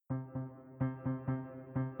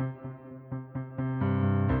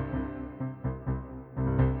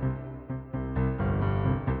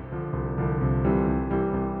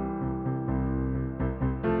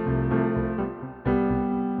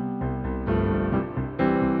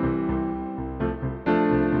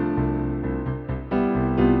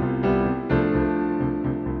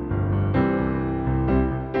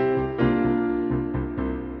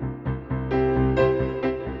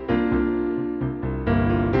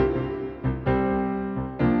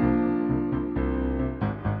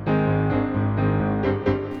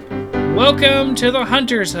Welcome to the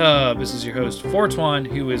Hunter's Hub. This is your host, Fortuan,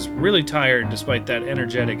 who is really tired despite that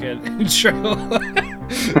energetic intro.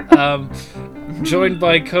 Joined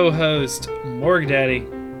by co-host, Morg Daddy.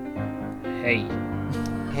 Hey.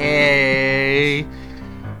 Hey.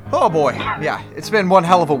 Oh boy. Yeah, it's been one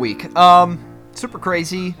hell of a week. Super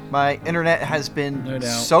crazy. My internet has been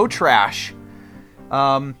so trash.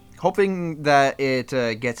 Hoping that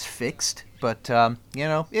it gets fixed, but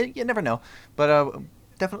you never know. But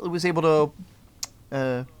definitely was able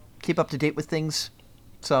to keep up to date with things.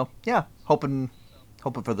 So yeah, hoping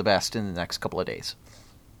for the best in the next couple of days.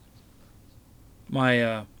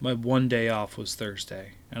 My one day off was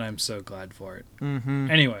Thursday, and I'm so glad for it.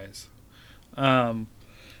 Mm-hmm. Anyways, and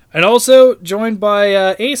also joined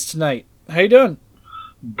by Ace tonight. How you doing?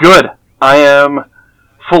 Good. I am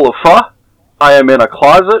full of pho. I am in a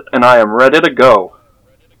closet, and I am ready to go.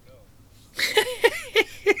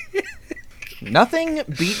 Nothing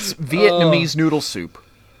beats Vietnamese noodle soup.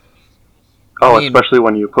 Oh, especially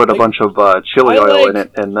when you put a bunch of chili oil in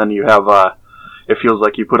it, and then you have, it feels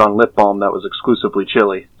like you put on lip balm that was exclusively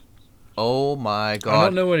chili. Oh my god. I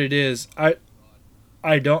don't know what it is.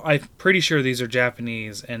 I'm pretty sure these are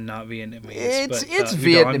Japanese and not Vietnamese. It's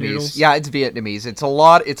Vietnamese. Yeah, it's Vietnamese. It's a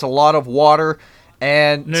lot of water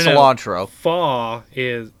and cilantro. Pho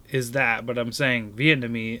is that, but I'm saying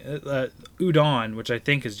Vietnamese udon, which I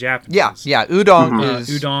think is Japanese. Yeah, udon is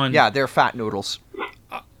udon. Yeah, they're fat noodles.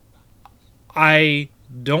 I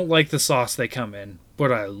don't like the sauce they come in,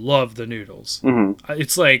 but I love the noodles. Mm-hmm.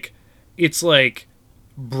 It's like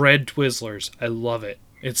bread Twizzlers. I love it.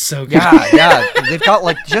 It's so good. Yeah. They've got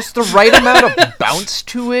like just the right amount of bounce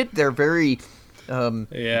to it. They're very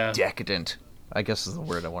decadent, I guess is the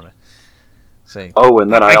word I want to say. Oh,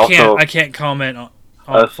 and then I can't comment on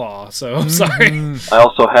pho, so I'm sorry. I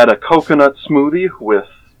also had a coconut smoothie with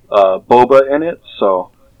boba in it,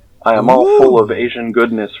 so I am all full of Asian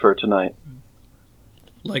goodness for tonight.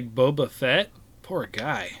 Like Boba Fett? Poor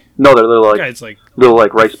guy. No, they're little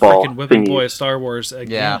rice ball freaking whipping thingies. boy of Star Wars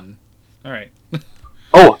again. Yeah. All right.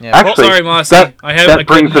 Oh, yeah. Actually, sorry, Mossy. that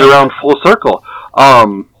brings it around full circle.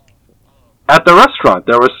 At the restaurant,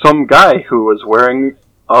 there was some guy who was wearing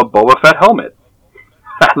a Boba Fett helmet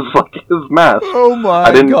as like his mask. Oh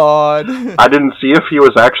my god! I didn't see if he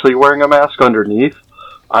was actually wearing a mask underneath.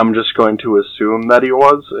 I'm just going to assume that he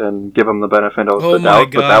was and give him the benefit of the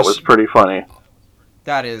doubt. But that was pretty funny.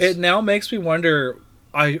 That is. It now makes me wonder.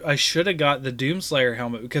 I should have got the Doomslayer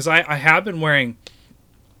helmet because I have been wearing.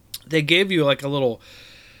 They gave you like a little,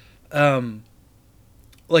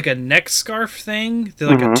 like a neck scarf thing,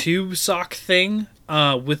 like a tube sock thing,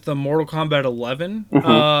 with the Mortal Kombat 11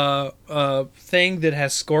 thing that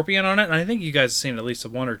has Scorpion on it. And I think you guys have seen at least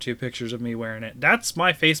one or two pictures of me wearing it. That's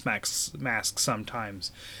my face mask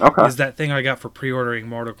sometimes. Okay. Is that thing I got for pre-ordering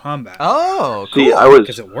Mortal Kombat. Oh, cool. See,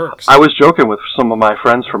 because it works. I was joking with some of my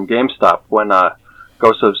friends from GameStop when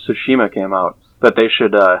Ghost of Tsushima came out that they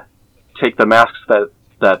should take the masks that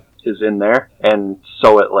is in there and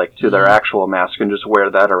sew it like to their actual mask and just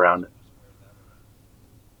wear that around.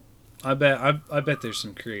 I bet there's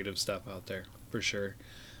some creative stuff out there for sure.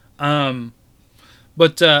 But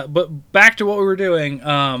back to what we were doing.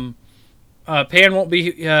 Pan won't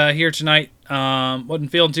be here tonight.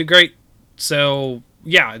 Wasn't feeling too great. So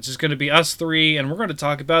yeah, it's just going to be us three, and we're going to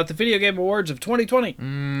talk about the Video Game Awards of 2020.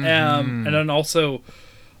 And then also,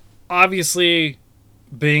 obviously,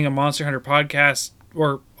 being a Monster Hunter podcast,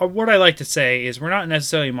 or what I like to say is we're not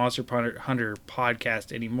necessarily a Monster Hunter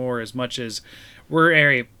podcast anymore as much as we're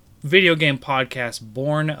a video game podcast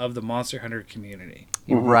born of the Monster Hunter community.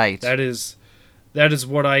 Right. That is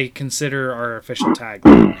what I consider our official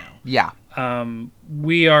tagline now. Yeah.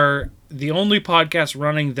 We are the only podcast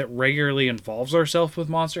running that regularly involves ourselves with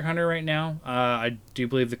Monster Hunter right now. I do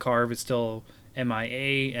believe the Carve is still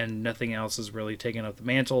MIA and nothing else has really taken up the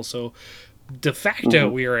mantle, so de facto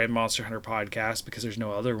we are a Monster Hunter podcast because there's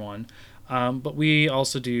no other one, but we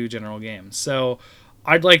also do general games. So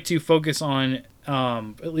I'd like to focus on,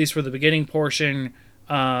 at least for the beginning portion,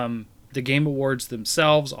 the Game Awards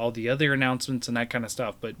themselves, all the other announcements and that kind of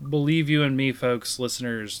stuff. But believe you and me, folks,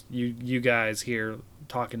 listeners, you guys here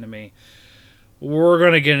talking to me, we're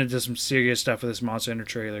going to get into some serious stuff with this Monster Hunter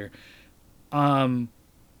trailer.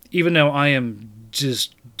 Even though I am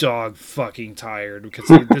just dog fucking tired because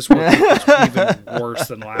this one was even worse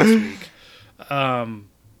than last week.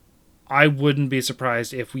 I wouldn't be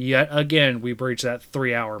surprised if we breach that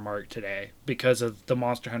 3-hour mark today because of the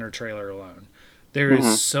Monster Hunter trailer alone. There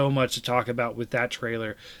is so much to talk about with that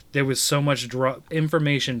trailer. There was so much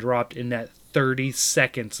information dropped in that 30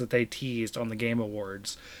 seconds that they teased on the Game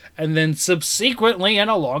Awards, and then subsequently in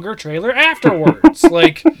a longer trailer afterwards.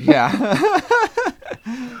 Like, Yeah.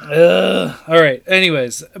 all right.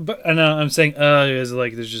 Anyways, but I know I'm saying is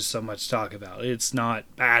like there's just so much to talk about. It's not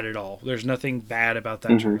bad at all. There's nothing bad about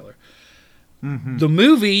that trailer. The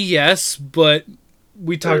movie, yes, but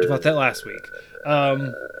we talked about that last week.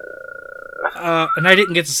 And I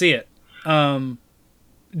didn't get to see it.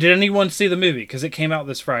 Did anyone see the movie? Because it came out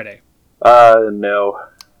this Friday. No.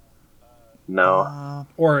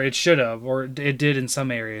 Or it should have, or it did in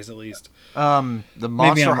some areas at least. The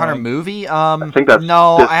Monster I'm Hunter wrong. movie. I think that's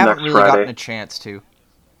no, this I haven't next really Friday. gotten a chance to.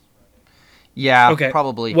 Yeah, Okay.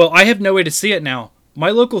 probably. Well, I have no way to see it now. My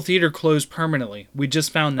local theater closed permanently. We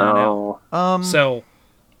just found that out. So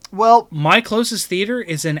well, my closest theater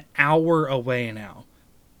is an hour away now.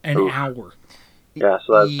 An Oof. hour. Yeah,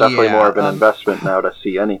 so that's definitely Yeah, more of an investment now to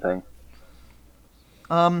see anything.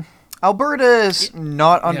 Alberta is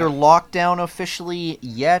not under lockdown officially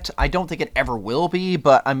yet. I don't think it ever will be,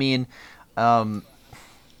 but I mean, I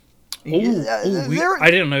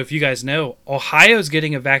didn't know if you guys know. Ohio's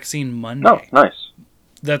getting a vaccine Monday. Oh, nice.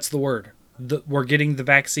 That's the word. We're getting the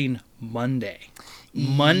vaccine Monday.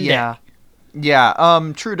 Monday.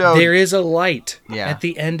 Yeah. Trudeau. There is a light Yeah. at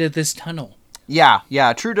the end of this tunnel. Yeah.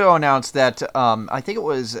 Trudeau announced that. I think it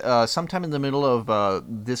was sometime in the middle of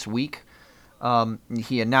this week.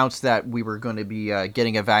 He announced that we were going to be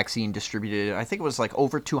getting a vaccine distributed. I think it was like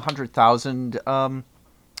over 200,000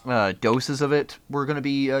 doses of it were going to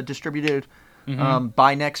be distributed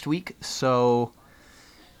by next week. So,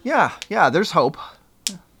 yeah, there's hope.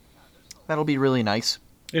 That'll be really nice.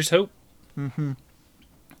 There's hope.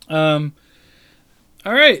 All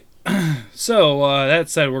right. So that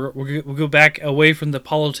said, we'll go back away from the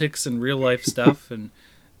politics and real life stuff and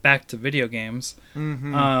back to video games. Where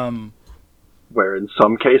in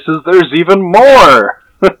some cases there's even more.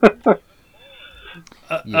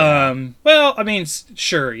 Well, I mean,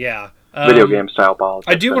 sure, yeah. Video game style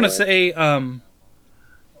politics. I do want to say,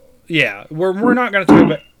 yeah, we're not going to talk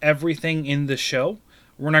about everything in the show.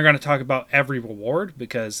 We're not going to talk about every award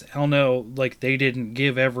because hell no, like they didn't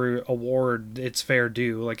give every award its fair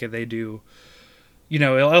due like they do. You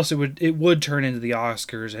know, else it would turn into the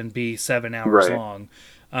Oscars and be 7 hours Right. long.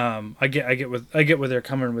 I get where they're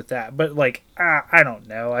coming with that, but like I don't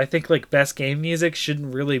know. I think like best game music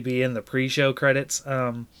shouldn't really be in the pre-show credits.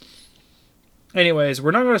 Anyways,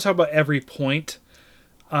 we're not going to talk about every point.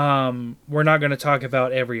 We're not going to talk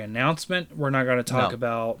about every announcement. We're not going to talk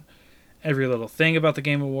about every little thing about the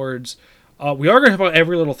Game Awards. We are going to talk about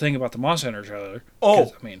every little thing about the Monster Hunter trailer.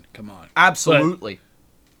 Oh. I mean, come on. Absolutely.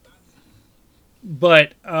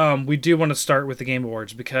 But we do want to start with the Game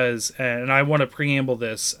Awards because, and I want to preamble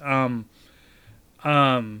this. The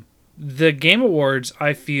Game Awards,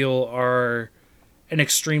 I feel, are an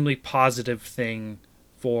extremely positive thing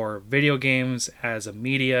for video games as a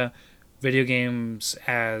media, video games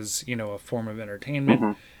as, you know, a form of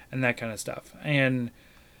entertainment, and that kind of stuff. And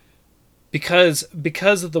because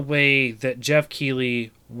of the way that Jeff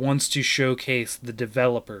Keighley wants to showcase the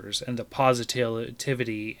developers and the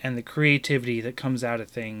positivity and the creativity that comes out of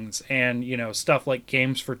things, and you know, stuff like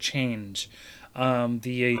Games for Change,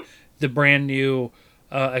 the brand new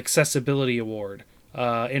accessibility award,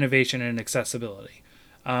 innovation and accessibility,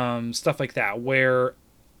 stuff like that, where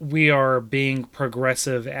we are being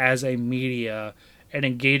progressive as a media and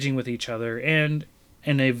engaging with each other, and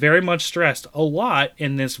a very much stressed a lot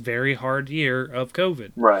in this very hard year of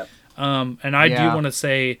COVID. Right. And I do want to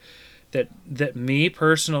say that me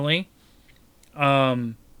personally,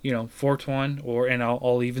 you know, Fortuan, and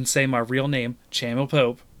I'll even say my real name, Chamel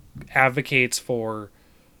Pope, advocates for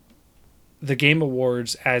the Game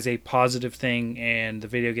Awards as a positive thing in the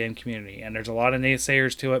video game community. And there's a lot of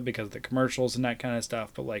naysayers to it because of the commercials and that kind of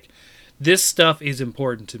stuff. But like, this stuff is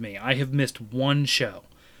important to me. I have missed one show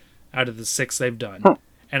out of the 6 they've done,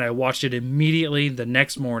 and I watched it immediately the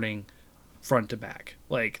next morning, front to back.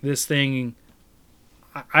 Like, this thing,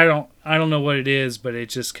 I don't know what it is, but it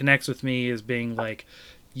just connects with me as being like,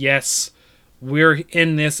 yes, we're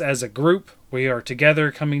in this as a group. We are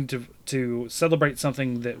together coming to celebrate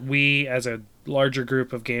something that we as a larger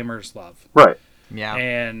group of gamers love. Right. Yeah.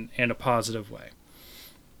 And in a positive way.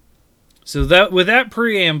 So that with that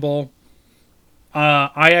preamble,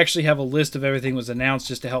 I actually have a list of everything that was announced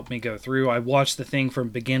just to help me go through. I watched the thing from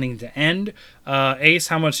beginning to end. Ace,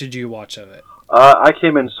 how much did you watch of it? I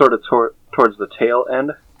came in sort of towards the tail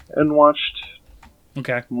end and watched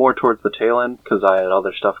more towards the tail end because I had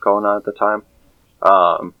other stuff going on at the time.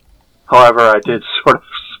 However, I did sort of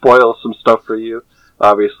spoil some stuff for you,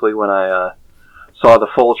 obviously, when I saw the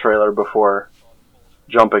full trailer before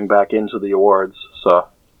jumping back into the awards. So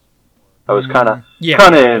I was kind of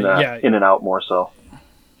in and out more so.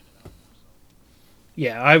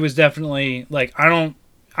 Yeah, I was definitely like, I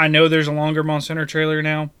know there's a longer Monster Hunter trailer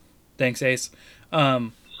now. Thanks, Ace.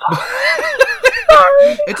 It's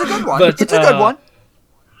a good one. But, it's a good one.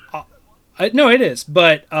 No, it is.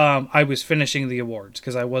 But I was finishing the awards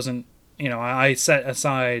because I wasn't, I set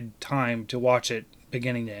aside time to watch it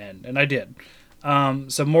beginning to end, and I did.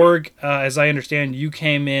 So Morg, as I understand, you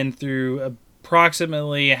came in through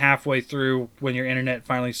approximately halfway through when your internet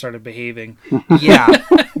finally started behaving. Yeah.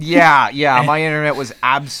 My internet was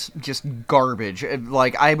just garbage.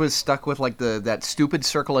 Like, I was stuck with like that stupid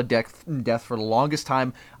circle of death for the longest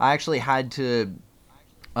time. I actually had to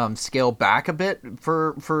scale back a bit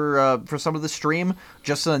for some of the stream,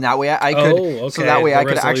 just so that way I could so that way I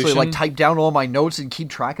could actually like type down all my notes and keep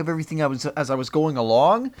track of everything as I was going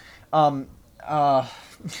along.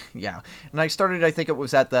 Yeah, and I started. I think it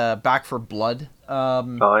was at the Back 4 Blood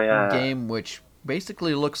game, which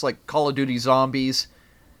basically looks like Call of Duty Zombies,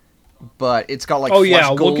 but it's got like flesh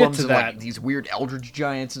golems and like these weird eldritch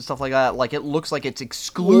giants and stuff like that. Like, it looks like it's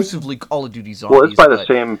exclusively Call of Duty Zombies. Well, it's by the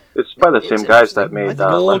same. It's by the same guys that made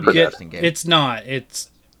Left 4 Dead. It's not.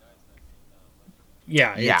 It's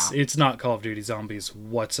not Call of Duty Zombies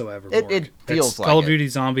whatsoever. It feels like Call of Duty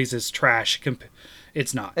Zombies is trash.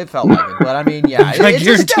 It's not. It felt like it, but I mean, yeah, it's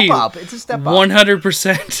a step up. It's a step up.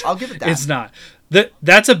 100%. I'll give it that. It's not.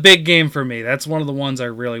 That's a big game for me. That's one of the ones I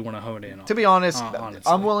really want to hone in on. To be honest,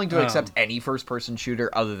 I'm willing to accept any first-person shooter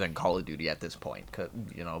other than Call of Duty at this point.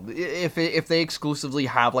 If they exclusively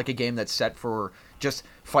have like a game that's set for just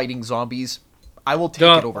fighting zombies, I will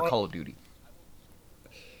take it over Call of Duty.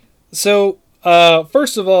 So,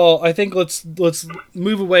 first of all, I think let's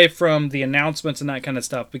move away from the announcements and that kind of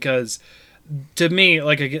stuff, because to me,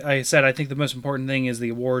 like I said, I think the most important thing is the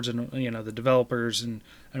awards and the developers and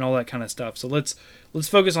all that kind of stuff. So let's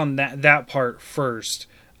focus on that part first.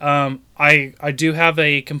 I do have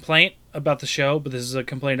a complaint about the show, but this is a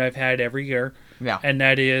complaint I've had every year. Yeah. And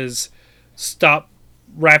that is, stop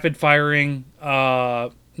rapid firing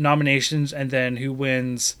nominations and then who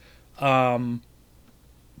wins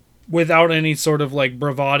without any sort of like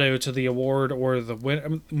bravado to the award, or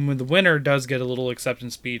when the winner does get a little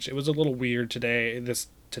acceptance speech. It was a little weird this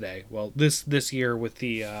year with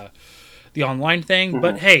the online thing,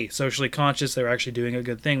 but hey, socially conscious, they're actually doing a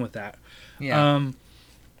good thing with that. Yeah.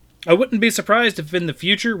 I wouldn't be surprised if in the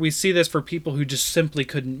future we see this for people who just simply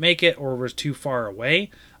couldn't make it or was too far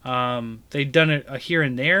away. They'd done it here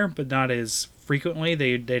and there, but not as frequently.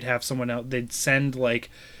 They'd have someone else. They'd send like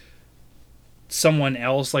someone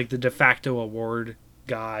else, like the de facto award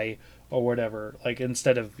guy or whatever, like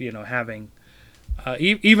instead of having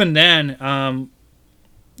even then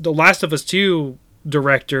the Last of Us 2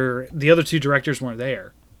 director, the other two directors weren't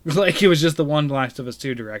there. Like, it was just the one Last of Us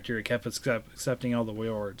 2 director who kept accepting all the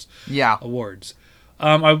awards.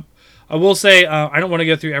 I will say, I don't want to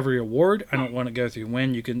go through every award. I don't want to go through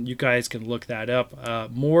when. You guys can look that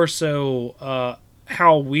up. More so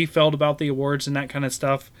how we felt about the awards and that kind of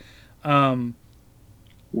stuff.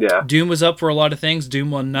 Doom was up for a lot of things. Doom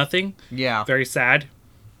won nothing. Yeah. Very sad.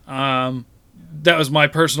 That was my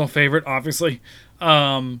personal favorite, obviously.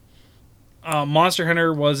 Monster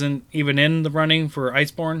Hunter wasn't even in the running for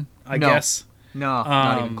Iceborne, I guess. No,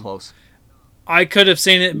 not even close. I could have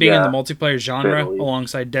seen it being in the multiplayer genre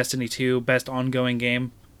alongside Destiny 2, best ongoing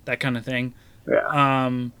game, that kind of thing.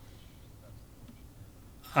 Yeah.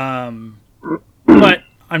 But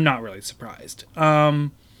I'm not really surprised. I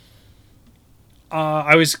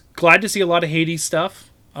was glad to see a lot of Hades stuff.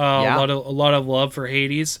 A lot of love for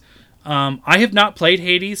Hades. I have not played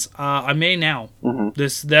Hades. I may now.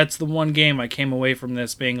 Mm-hmm. That's the one game I came away from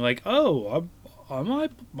this being like, oh, I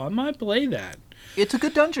might play that. It's a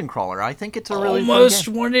good dungeon crawler. I think it's a really almost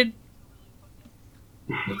fun game. wanted.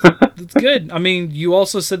 It's good. I mean, you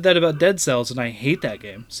also said that about Dead Cells, and I hate that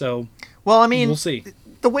game. So, well, I mean, we'll see.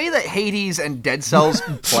 The way that Hades and Dead Cells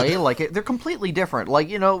play, they're completely different. Like,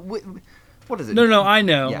 what is it? No, I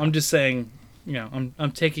know. Yeah. I'm just saying.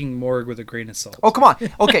 I'm taking Morg with a grain of salt. Oh, come on.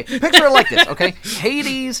 Okay, picture it like this, okay?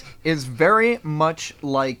 Hades is very much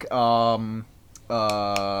like,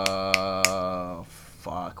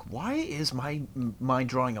 fuck. Why is my mind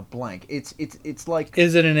drawing a blank? It's like...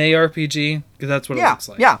 Is it an ARPG? Because that's what it looks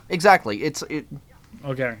like. Yeah, exactly.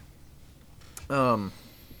 Okay.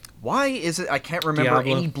 Why is it... I can't remember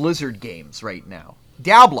any Blizzard games right now.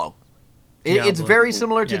 Diablo. It's very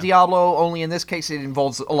similar to Diablo, only in this case it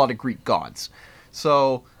involves a lot of Greek gods.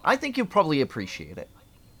 So, I think you'll probably appreciate it.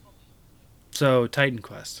 So, Titan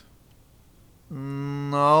Quest.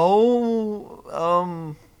 No.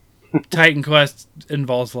 Titan Quest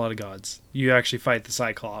involves a lot of gods. You actually fight the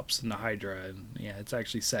Cyclops and the Hydra, and yeah, it's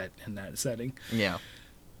actually set in that setting. Yeah.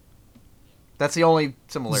 That's the only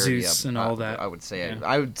similarity. Zeus and all that. I would say. Yeah.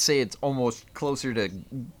 I would say it's almost closer to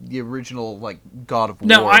the original, like, God of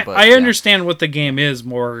No, War. I understand what the game is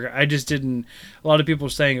more. I just didn't. A lot of people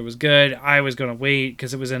were saying it was good. I was going to wait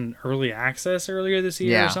because it was in early access earlier this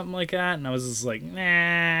year or something like that, and I was just like, nah,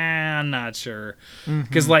 I'm not sure.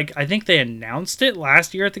 Because like I think they announced it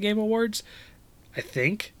last year at the Game Awards, I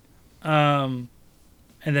think, and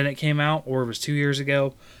then it came out, or it was 2 years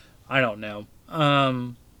ago. I don't know.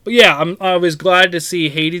 But yeah, I was glad to see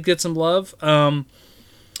Hades get some love. A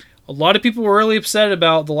lot of people were really upset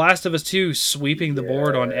about The Last of Us 2 sweeping the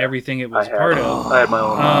board on everything it was part of. I had my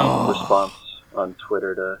own response on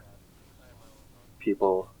Twitter to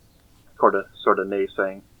people sort of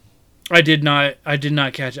naysaying. I did not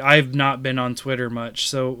catch it. I've not been on Twitter much,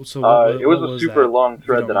 so it was a super long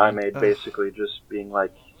thread that I mind? made, basically just being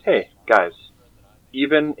like, hey, guys,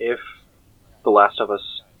 even if The Last of Us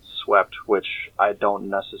swept, which I don't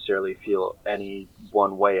necessarily feel any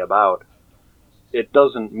one way about, it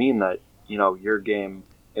doesn't mean that, you know, your game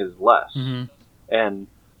is less. Mm-hmm. And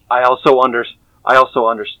I also understand.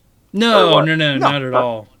 No, not at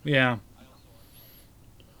all. Yeah.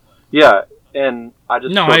 Yeah, and I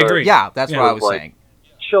just I agree. Yeah, that's what I was saying.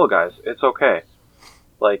 Chill, guys. It's okay.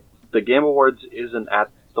 Like, the Game Awards isn't at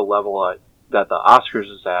the level that the Oscars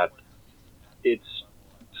is at. It's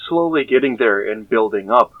slowly getting there and building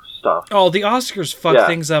up stuff. Oh, the Oscars fuck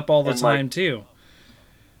things up all the time, too.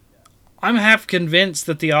 I'm half convinced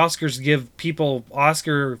that the Oscars give people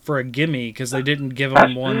Oscar for a gimme because they didn't give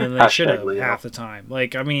them one than they should have half the time.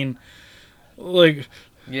 Like, I mean, like...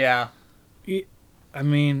 Yeah. I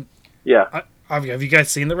mean... Yeah. Have you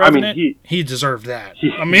guys seen The Revenant? He deserved that.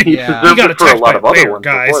 He got it for a attacked lot by of a other bear, ones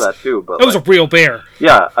guys. before that, too. But that was a real bear.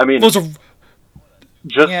 Yeah, I mean... That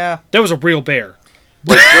was a real bear.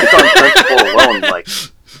 Like, just on principle alone, like,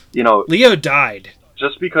 you know... Leo died.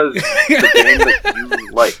 Just because the game that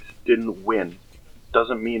you liked didn't win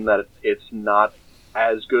doesn't mean that it's not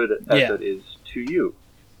as good as it is to you.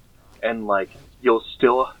 And, like, you'll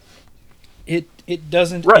still... It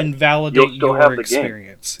doesn't invalidate you'll still your have the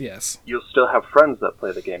experience. Game. Yes. You'll still have friends that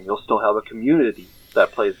play the game. You'll still have a community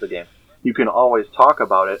that plays the game. You can always talk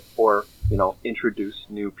about it or, you know, introduce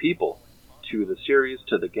new people to the series,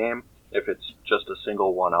 to the game, if it's just a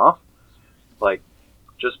single one-off. Like,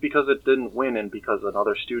 just because it didn't win and because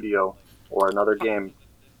another studio or another game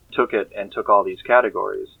took it and took all these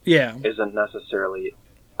categories isn't necessarily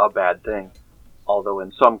a bad thing. Although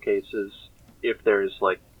in some cases, if there's,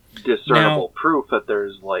 like, discernible proof that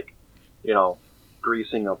there's, like, you know,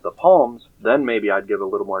 greasing of the palms, then maybe I'd give a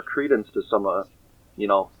little more credence to some of, you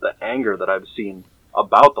know, the anger that I've seen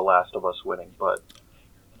about The Last of Us winning. But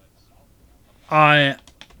I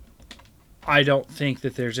don't think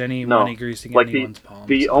that there's any money greasing like anyone's palms.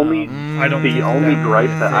 The only gripe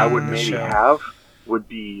that I would maybe show. have would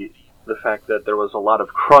be the fact that there was a lot of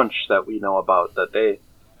crunch that we know about that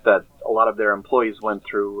a lot of their employees went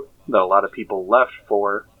through, that a lot of people left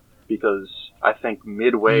for, because I think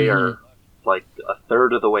midway or like a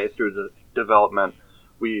third of the way through the development,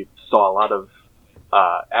 we saw a lot of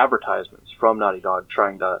advertisements from Naughty Dog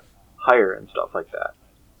trying to hire and stuff like that.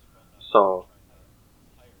 So,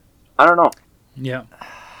 I don't know. Yeah.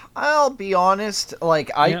 I'll be honest, like,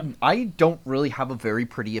 I don't really have a very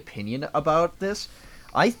pretty opinion about this.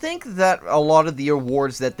 I think that a lot of the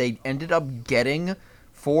awards that they ended up getting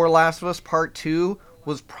for Last of Us Part 2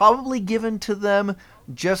 was probably given to them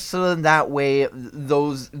just so that way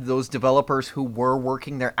those developers who were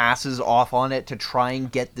working their asses off on it to try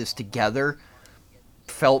and get this together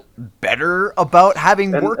felt better about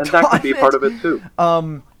having worked on it. And that could be part of it too.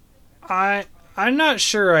 I'm not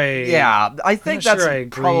sure I think that's sure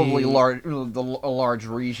probably a large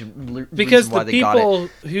reason because why the they got people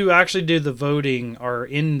it. who actually do the voting are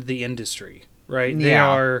in the industry, right? Yeah. They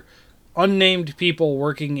are unnamed people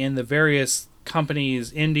working in the various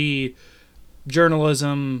companies, indie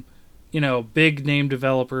journalism, you know, big name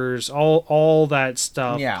developers, all that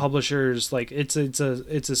stuff, publishers. Like it's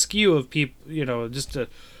a skew of people, you know, just a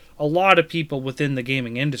lot of people within the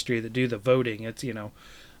gaming industry that do the voting. It's, you know,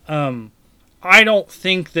 I don't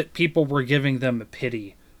think that people were giving them a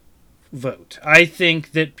pity vote. I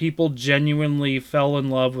think that people genuinely fell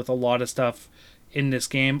in love with a lot of stuff in this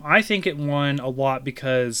game. I think it won a lot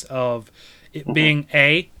because of it being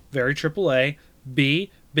A, very AAA,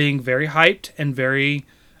 B, being very hyped and very,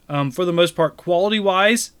 for the most part,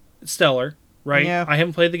 quality-wise, stellar, right? Yeah. I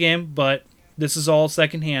haven't played the game, but this is all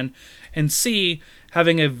secondhand. And C,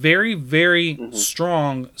 having a very, very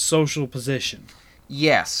strong social position.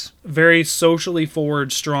 Yes. Very socially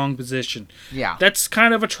forward, strong position. Yeah. That's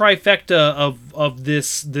kind of a trifecta of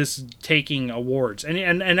this taking awards,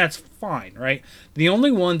 and that's fine, right? The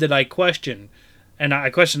only one that I question, and I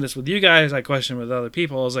question this with you guys, I question with other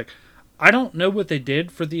people, is like, I don't know what they did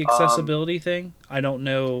for the accessibility thing. I don't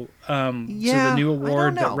know. So the new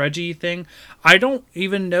award, the Reggie thing, I don't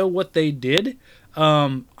even know what they did.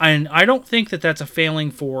 And I don't think that that's a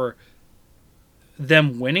failing for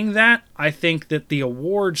them winning that. I think that the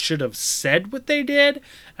award should have said what they did,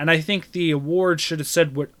 and I think the award should have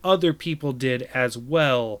said what other people did as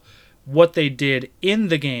well, what they did in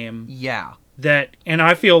the game. Yeah. And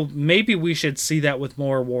I feel maybe we should see that with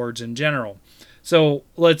more awards in general. So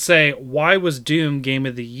let's say, why was Doom Game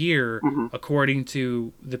of the Year according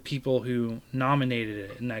to the people who nominated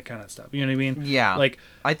it and that kind of stuff? You know what I mean? Yeah. Like,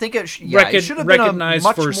 I think it should have been recognized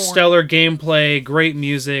much for more... stellar gameplay, great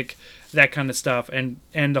music, that kind of stuff, and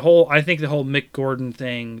the whole, I think the whole Mick Gordon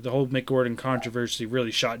thing, the whole Mick Gordon controversy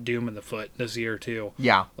really shot Doom in the foot this year too.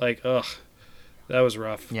 Yeah. Like, ugh, that was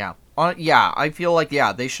rough. Yeah. I feel like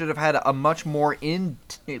they should have had a much more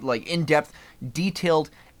in-depth, detailed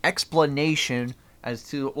explanation as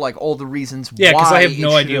to like all the reasons why. Because I have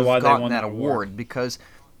no idea why they won that award, because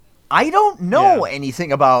I don't know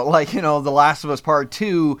anything about, like, The Last of Us Part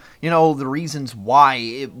 2, the reasons why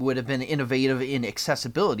it would have been innovative in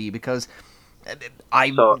accessibility, because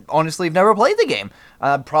I honestly have never played the game.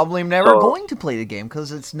 Probably am never going to play the game,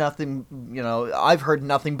 because it's nothing, I've heard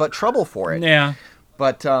nothing but trouble for it. Yeah.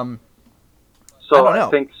 But, I So don't know.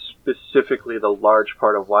 I think specifically the large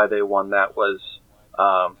part of why they won that was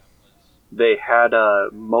they had a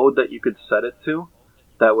mode that you could set it to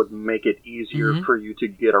that would make it easier for you to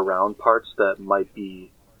get around parts that might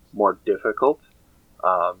be more difficult.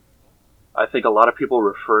 I think a lot of people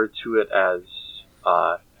refer to it as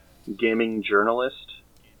gaming journalist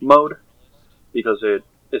mode, because it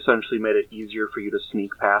essentially made it easier for you to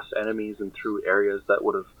sneak past enemies and through areas that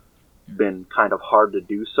would have been kind of hard to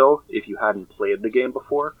do so if you hadn't played the game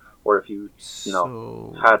before, or if you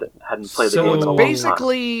hadn't played the game in a long time.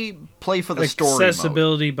 Basically, play for the story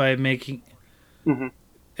accessibility mode. By making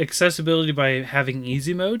accessibility by having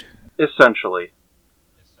easy mode. Essentially.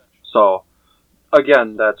 So,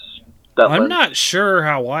 again, I'm not sure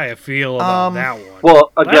how I feel about that one.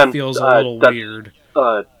 Well, again, that feels a little weird.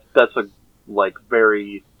 That's a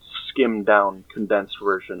very skimmed down, condensed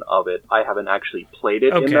version of it. I haven't actually played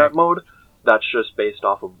it in that mode. That's just based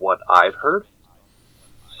off of what I've heard.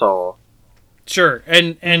 So, sure,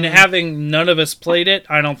 and having none of us played it,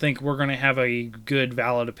 I don't think we're going to have a good,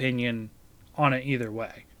 valid opinion on it either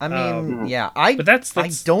way. I mean, I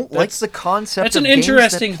don't like the concept that's of an games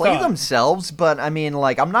interesting that play thought. themselves, but I mean,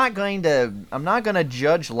 like, I'm not gonna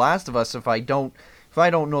judge Last of Us if I don't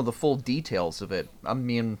know the full details of it. I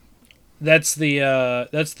mean, that's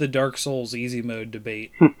the Dark Souls easy mode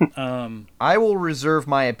debate. I will reserve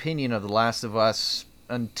my opinion of The Last of Us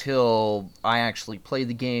until I actually play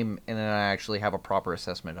the game and then I actually have a proper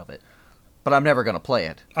assessment of it. But I'm never gonna play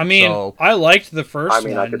it. I mean, I liked the first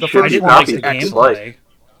one. I didn't like the gameplay.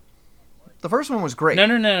 The first one was great.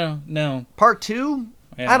 No. Part 2,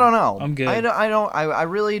 I don't know. I'm good. I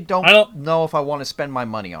really don't know if I want to spend my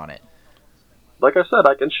money on it. Like I said,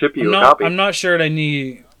 I can ship you a copy. I'm not sure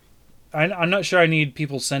I'm not sure I need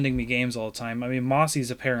people sending me games all the time. I mean, Mossy's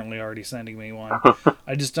apparently already sending me one.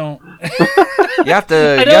 I just don't. You have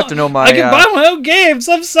to know my. I can buy my own games.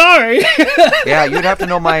 I'm sorry. Yeah, you'd have to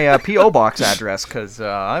know my PO box address, because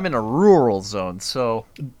I'm in a rural zone. So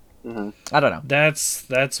I don't know.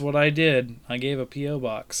 That's what I did. I gave a PO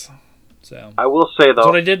box. So I will say though, that's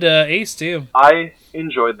what I did to Ace too. I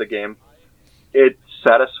enjoyed the game. It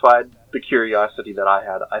satisfied the curiosity that I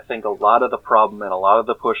had. I think a lot of the problem and a lot of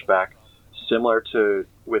the pushback, similar to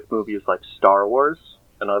with movies like Star Wars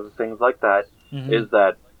and other things like that, is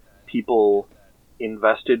that people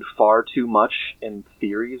invested far too much in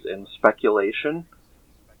theories and speculation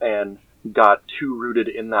and got too rooted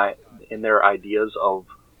in their ideas of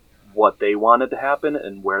what they wanted to happen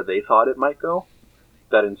and where they thought it might go,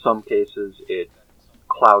 that in some cases it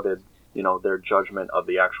clouded, their judgment of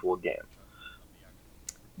the actual game.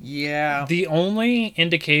 Yeah. The only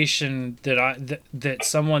indication that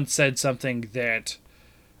someone said something that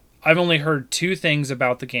I've only heard two things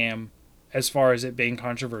about the game as far as it being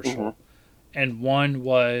controversial, and one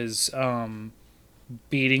was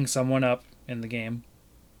beating someone up in the game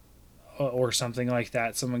or something like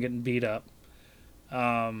that. Someone getting beat up,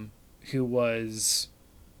 who was,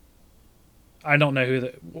 I don't know who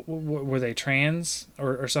were they trans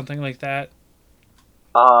or something like that.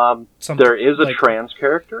 There is a trans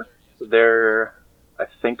character. They're, I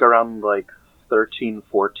think, around 13,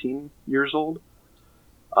 14 years old.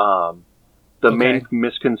 The main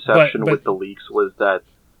misconception But- with the leaks was that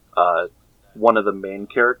one of the main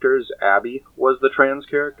characters, Abby, was the trans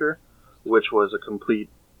character, which was a complete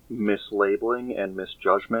mislabeling and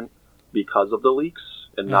misjudgment because of the leaks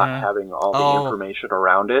and not having all the information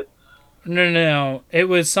around it. No. It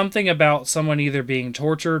was something about someone either being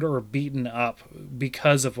tortured or beaten up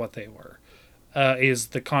because of what they were. Is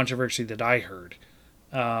the controversy that I heard.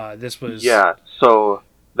 This was... Yeah, so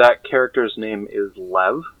that character's name is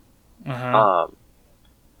Lev.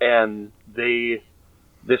 And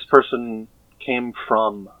this person came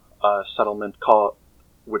from a settlement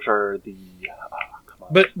which are the...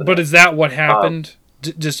 But is that what happened?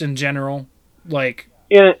 Just in general? Like...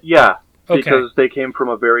 Yeah, okay. Because they came from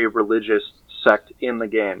a very religious sect in the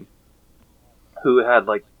game who had,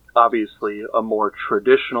 like, obviously a more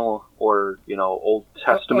traditional or, Old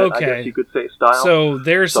Testament, I guess you could say, style. So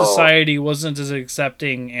their society wasn't as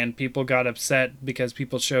accepting and people got upset because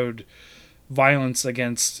people showed violence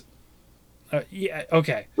against... yeah,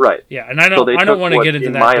 okay. Right. Yeah, and I don't want to get into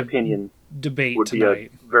in that my opinion, debate would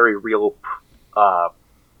tonight. Be a very real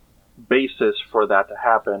basis for that to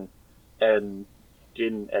happen, and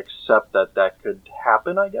didn't accept that could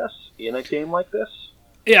happen, I guess, in a game like this.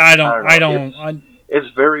 Yeah, I don't. It's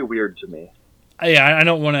very weird to me. Yeah, I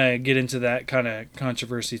don't want to get into that kind of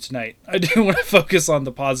controversy tonight. I do want to focus on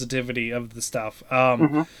the positivity of the stuff.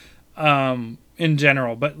 In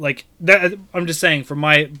general, but like that, I'm just saying from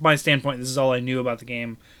my standpoint, this is all I knew about the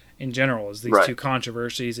game in general. Is these two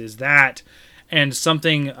controversies? Is that and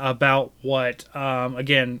something about what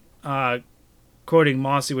again, quoting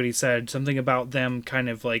Mossy, what he said, something about them kind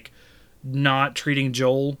of like not treating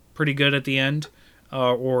Joel pretty good at the end,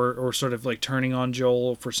 or sort of like turning on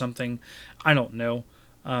Joel for something. I don't know,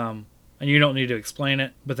 and you don't need to explain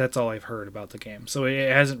it, but that's all I've heard about the game. So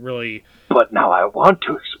it hasn't really. But now I want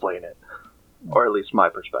to explain it. Or at least my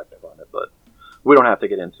perspective on it, but we don't have to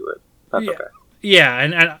get into it. That's okay. Yeah,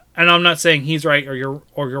 and I'm not saying he's right or you're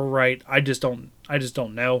right. I just don't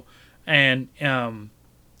know, and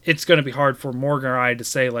it's going to be hard for Morgan or I to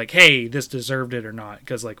say like, hey, this deserved it or not,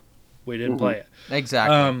 because like we didn't play it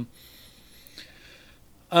exactly.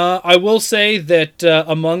 I will say that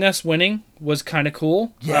Among Us winning was kind of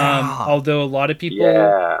cool. Yeah. Although a lot of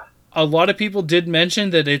people did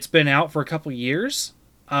mention that it's been out for a couple years.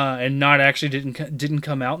 And not actually didn't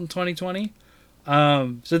come out in 2020,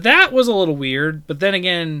 so that was a little weird. But then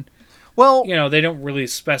again, well, they don't really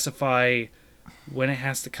specify when it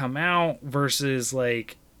has to come out versus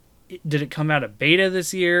like, did it come out of beta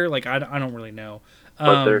this year? Like I don't really know.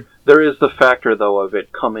 But there is the factor though of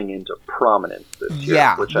it coming into prominence this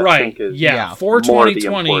year, which I think is for more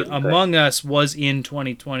 2020. the Among Us was in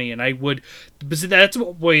 2020, and I would, but see, that's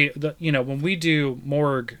what when we do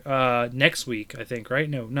Morg next week, I think, right?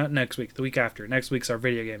 No, not next week. The week after. Next week's our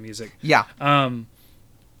video game music. Yeah. The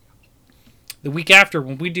week after,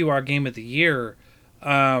 when we do our game of the year,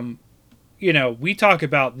 we talk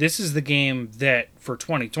about this is the game that for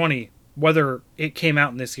 2020, whether it came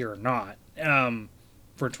out in this year or not.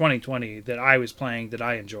 For 2020 that I was playing that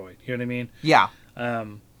I enjoyed. You know what I mean? Yeah.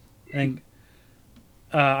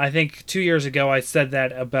 I think 2 years ago I said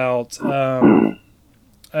that about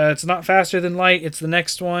it's not Faster Than Light. It's the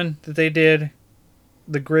next one that they did,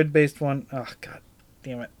 the grid-based one. Oh god,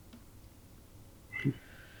 damn it.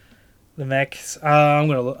 The mechs. I'm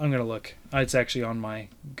gonna look. It's actually on my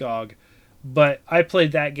GOG, but I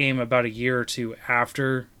played that game about a year or two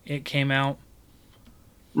after it came out.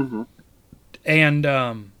 Mm-hmm. And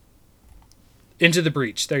Into the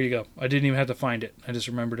Breach. There you go. I didn't even have to find it. I just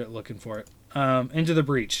remembered it looking for it. Into the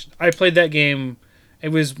Breach. I played that game. It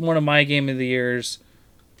was one of my game of the years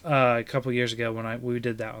a couple years ago when we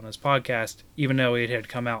did that on this podcast, even though it had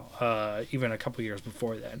come out even a couple years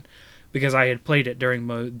before then, because I had played it during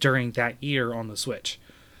that year on the Switch,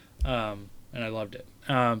 and I loved it.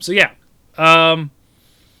 So yeah.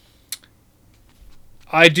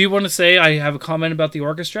 I do want to say I have a comment about the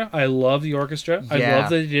orchestra. I love the orchestra. Yeah. I love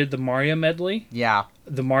that they did the Mario medley. Yeah.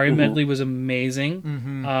 The Mario medley was amazing.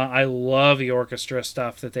 Mm-hmm. I love the orchestra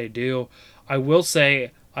stuff that they do. I will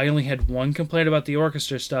say I only had one complaint about the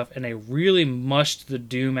orchestra stuff, and they really mushed the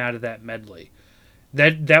Doom out of that medley.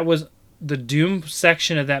 That was the Doom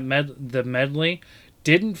section of that the medley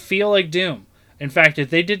didn't feel like Doom. In fact, if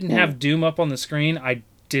they didn't have Doom up on the screen, I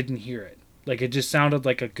didn't hear it. Like, it just sounded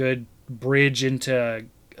like a good bridge into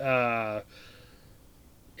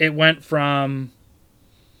it went from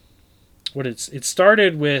it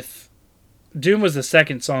started with Doom was the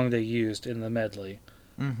second song they used in the medley,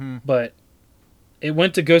 but it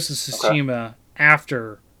went to Ghost of Tsushima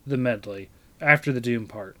after the medley, after the Doom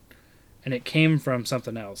part, and it came from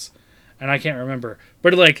something else. and I can't remember,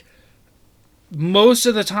 but like most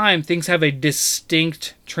of the time things have a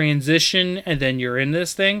distinct transition and then you're in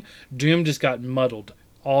this thing. Doom just got muddled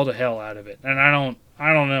all the hell out of it, and I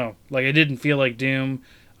don't know, like it didn't feel like Doom.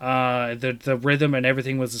 The rhythm and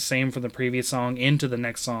everything was the same from the previous song into the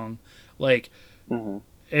next song. Like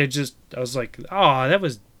it just, I was like, oh, that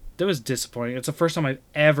was disappointing. It's the first time I've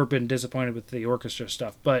ever been disappointed with the orchestra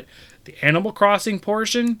stuff. But the Animal Crossing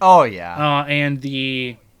portion, Oh yeah. and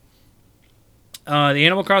the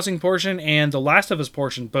Animal Crossing portion and the Last of Us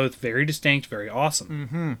portion, both very distinct, very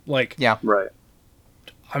awesome. Like, Yeah. Right.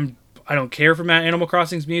 I don't care for Animal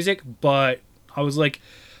Crossing's music, but I was like,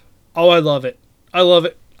 oh, I love it. I love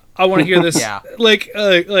it. I want to hear this. Yeah. Like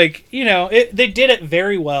you know, they did it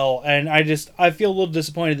very well, and I feel a little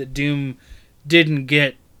disappointed that Doom didn't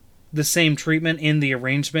get the same treatment in the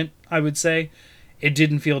arrangement. I would say it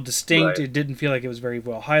didn't feel distinct. Right. It didn't feel like it was very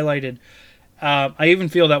well highlighted. I even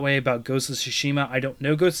feel that way about Ghost of Tsushima. I don't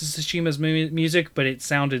know Ghost of Tsushima's music, but it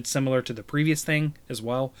sounded similar to the previous thing as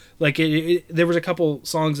well. Like there was a couple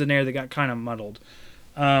songs in there that got kind of muddled.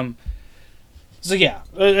 So yeah,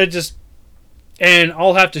 it just, and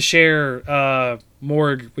I'll have to share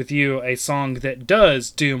Morg with you a song that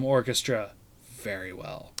does Doom Orchestra very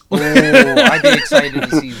well. Oh, I'd be excited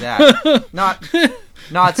to see that.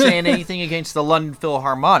 Not saying anything against the London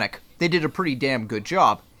Philharmonic. They did a pretty damn good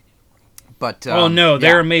job. But oh no,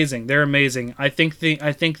 they're yeah. amazing. They're amazing. I think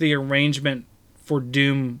the arrangement for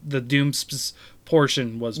Doom, the Doom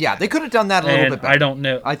portion was Yeah, bad. they could have done that a little And bit better. I don't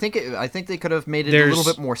know. I think they could have made it a There's-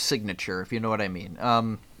 little bit more signature, if you know what I mean.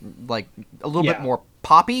 Like a little bit Yeah. more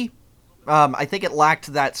poppy. I think it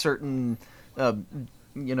lacked that certain, that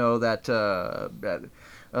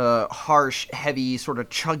harsh, heavy, sort of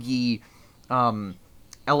chuggy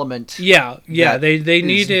element. Yeah. that They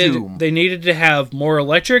is Doom. needed to have more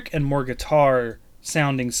electric and more guitar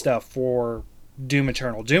sounding stuff for Doom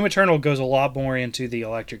Eternal. Doom Eternal goes a lot more into the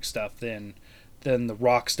electric stuff than the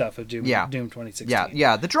rock stuff of Doom 2016.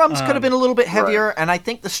 Yeah. The drums could have been a little bit heavier, and I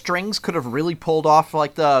think the strings could have really pulled off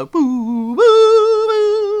like the boo, boo,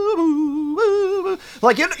 boo, boo, boo,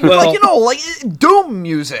 like Doom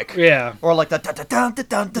music. Yeah. Or like the da da da da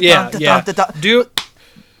da da Yeah. da Yeah. da da.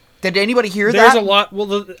 Did anybody hear There's that? a lot.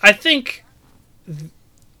 Well, I think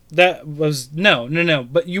that was no.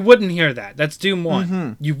 But you wouldn't hear that. That's Doom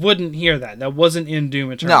 1. You wouldn't hear that. That wasn't in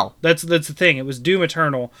Doom Eternal. No. That's the thing. It was Doom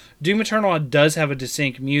Eternal. Doom Eternal does have a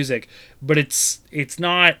distinct music, but it's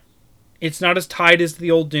not as tight as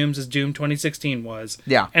the old Dooms as Doom 2016 was.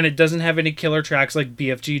 Yeah. And it doesn't have any killer tracks like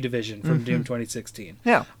BFG Division from Doom 2016.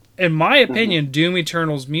 Yeah. In my opinion, Doom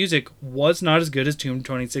Eternal's music was not as good as Doom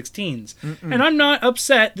 2016's. And I'm not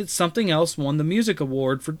upset that something else won the music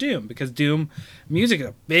award for Doom, because Doom music is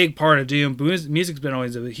a big part of Doom. Music's been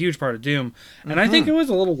always a huge part of Doom. And I think it was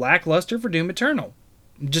a little lackluster for Doom Eternal.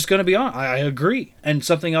 I'm just going to be honest. I agree. And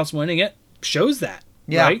something else winning it shows that.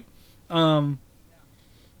 Yeah. Right? And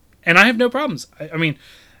I have no problems. I mean,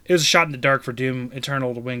 it was a shot in the dark for Doom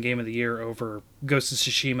Eternal to win Game of the Year over Ghost of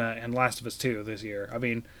Tsushima and Last of Us 2 this year. I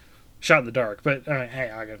mean, shot in the dark, but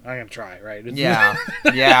hey, I'm gonna try, right? Yeah.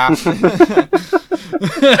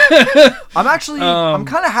 I'm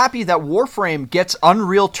kind of happy that Warframe gets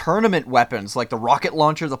Unreal Tournament weapons like the rocket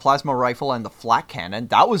launcher, the plasma rifle, and the flak cannon.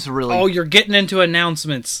 That was really. Oh, you're getting into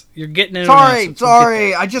announcements.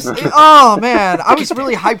 Sorry. I just. Oh man, I was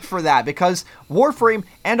really hyped for that because Warframe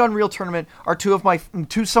and Unreal Tournament are some of my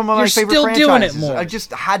favorite still franchises. doing it, Morg. I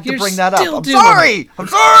just had to You're bring that up. still I'm doing sorry. I'm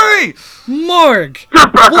sorry. Morg,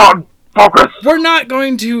 Get back on focus. we're not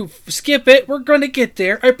going to skip it. We're going to get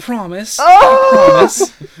there. I promise. Oh!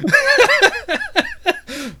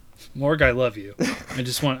 Morg, I love you. I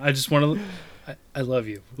just want to. I love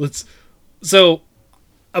you. So,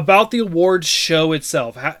 about the awards show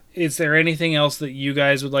itself, is there anything else that you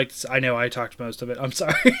guys would like to say? I know I talked most of it. I'm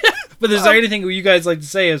sorry. But is there anything you guys like to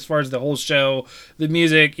say as far as the whole show, the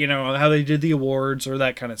music, how they did the awards or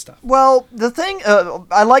that kind of stuff? Well, the thing,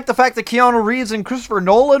 I like the fact that Keanu Reeves and Christopher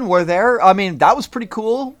Nolan were there. I mean, that was pretty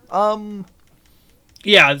cool.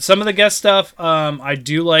 Yeah, some of the guest stuff, I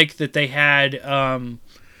do like that they had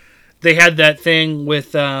that thing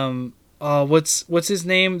with, what's his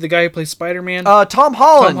name? The guy who plays Spider-Man? Tom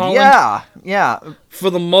Holland. Yeah. For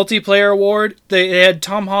the multiplayer award, they had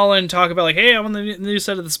Tom Holland talk about like, hey, I'm on the new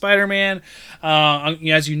set of the Spider-Man.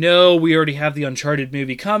 As you know, we already have the Uncharted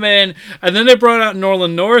movie coming. And then they brought out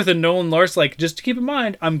Nolan North, and Nolan North's like, just to keep in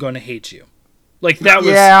mind, I'm going to hate you. Like, that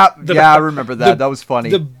was... I remember that. That was funny.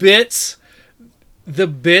 The bits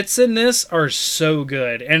in this are so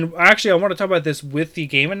good. And actually, I want to talk about this with the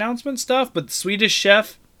game announcement stuff, but Swedish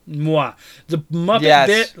Chef, the Muppet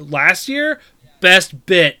bit last year, best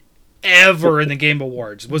bit ever in the Game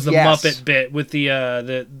Awards was the Yes. Muppet bit with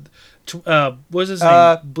what's his name?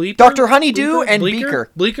 Bleeper? Dr. Honeydew Bleeper? and Bleeker?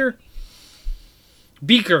 Beaker.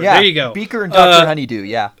 Beaker. Yeah, There you go. Beaker and Dr. Honeydew,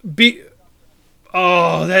 yeah.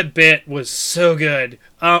 Oh, that bit was so good.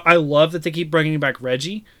 I love that they keep bringing back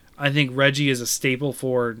Reggie. I think Reggie is a staple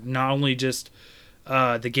for not only just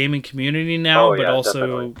the gaming community now, but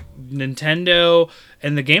also Nintendo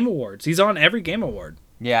and the Game Awards. He's on every Game Award,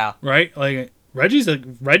 Yeah. right? Like Reggie's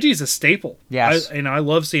a staple. Yes. I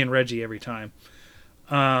love seeing Reggie every time.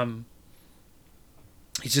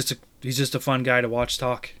 He's just a fun guy to watch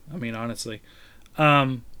talk. I mean, honestly.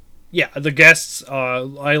 Yeah, the guests,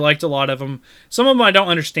 I liked a lot of them. Some of them I don't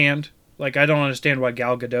understand. Like, I don't understand why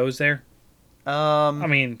Gal Gadot's there. I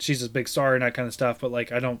mean, she's a big star and that kind of stuff, but,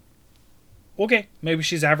 like, I don't... Okay, maybe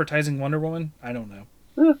she's advertising Wonder Woman? I don't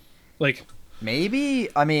know. Like... Maybe?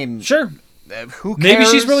 I mean... Sure. Who cares? Maybe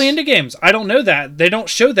she's really into games. I don't know that. They don't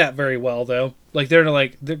show that very well, though. Like, they're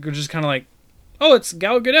just kind of like, oh, it's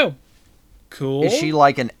Gal Gadot. Cool. Is she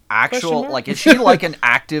like an actual, like, is she like an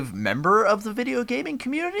active member of the video gaming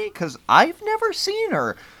community? Because I've never seen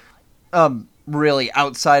her, really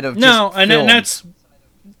outside of just film. And that's...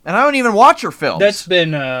 And I don't even watch her films. That's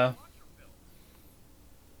been, I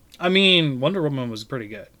mean, Wonder Woman was pretty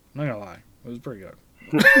good. I'm not gonna lie. It was pretty good.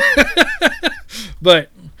 But...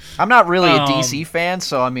 I'm not really a DC fan,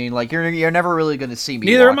 so, I mean, like, you're never really going to see me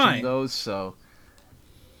neither watching am I. those, so...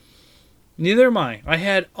 Neither am I. I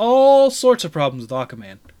had all sorts of problems with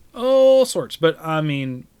Aquaman. All sorts. But, I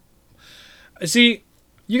mean... See,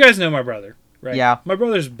 you guys know my brother, right? Yeah. My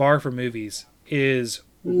brother's bar for movies is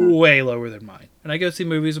way lower than mine. And I go see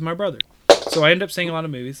movies with my brother. So I end up seeing a lot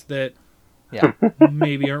of movies that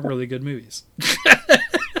maybe aren't really good movies.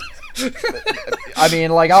 I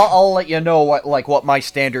mean, like, I'll let you know what my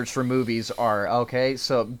standards for movies are, okay?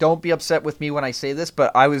 So don't be upset with me when I say this,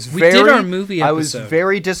 but I was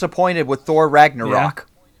very disappointed with Thor Ragnarok.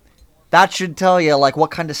 Yeah. That should tell you, like,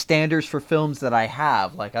 what kind of standards for films that I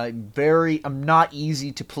have. Like, I'm not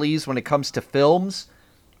easy to please when it comes to films.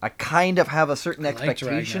 I kind of have a certain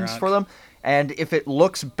expectations for them, and if it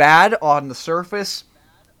looks bad on the surface,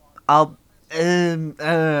 I'll...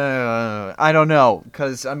 I don't know,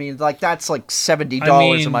 because, I mean, like, that's like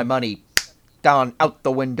 $70 of my money out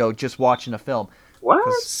the window just watching a film.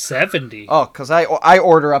 What? 70? Oh, because I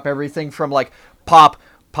order up everything from, like,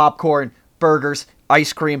 popcorn, burgers,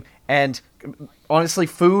 ice cream, and honestly,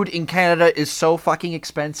 food in Canada is so fucking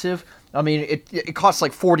expensive. I mean, it costs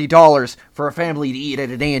like $40 for a family to eat at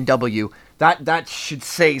an A&W. That should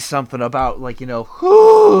say something about, like, you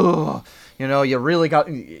know, you know, you really got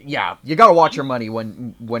to watch your money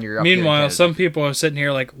when you're up. Meanwhile, some people are sitting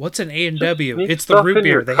here like, what's an A&W? It's the root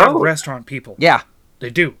beer. They have restaurant people. Yeah. They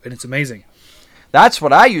do, and it's amazing. That's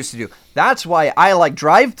what I used to do. That's why I like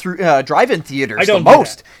drive-in theaters the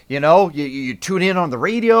most. You know, you tune in on the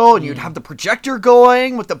radio, and you'd have the projector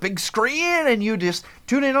going with the big screen, and you just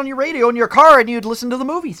tune in on your radio in your car, and you'd listen to the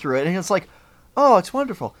movie through it. And it's like, oh, it's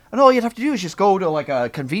wonderful. And all you'd have to do is just go to, like, a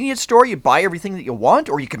convenience store, you buy everything that you want,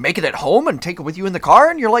 or you can make it at home and take it with you in the car,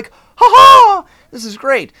 and you're like, ha-ha, this is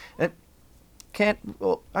great. And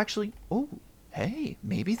hey,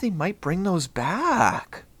 maybe they might bring those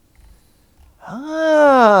back.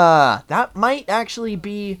 That might actually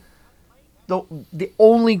be the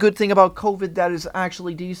only good thing about COVID that is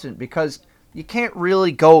actually decent, because you can't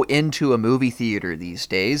really go into a movie theater these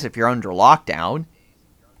days if you're under lockdown.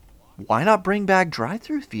 Why not bring back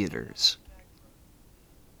drive-through theaters?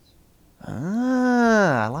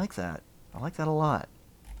 I like that. I like that a lot.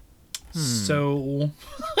 So,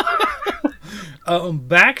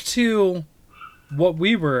 back to what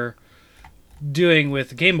we were doing with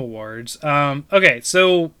the Game Awards. Okay,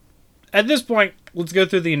 so at this point, let's go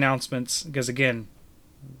through the announcements, because again,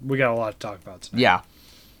 we got a lot to talk about tonight. Yeah.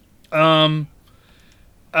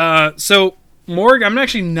 So Morg, I'm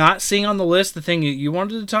actually not seeing on the list the thing you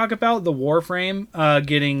wanted to talk about, the Warframe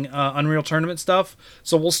getting Unreal Tournament stuff.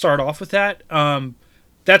 So we'll start off with that.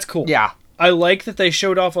 That's cool. Yeah. I like that they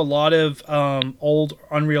showed off a lot of old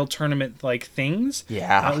Unreal Tournament like things.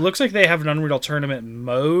 Yeah. It looks like they have an Unreal Tournament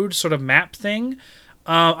mode sort of map thing.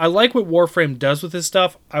 I like what Warframe does with this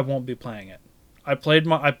stuff. I won't be playing it. I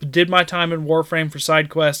did my time in Warframe for side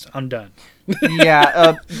quest. I'm done.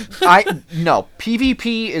 Yeah, no.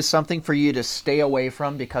 PvP is something for you to stay away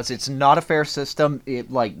from, because it's not a fair system.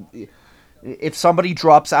 If somebody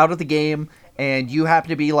drops out of the game and you happen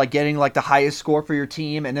to be like getting like the highest score for your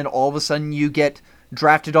team, and then all of a sudden you get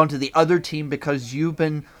drafted onto the other team because you've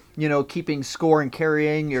been, you know, keeping score and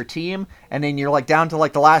carrying your team, and then you're like down to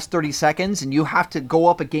like the last 30 seconds, and you have to go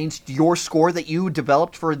up against your score that you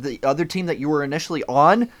developed for the other team that you were initially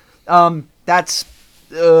on. That's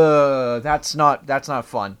not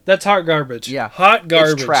fun. That's hot garbage. Yeah, hot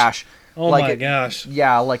garbage. It's trash. Oh my gosh.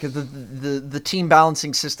 Yeah, like the team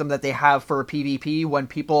balancing system that they have for PvP when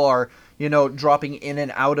people are, dropping in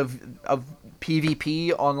and out of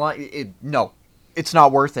PvP online. No, it's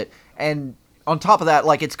not worth it. And on top of that,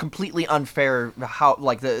 like, it's completely unfair how,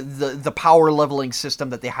 like, the power leveling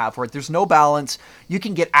system that they have for it. There's no balance. You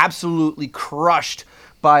can get absolutely crushed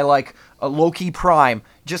by, like, a Loki Prime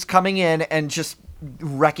just coming in and just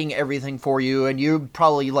wrecking everything for you, and you're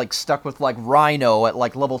probably, like, stuck with, like, Rhino at,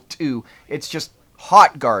 like, level 2. It's just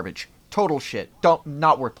hot garbage. Total shit.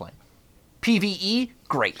 Not worth playing. PvE,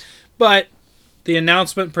 great. But the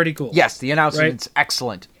announcement, pretty cool. Yes, the announcement's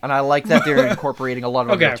excellent. And I like that they're incorporating a lot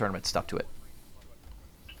of Unreal Tournament stuff to it.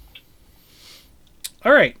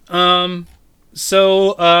 All right.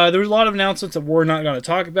 So there was a lot of announcements that we're not going to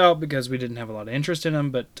talk about because we didn't have a lot of interest in them.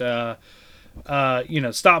 But,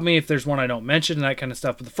 stop me if there's one I don't mention and that kind of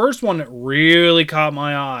stuff. But the first one that really caught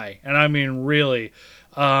my eye, and I mean really,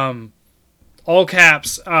 all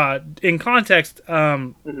caps, in context,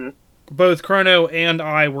 both Chrono and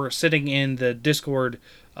I were sitting in the Discord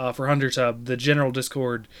for Hunter Sub, the general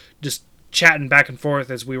Discord, just chatting back and forth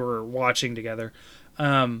as we were watching together.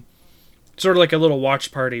 Sort of like a little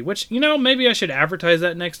watch party, which, maybe I should advertise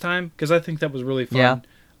that next time, because I think that was really fun.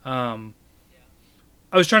 Yeah.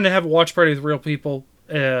 I was trying to have a watch party with real people,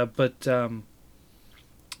 but that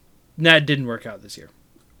didn't work out this year.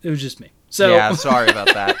 It was just me. So yeah, sorry about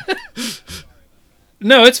that.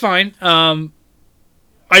 No, it's fine.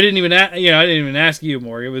 I didn't even ask you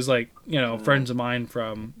more. It was like, friends of mine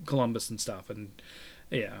from Columbus and stuff, and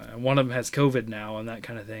yeah, one of them has COVID now and that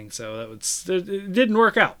kind of thing. So it didn't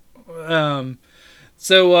work out.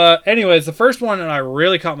 Anyways, the first one that I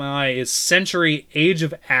really caught my eye is Century Age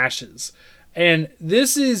of Ashes. And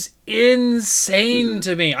this is insane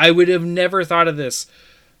to me. I would have never thought of this.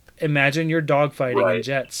 Imagine you're dogfighting in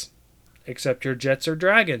jets. Except your jets are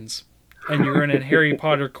dragons. And you're in a Harry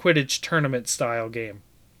Potter Quidditch tournament style game.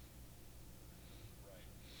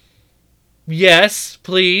 Yes,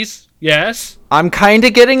 please. Yes. I'm kind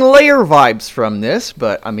of getting Lair vibes from this,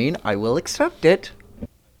 but I mean, I will accept it.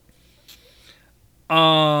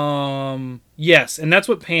 Yes, and that's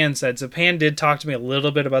what Pan said. So Pan did talk to me a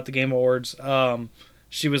little bit about the Game Awards.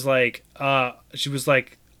 She was like, a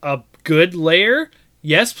good Lair?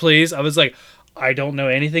 Yes, please. I was like, I don't know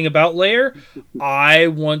anything about Lair. I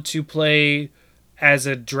want to play as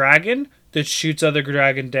a dragon that shoots other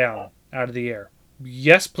dragon down out of the air.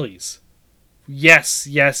 Yes, please. Yes,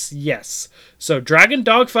 yes, yes. So dragon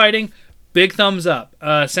dogfighting, big thumbs up.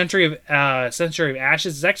 Century of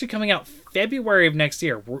Ashes is actually coming out February of next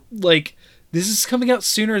year. This is coming out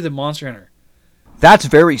sooner than Monster Hunter. That's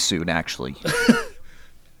very soon, actually.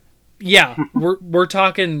 Yeah, we're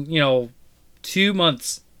talking, 2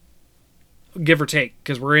 months, give or take,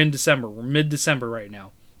 because we're in December. We're mid-December right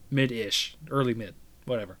now, mid-ish, early mid,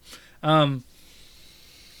 whatever.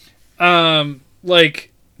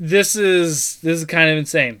 This is kind of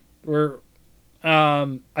insane.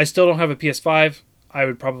 I still don't have a PS5. I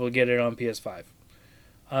would probably get it on PS5,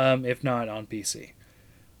 if not on PC.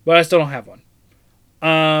 But I still don't have one.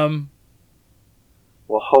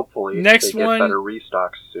 Well, hopefully next they get one, better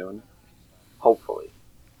restocks soon. Hopefully.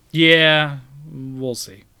 Yeah, we'll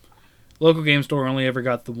see. Local game store only ever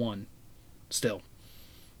got the one. Still.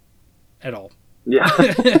 At all. Yeah.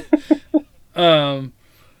 So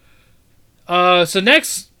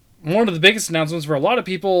next, one of the biggest announcements for a lot of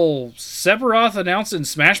people, Sephiroth announced in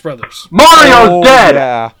Smash Brothers. Mario's dead!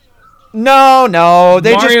 Yeah. No,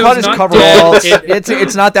 they Mario's just cut his not coveralls. dead.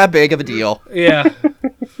 It's not that big of a deal. Yeah.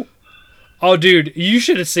 Oh, dude, you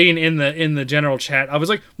should have seen in the general chat. I was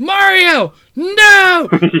like, Mario, no,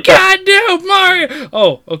 God no, Mario.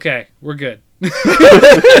 Oh, okay, we're good.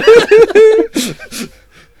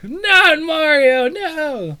 Not Mario,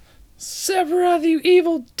 no, Sephiroth, you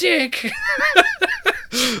evil dick.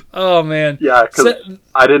 Oh man. Yeah, because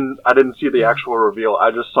I didn't see the actual reveal.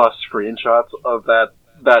 I just saw screenshots of that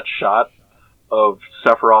shot of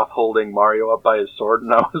Sephiroth holding Mario up by his sword,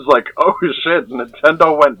 and I was like, oh shit,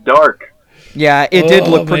 Nintendo went dark. Yeah, it did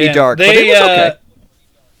look pretty dark, but it was okay.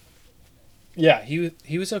 Yeah, he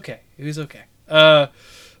was okay. He was okay.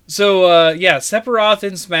 Sephiroth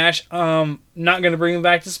in Smash. Not going to bring him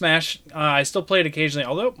back to Smash. I still play it occasionally,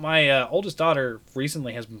 although my oldest daughter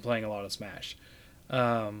recently has been playing a lot of Smash.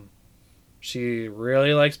 She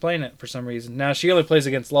really likes playing it for some reason. Now, she only plays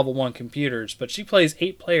against level 1 computers, but she plays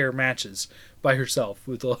 8-player matches by herself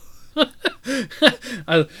with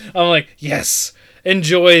I'm like, yes,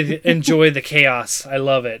 enjoy the chaos. I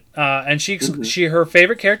love it. And her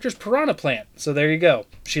favorite character is Piranha Plant. So there you go.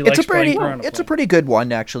 She likes playing Piranha Plant. It's a pretty good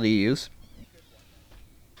one actually to use.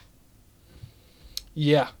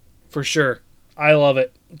 Yeah, for sure. I love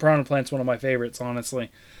it. Piranha Plant's one of my favorites, honestly.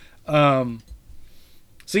 So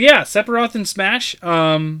yeah, Sephiroth and Smash.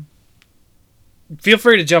 Feel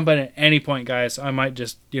free to jump in at any point, guys. I might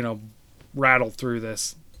just, rattle through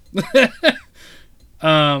this.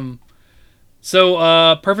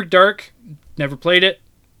 So Perfect Dark, never played it.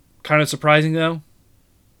 Kind of surprising though.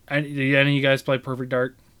 Did any of you guys play Perfect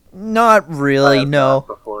Dark? Not really, no.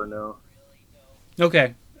 Before, no.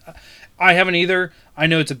 Okay. I haven't either. I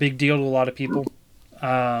know it's a big deal to a lot of people.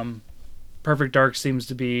 Perfect Dark seems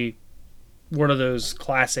to be one of those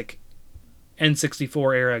classic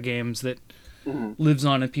N64 era games that lives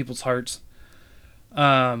on in people's hearts.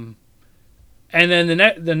 And then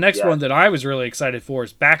the next one that I was really excited for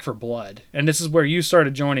is Back 4 Blood, and this is where you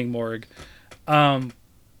started joining, Morg.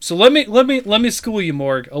 So let me school you,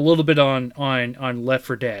 Morg, a little bit on Left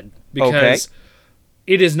 4 Dead, because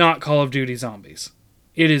it is not Call of Duty Zombies.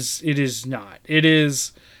 It is not. It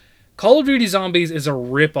is Call of Duty Zombies is a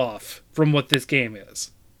ripoff from what this game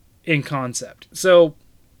is in concept. So,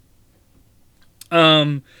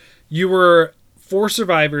 you were 4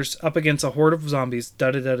 survivors up against a horde of zombies.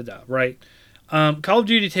 Right? Call of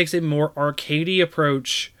Duty takes a more arcadey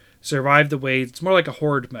approach. Survive the wave. It's more like a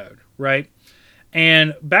horde mode, right?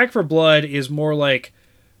 And Back 4 Blood is more like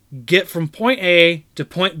get from point A to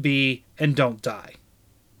point B and don't die.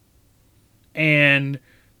 And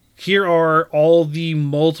here are all the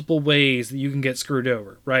multiple ways that you can get screwed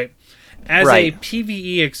over, right? As a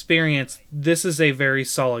PvE experience, this is a very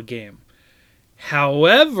solid game.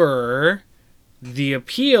 However, the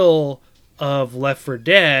appeal of Left 4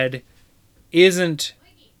 Dead isn't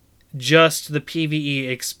just the PvE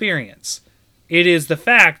experience. It is the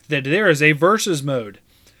fact that there is a versus mode.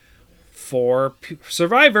 4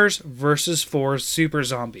 survivors versus 4 super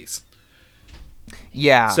zombies.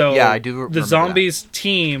 Yeah, so I do remember the zombies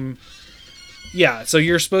team. Yeah, so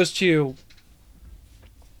you're supposed to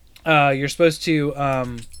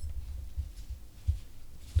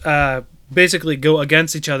basically go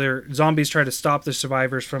against each other. Zombies try to stop the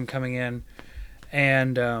survivors from coming in,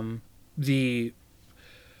 and the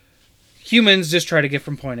humans just try to get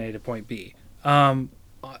from point A to point B.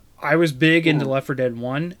 I was big into Left 4 Dead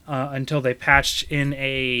 1 until they patched in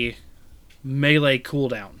a melee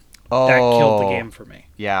cooldown. That killed the game for me.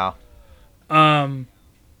 Yeah.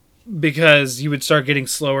 Because you would start getting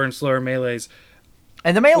slower and slower melees.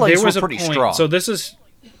 And the melees were pretty strong. So this is...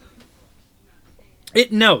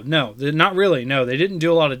 No, not really. No, they didn't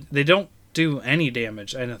do a lot of... They don't do any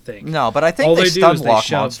damage, I don't think. No, but I think they stun block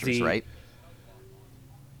monsters, right?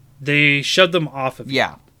 They shoved them off of you.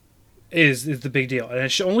 Yeah. Is the big deal. And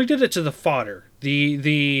it only did it to the fodder.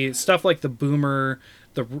 The stuff like the boomer,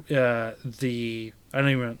 the... I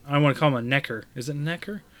want to call him a necker. Is it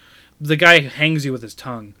necker? The guy who hangs you with his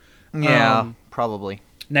tongue. Yeah, probably.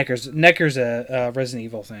 Necker's a Resident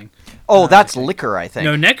Evil thing. Oh, that's Licker, I think.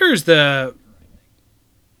 No, Necker's the...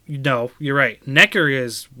 No, you're right. Necker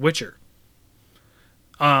is Witcher.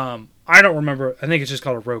 I don't remember. I think it's just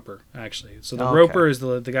called a Roper, actually. So the Roper is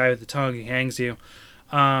the guy with the tongue. He hangs you.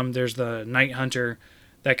 There's the Night Hunter,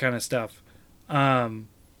 that kind of stuff.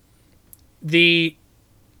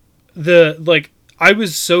 I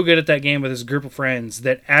was so good at that game with this group of friends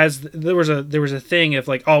that there was a thing of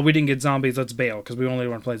like, oh, we didn't get zombies, let's bail because we only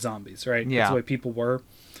want to play zombies, right? Yeah. That's the way people were.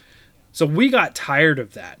 So we got tired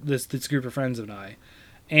of that, this group of friends and I,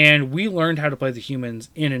 and we learned how to play the humans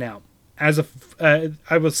in and out.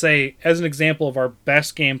 I would say, as an example of our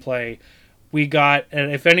best gameplay, we got,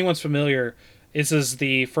 and if anyone's familiar, this is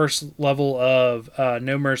the first level of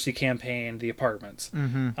No Mercy campaign, The Apartments.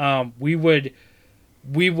 Mm-hmm.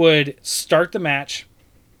 We would start the match,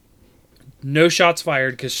 no shots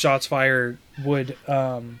fired, because shots fired would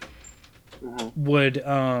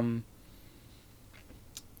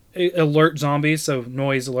alert zombies, so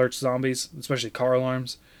noise alerts zombies, especially car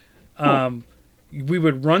alarms. We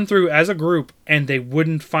would run through as a group, and they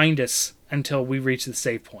wouldn't find us until we reached the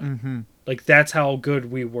save point. Mm-hmm. Like, that's how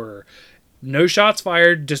good we were. No shots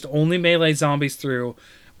fired, just only melee zombies through.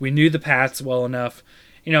 We knew the paths well enough.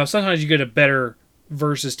 Sometimes you get a better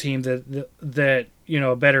versus team that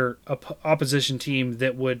a better opposition team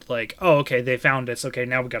that would like, oh, okay, they found us. Okay,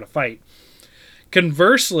 now we got to fight.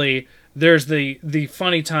 Conversely, there's the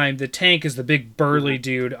funny time. The tank is the big burly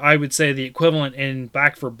dude. I would say the equivalent in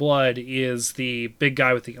Back 4 Blood is the big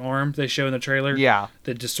guy with the arm they show in the trailer. Yeah.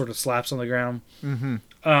 That just sort of slaps on the ground.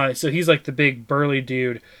 Mm-hmm. So he's like the big burly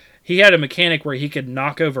dude. he had a mechanic where he could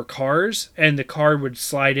knock over cars and the car would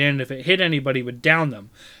slide in. If it hit anybody, it would down them.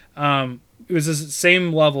 It was the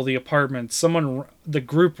same level, the apartment. The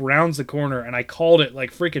group rounds the corner, and I called it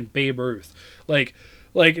like freaking Babe Ruth. Like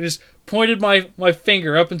just pointed my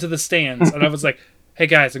finger up into the stands, and I was like, hey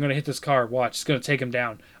guys, I'm going to hit this car. Watch, it's going to take him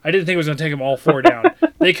down. I didn't think it was going to take them all 4 down.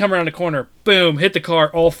 They come around the corner, boom, hit the car,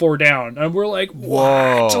 all 4 down. And we're like,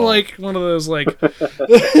 what? Whoa. Like one of those like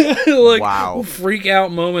Wow. freak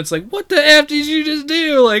out moments. Like, what the F did you just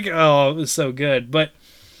do? Like, oh, it was so good. But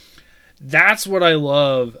that's what I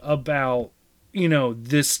love about,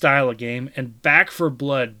 this style of game. And Back for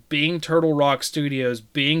Blood, being Turtle Rock Studios,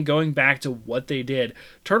 going back to what they did.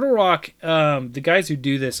 Turtle Rock, the guys who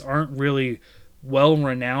do this aren't really well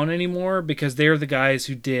renowned anymore because they're the guys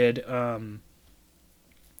who did the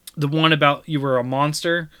one about you were a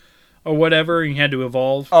monster or whatever and you had to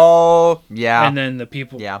evolve. Oh, yeah. And then the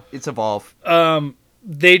people, it's Evolve.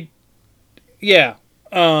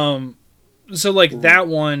 So like that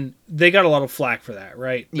one, they got a lot of flack for that,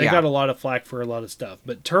 right? They Yeah. got a lot of flack for a lot of stuff.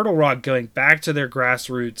 But Turtle Rock going back to their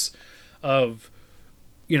grassroots of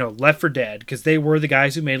Left 4 Dead, because they were the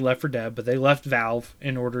guys who made Left 4 Dead, but they left Valve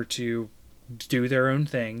in order to do their own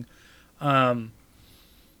thing. Going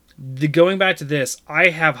back to this, I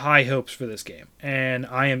have high hopes for this game, and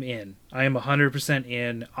I am in. I am 100%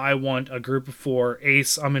 in. I want a group of 4.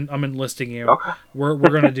 Ace, I'm enlisting you. Okay. We're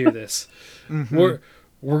gonna do this.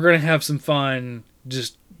 We're gonna have some fun,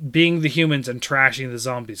 just being the humans and trashing the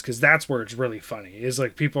zombies, because that's where it's really funny. Is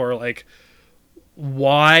like people are like,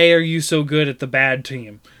 "Why are you so good at the bad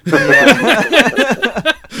team?"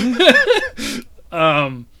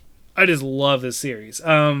 I just love this series.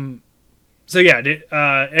 So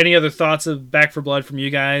yeah, any other thoughts of Back for Blood from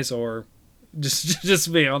you guys, or just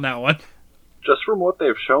me on that one? Just from what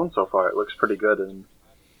they've shown so far, it looks pretty good, and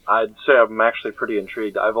I'd say I'm actually pretty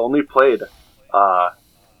intrigued. I've only played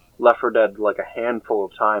Left 4 Dead like a handful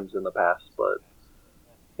of times in the past, but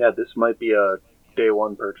yeah, this might be a day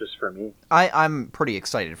one purchase for me. I'm pretty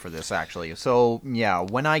excited for this, actually. So, yeah,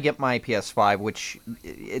 when I get my PS5, which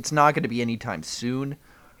it's not going to be anytime soon,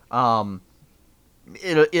 it'll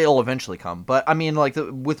eventually come. But, I mean, like,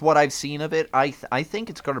 with what I've seen of it, I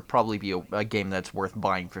think it's going to probably be a game that's worth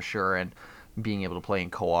buying for sure, and being able to play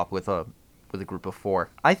in co-op with a group of 4.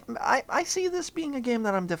 I see this being a game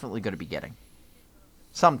that I'm definitely going to be getting.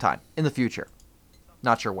 Sometime in the future.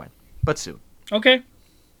 Not sure when, but soon. Okay.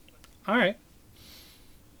 All right.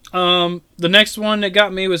 The next one that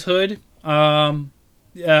got me was Hood.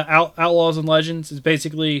 Outlaws and Legends is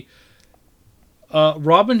basically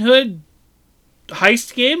Robin Hood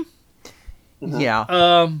heist game.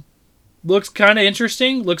 Yeah. Looks kind of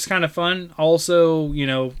interesting. Looks kind of fun. Also,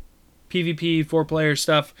 PvP 4-player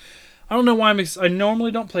stuff. I don't know why I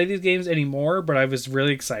normally don't play these games anymore, but I was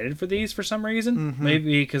really excited for these for some reason.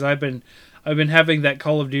 Maybe because I've been having that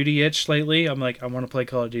Call of Duty itch lately. I'm like, I want to play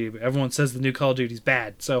Call of Duty, but everyone says the new Call of Duty's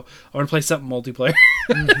bad, so I want to play something multiplayer.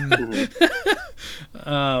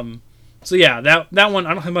 So yeah, that one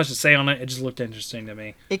I don't have much to say on it. It just looked interesting to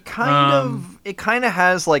me. It kind of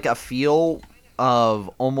has like a feel of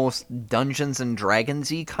almost Dungeons and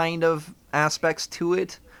Dragons-y kind of aspects to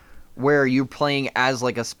it, where you're playing as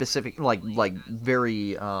like a specific like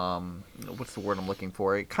very what's the word I'm looking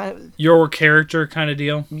for? It kind of Your character kind of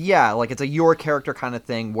deal. Yeah, like it's a your character kind of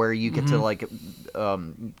thing where you get to like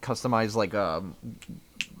customize like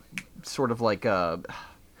sort of like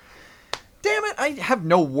damn it, I have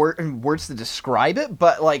no words to describe it,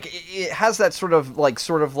 but like it has that sort of like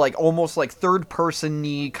almost like third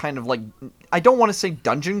person-y kind of like, I don't want to say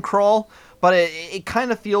dungeon crawl, but it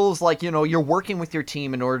kind of feels like, you're working with your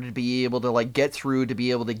team in order to be able to like get through, to be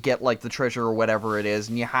able to get like the treasure or whatever it is,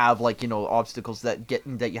 and you have like, obstacles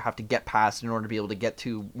that you have to get past in order to be able to get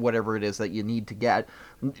to whatever it is that you need to get,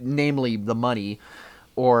 namely the money,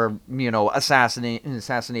 or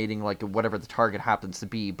assassinating like whatever the target happens to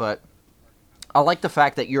be. But I like the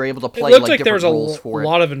fact that you're able to play It looked like like there different was rules for it. a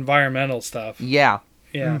lot of environmental stuff. Yeah.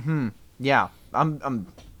 Yeah. Mm-hmm. Yeah. I'm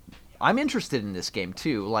interested in this game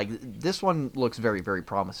too. Like, this one looks very, very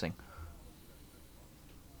promising.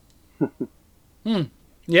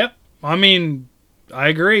 Yep. I mean, I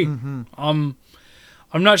agree. I'm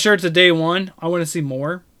not sure it's a day one. I want to see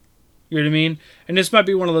more. You know what I mean? And this might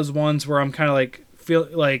be one of those ones where I'm kind of like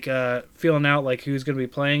feeling out like who's going to be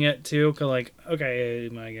playing it too. Cause like, okay,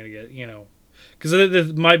 am I going to get, because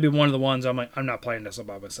this might be one of the ones I'm like, I'm not playing this all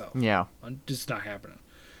by myself. Yeah. It's not happening.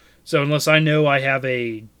 So unless I know I have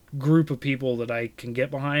a group of people that I can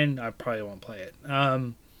get behind, I probably won't play it.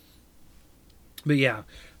 But yeah.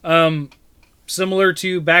 Similar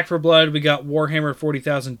to Back for Blood, we got Warhammer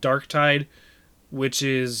 40,000 Darktide. which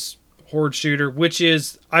is horde shooter, which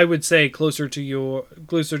is, I would say, closer to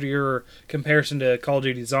your comparison to Call of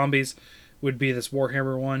Duty Zombies would be this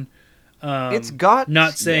Warhammer one. It's got...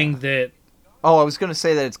 Not saying that... Oh, I was going to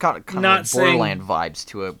say that it's got kind Not of saying- Borderland vibes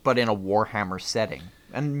to it, but in a Warhammer setting.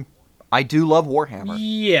 And I do love Warhammer.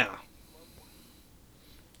 Yeah.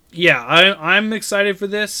 Yeah, I'm excited for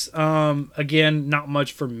this. Again, not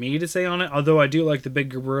much for me to say on it, although I do like the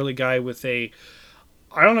big burly guy with a...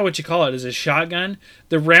 I don't know what you call it. Is a shotgun?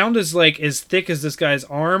 The round is like as thick as this guy's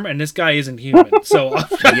arm, and this guy isn't human. So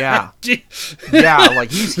Yeah. Yeah,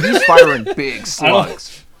 like he's firing big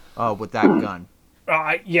slugs with that gun.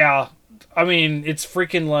 Yeah. I mean, it's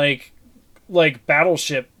freaking like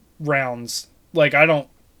battleship rounds. Like, I don't...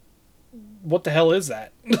 What the hell is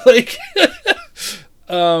that? Like,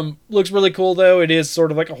 looks really cool though. It is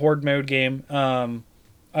sort of like a horde mode game.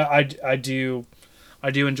 I do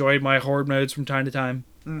enjoy my horde modes from time to time.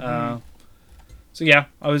 Mm-hmm. So yeah,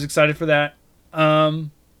 I was excited for that.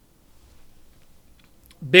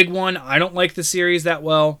 Big one. I don't like the series that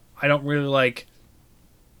well. I don't really like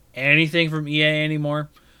anything from EA anymore.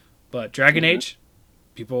 But Dragon Age,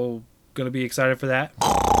 people gonna be excited for that.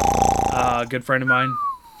 Good friend of mine.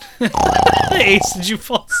 Ace, did you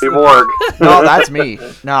fall asleep? Morg. No, that's me.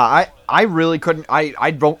 No, I really couldn't.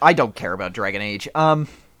 I don't care about Dragon Age.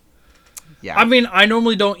 Yeah. I mean, I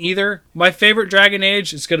normally don't either. My favorite Dragon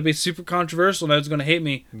Age is going to be super controversial. No one's going to hate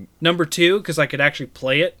me. Number 2, because I could actually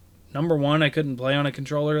play it. Number 1, I couldn't play on a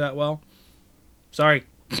controller that well. Sorry.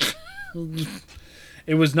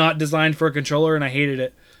 It was not designed for a controller, and I hated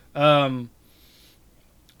it.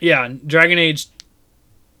 Yeah, Dragon Age,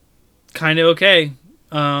 kind of okay.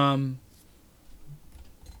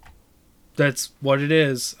 That's what it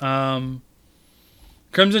is.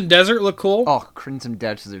 Crimson Desert looked cool. Oh, Crimson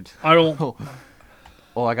Desert. I don't...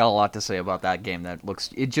 Oh, I got a lot to say about that game.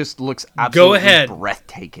 It just looks absolutely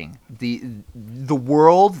breathtaking. The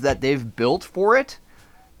world that they've built for it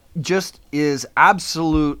just is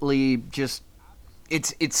absolutely just...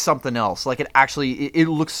 It's something else. Like, it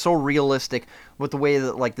looks so realistic with the way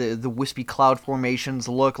that, like, the wispy cloud formations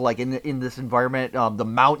look like in this environment. The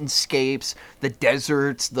mountainscapes, the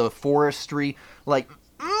deserts, the forestry. Like,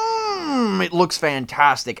 it looks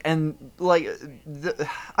fantastic. And, like,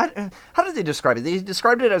 how did they describe it? They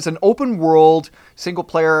described it as an open world, single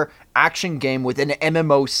player action game with an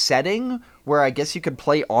MMO setting where I guess you could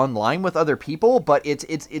play online with other people, but it's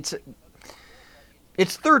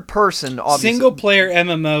third person, obviously. Single player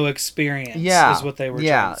MMO experience is what they were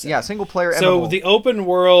trying to say. Yeah, single player MMO. So the open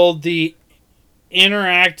world, the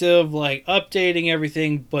interactive, like updating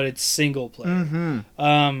everything, but it's single player.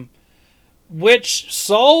 Mm-hmm. Which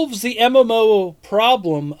solves the MMO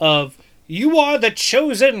problem of you are the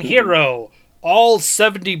chosen hero, all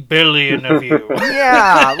 70 billion of you.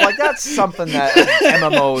 Yeah, like that's something that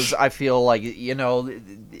MMOs, I feel like,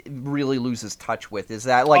 really loses touch with, is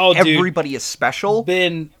that like everybody is special,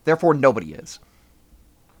 therefore nobody is.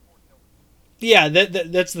 Yeah,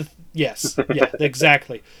 that's the yes, yeah,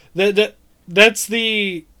 exactly. That's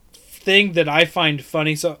the thing that I find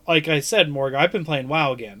funny. So, like I said, Morgan, I've been playing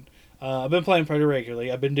WoW again. I've been playing pretty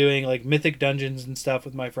regularly. I've been doing like mythic dungeons and stuff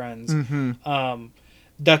with my friends. Mm-hmm.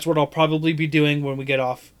 That's what I'll probably be doing when we get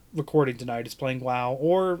off recording tonight. Is playing WoW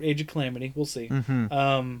or Age of Calamity. We'll see.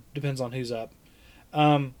 Mm-hmm. Depends on who's up.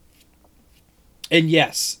 And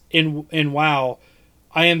yes, in WoW,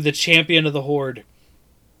 I am the champion of the Horde,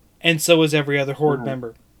 and so is every other Horde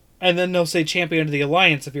member. And then they'll say champion of the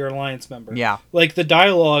Alliance if you're an Alliance member. Yeah. Like the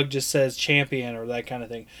dialogue just says champion or that kind of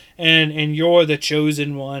thing. And you're the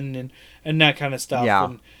chosen one and that kind of stuff.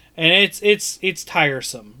 Yeah. And it's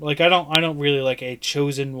tiresome. Like I don't really like a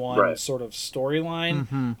chosen one sort of storyline.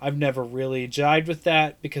 Mm-hmm. I've never really jived with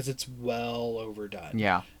that because it's well overdone.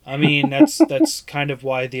 Yeah. I mean, that's kind of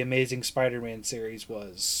why the Amazing Spider-Man series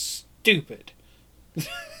was stupid.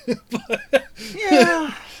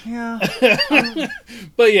 Yeah.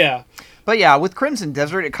 But yeah, with Crimson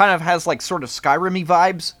Desert, it kind of has like sort of Skyrim-y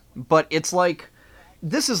vibes, but it's like,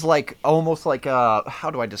 this is like almost like how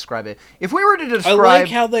do I describe it? If we were to describe, I like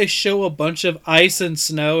how they show a bunch of ice and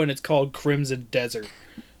snow and it's called Crimson Desert.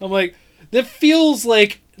 I'm like, that feels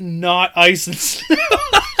like not ice and snow.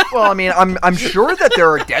 Well, I mean, I'm sure that there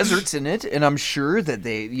are deserts in it, and I'm sure that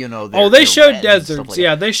they, they showed deserts.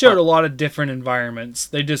 Yeah, they showed a lot of different environments.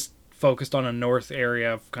 They just focused on a north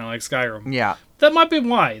area, kind of like Skyrim. Yeah. That might be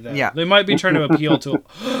why, though. Yeah. They might be trying to appeal to...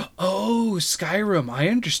 Oh, Skyrim. I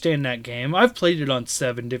understand that game. I've played it on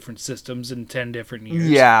 7 different systems in 10 different years.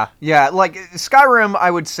 Yeah. Like, Skyrim, I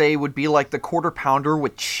would say, would be like the quarter pounder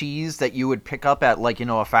with cheese that you would pick up at, like,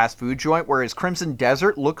 a fast food joint, whereas Crimson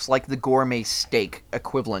Desert looks like the gourmet steak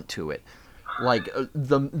equivalent to it. Like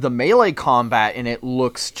the melee combat in it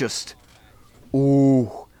looks just,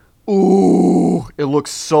 ooh, it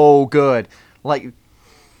looks so good. Like,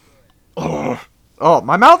 oh,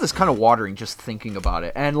 my mouth is kind of watering just thinking about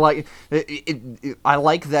it. And like, I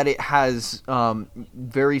like that it has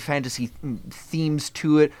very fantasy themes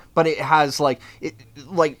to it, but it has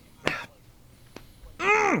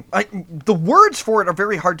the words for it are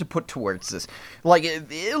very hard to put towards this. Like,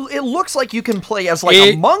 it looks like you can play as like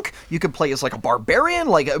a monk, you can play as like a barbarian,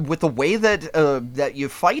 like with the way that that you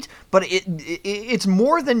fight. But it's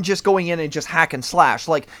more than just going in and just hack and slash.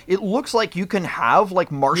 Like, it looks like you can have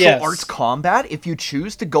like martial arts combat if you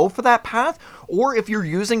choose to go for that path, or if you're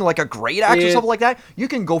using like a great axe or something like that, you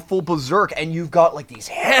can go full berserk, and you've got like these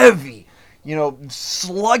heavy, you know,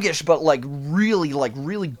 sluggish but like really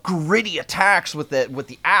gritty attacks with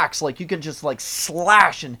the axe. Like, you can just like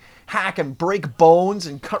slash and hack and break bones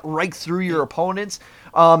and cut right through your opponents.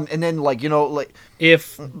 And then, like, you know, like,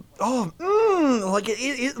 if like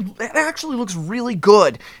it actually looks really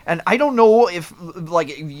good. And I don't know if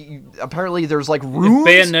like apparently there's like runes.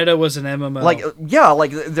 If Bayonetta was an MMO, like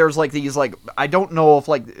like there's like these, like, I don't know if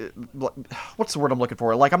like what's the word I'm looking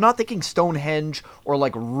for? Like, I'm not thinking Stonehenge or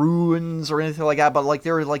like ruins or anything like that, but like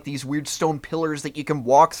there are like these weird stone pillars that you can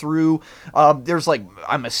walk through. There's like,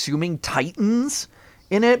 I'm assuming titans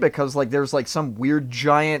in it, because like there's like some weird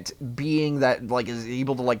giant being that like is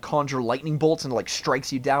able to like conjure lightning bolts and like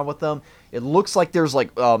strikes you down with them. It looks like there's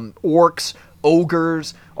like orcs,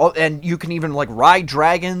 ogres, and you can even like ride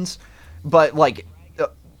dragons. But like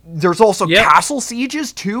there's also castle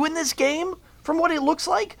sieges too in this game, from what it looks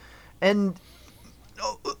like. And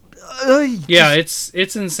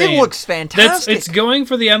it's insane. It looks fantastic. It's going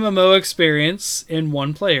for the MMO experience in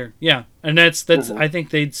one player. Yeah, and that's I think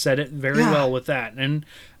they'd said it very well with that, and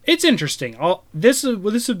it's interesting. This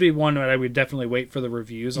would be one that I would definitely wait for the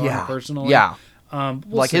reviews on personally. Yeah, we'll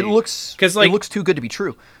like see. it looks too good to be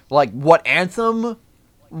true. Like what Anthem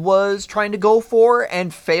was trying to go for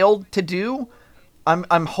and failed to do.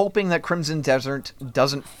 I'm hoping that Crimson Desert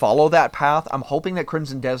doesn't follow that path. I'm hoping that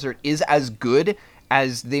Crimson Desert is as good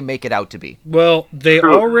as they make it out to be. Well, they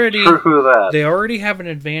already have an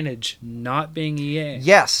advantage not being EA.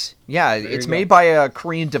 Yes, yeah, it's made by a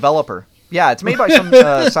Korean developer. Yeah, it's made by some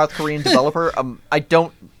South Korean developer. I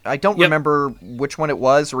don't remember which one it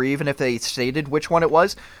was, or even if they stated which one it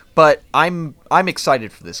was. But I'm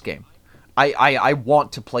excited for this game. I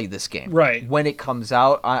want to play this game. Right. When it comes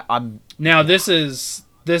out, I'm. Now this is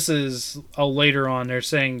a later on. They're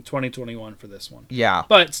saying 2021 for this one. Yeah.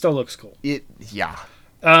 But it still looks cool. Yeah.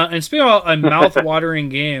 And speaking of a mouth-watering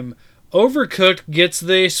game, Overcooked gets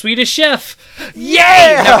the Swedish Chef.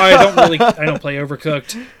 Yeah! Now, I don't play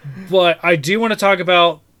Overcooked, but I do want to talk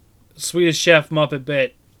about Swedish Chef Muppet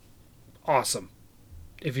Bit. Awesome.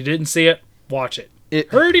 If you didn't see it, watch it.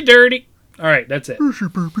 Hurdy-dirty. All right, that's it.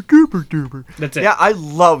 That's it. Yeah, I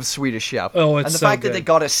love Swedish Chef. Oh, it's and the so fact good. that they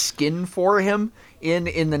got a skin for him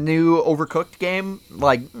in the new Overcooked game,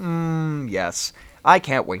 like, yes. I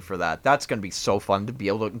can't wait for that. That's going to be so fun to be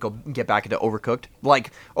able to go get back into Overcooked.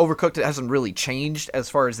 Like, Overcooked hasn't really changed as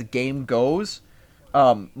far as the game goes.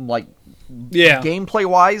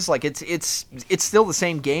 Gameplay-wise, like, it's still the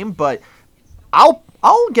same game, but I'll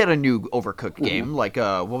get a new Overcooked game, like,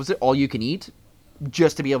 what was it, All You Can Eat?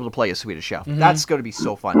 Just to be able to play a Swedish Chef. Mm-hmm. That's going to be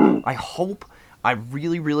so fun. I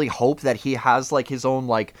really, really hope that he has, like, his own,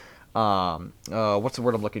 like, what's the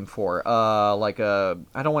word I'm looking for?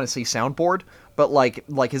 I don't want to say soundboard, but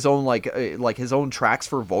like his own, like his own tracks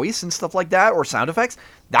for voice and stuff like that, or sound effects.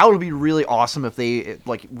 That would be really awesome if they,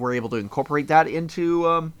 like, were able to incorporate that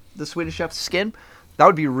into, the Swedish Chef's skin. That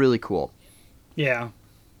would be really cool. Yeah.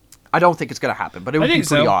 I don't think it's going to happen, but it would be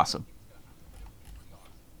pretty awesome.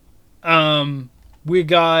 We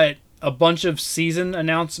got a bunch of season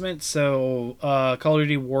announcements. So, Call of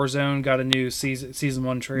Duty Warzone got a new season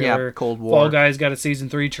 1 trailer. Yeah, Cold War. Fall Guys got a season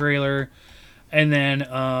 3 trailer, and then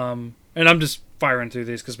and I'm just firing through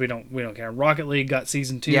these because we don't care. Rocket League got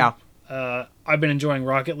season 2. Yeah. I've been enjoying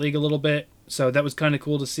Rocket League a little bit, so that was kind of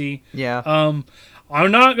cool to see. Yeah. I'm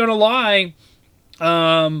not gonna lie.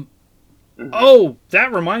 Oh,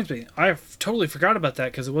 that reminds me. I totally forgot about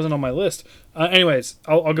that because it wasn't on my list. Anyways,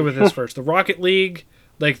 I'll go with this first. The Rocket League,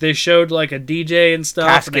 like, they showed like a DJ and stuff,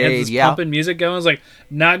 Cascade, and they had this pumping music going. I was like,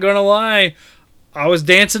 not gonna lie, I was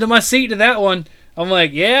dancing to my seat to that one. I'm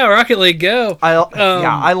like, yeah, Rocket League, go.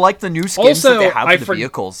 I like the new skins that they have for the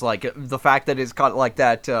vehicles, like the fact that it's got like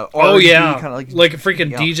that. Kind of like a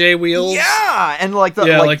freaking DJ wheels. Yeah, and like the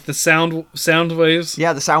like the sound waves.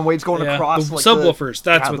 Yeah, the sound waves going across the like subwoofers.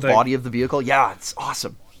 That's what the body of the vehicle. Yeah, it's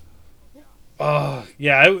awesome. Oh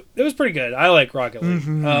yeah, it was pretty good. I like Rocket League.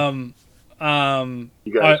 Mm-hmm. You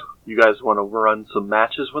guys want to run some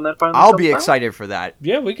matches when that finally I'll comes be out? excited for that.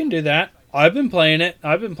 Yeah, we can do that. I've been playing it.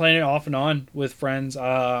 I've been playing it off and on with friends.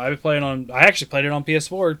 I actually played it on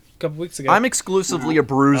PS4 a couple weeks ago. I'm exclusively a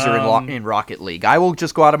bruiser in Rocket League. I will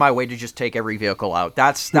just go out of my way to just take every vehicle out.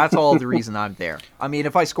 That's all the reason I'm there. I mean,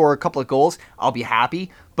 if I score a couple of goals, I'll be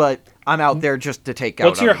happy, but I'm out there just to take out.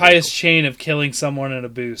 What's your other highest vehicles. chain of killing someone in a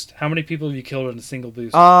boost? How many people have you killed in a single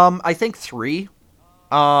boost? I think 3.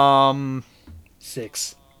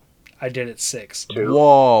 6. I did it 6. 2,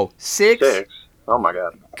 Whoa, 6? 6. Oh my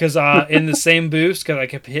god. Because in the same boost, because I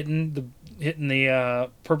kept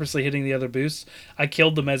purposely hitting the other boosts, I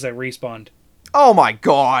killed them as I respawned. Oh my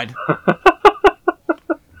god.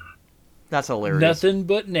 That's hilarious. Nothing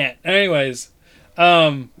but net. Anyways,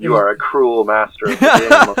 You are a cruel master of the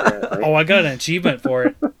game, apparently. oh, I got an achievement for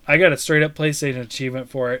it. I got a straight up PlayStation achievement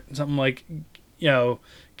for it. Something like,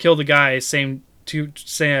 kill the guy same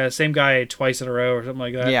guy twice in a row or something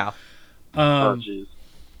like that. Yeah. Oh jeez.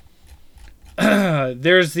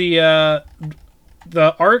 There's the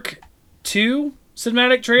Arc 2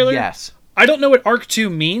 cinematic trailer. Yes. I don't know what Arc 2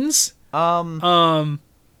 means. I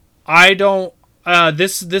don't.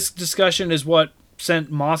 This discussion is what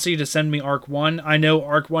sent Mossy to send me Arc 1. I know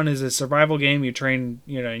Arc 1 is a survival game. You train,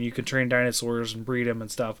 and you can train dinosaurs and breed them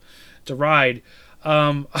and stuff to ride.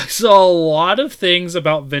 I saw a lot of things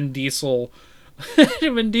about Vin Diesel.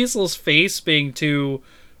 Vin Diesel's face being too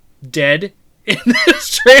dead in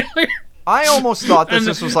this trailer. I almost thought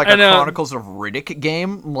this was like a and, Chronicles of Riddick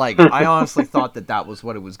game. Like, I honestly thought that was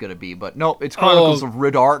what it was going to be. But nope, it's Chronicles of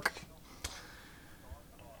Riddark.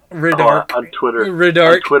 Riddark. On Twitter,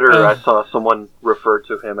 Riddark. On Twitter, I saw someone refer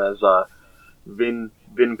to him as Vin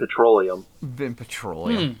Petroleum. Vin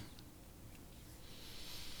Petroleum.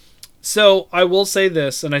 So I will say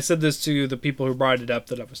this, and I said this to the people who brought it up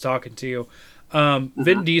that I was talking to.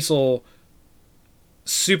 Vin Diesel,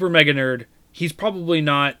 super mega nerd. He's probably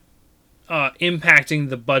not impacting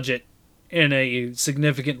the budget in a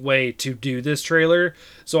significant way to do this trailer.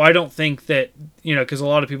 So I don't think that, because a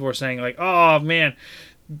lot of people are saying like, oh man,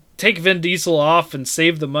 take Vin Diesel off and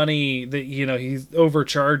save the money that, he's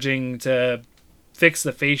overcharging to fix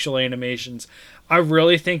the facial animations. I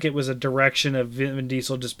really think it was a direction of Vin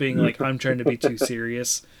Diesel just being like, I'm trying to be too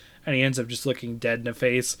serious. And he ends up just looking dead in the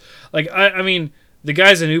face. Like, I mean, the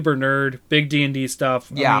guy's an uber nerd, big D&D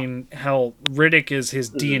stuff. Yeah. I mean, hell, Riddick is his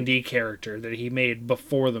D&D character that he made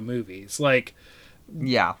before the movies. Like,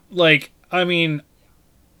 Yeah. I mean,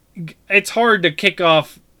 it's hard to kick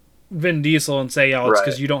off Vin Diesel and say, oh, it's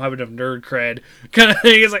because you don't have enough nerd cred. Kind of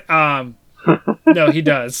thing. It's like, no, he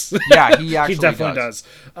does. Yeah, he actually he definitely does.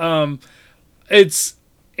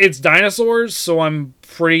 It's dinosaurs, so I'm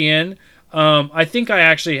pretty in. I think I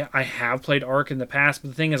have played Ark in the past,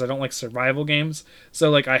 but the thing is I don't like survival games. So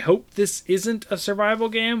like I hope this isn't a survival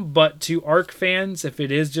game, but to Ark fans, if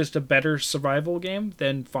it is just a better survival game,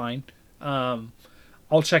 then fine.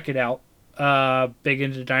 I'll check it out. Big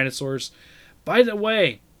into dinosaurs. By the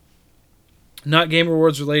way, not Game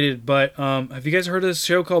Awards related, but have you guys heard of this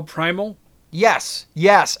show called Primal? Yes,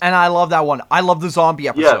 and I love that one. I love the zombie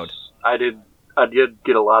episode. Yes, I did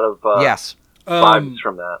get a lot of Yes. vibes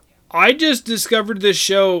from that. I just discovered this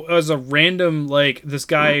show as a random, this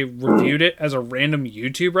guy reviewed it as a random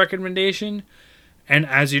YouTube recommendation. And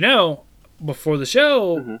as you know, before the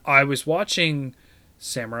show, I was watching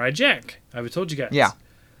Samurai Jack. I've told you guys. Yeah.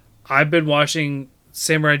 I've been watching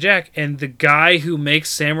Samurai Jack, and the guy who makes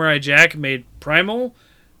Samurai Jack made Primal.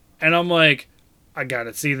 And I'm like, I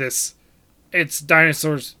gotta see this. It's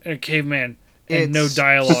dinosaurs and a caveman and no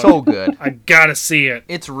dialogue. So good. I gotta see it.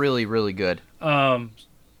 It's really, really good.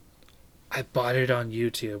 I bought it on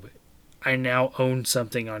YouTube. I now own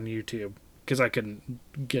something on YouTube because I couldn't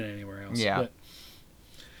get it anywhere else. Yeah.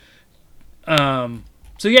 But,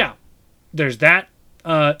 so yeah, there's that.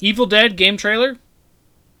 Evil Dead game trailer.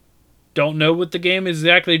 Don't know what the game is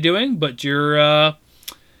exactly doing, but you're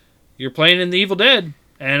playing in the Evil Dead,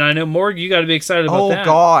 and I know Morg, you got to be excited about that. Oh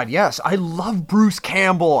God, yes! I love Bruce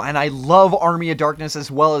Campbell, and I love Army of Darkness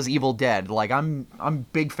as well as Evil Dead. Like I'm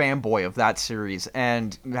big fanboy of that series,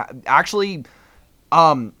 and actually,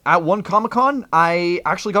 at one Comic-Con, I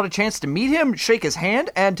actually got a chance to meet him, shake his hand,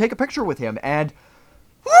 and take a picture with him, and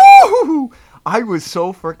woo! I was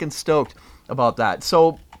so freaking stoked about that.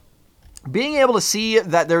 So, being able to see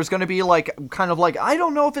that there's going to be I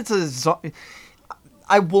don't know if it's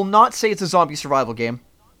I will not say it's a zombie survival game,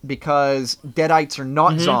 because Deadites are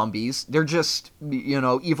not zombies. They're just,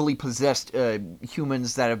 evilly possessed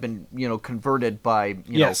humans that have been, converted by,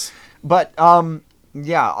 Yes. But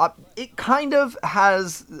it kind of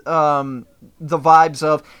has the vibes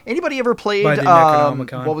of anybody ever played By the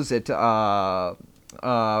Necronomicon. what was it?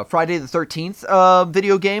 Friday the 13th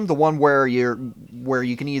video game, the one where you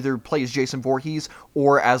can either play as Jason Voorhees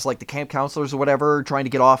or as like the camp counselors or whatever, trying to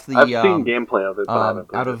get off the I've seen gameplay of it, but I haven't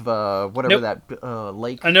played out it. of whatever Nope. that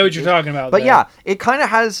lake. I know what you're is. talking about. But though. yeah, it kind of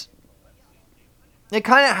has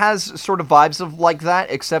sort of vibes of like that,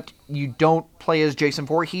 except you don't play as Jason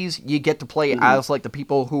Voorhees. You get to play as like the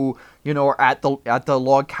people who are at the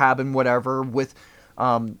log cabin, whatever, with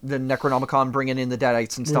the Necronomicon bringing in the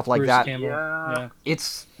Deadites and stuff With like Bruce that. Campbell. Yeah.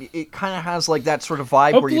 It kind of has like that sort of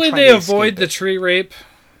vibe where Hopefully you're trying they to avoid escape the it. tree rape.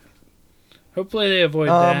 Hopefully they avoid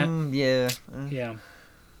that. Yeah. Yeah.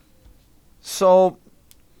 So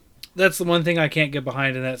That's the one thing I can't get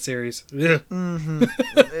behind in that series. Ugh.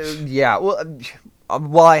 yeah.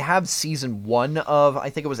 Well, I have season 1 of, I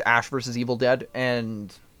think it was Ash vs. Evil Dead,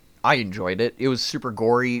 and I enjoyed it. It was super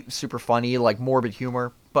gory, super funny, like morbid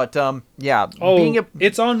humor. But yeah, Oh,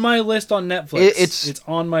 it's on my list on Netflix. It's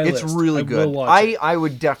on my list. It's really I good. will watch it. I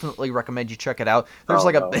would definitely recommend you check it out. There's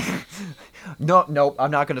no. no, I'm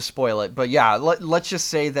not going to spoil it. But yeah, let's just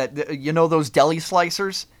say that those deli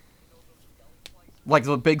slicers, like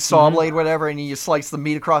the big saw blade, whatever, and you slice the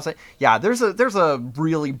meat across it. Yeah, there's a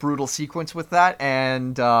really brutal sequence with that,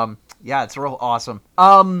 and yeah, it's real awesome.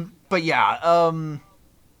 But yeah,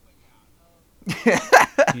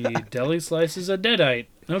 The deli slices a deadite.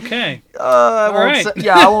 Okay.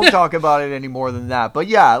 I won't talk about it any more than that. But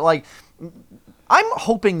yeah, like I'm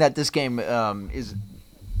hoping that this game is.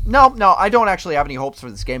 No, I don't actually have any hopes for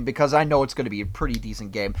this game because I know it's going to be a pretty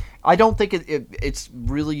decent game. I don't think it's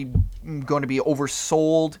really going to be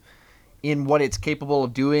oversold in what it's capable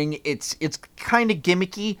of doing. It's kind of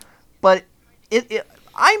gimmicky, but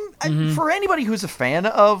for anybody who's a fan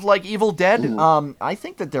of like Evil Dead, I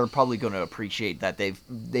think that they're probably going to appreciate that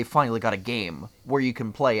they finally got a game where you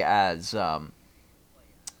can play as Ash.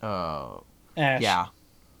 yeah,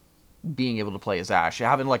 being able to play as Ash,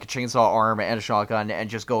 having like a chainsaw arm and a shotgun, and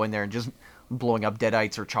just go in there and just blowing up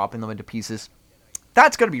deadites or chopping them into pieces.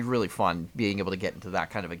 That's going to be really fun, being able to get into that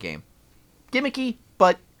kind of a game. Gimmicky,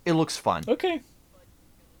 but it looks fun. Okay.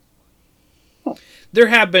 There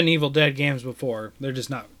have been Evil Dead games before. They're just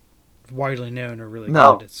not widely known or really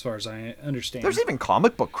No. good, as far as I understand. There's even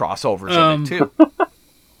comic book crossovers of it too,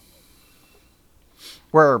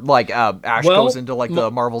 where like Ash Well, goes into like the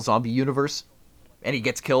Marvel Zombie universe, and he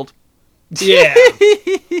gets killed. Yeah.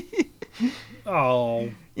 Oh.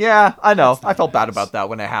 Yeah, I know. That's not I felt bad nice. about that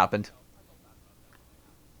when it happened.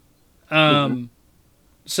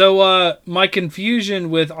 So my confusion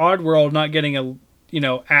with Oddworld not getting a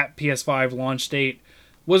at PS5 launch date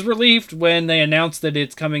was relieved when they announced that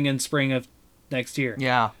it's coming in spring of next year.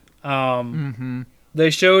 Yeah. They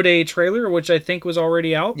showed a trailer which I think was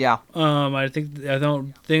already out. Yeah. I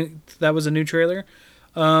don't think that was a new trailer.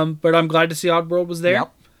 But I'm glad to see Oddworld was there.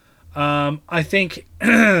 Yep. I think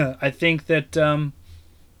that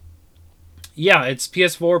yeah, it's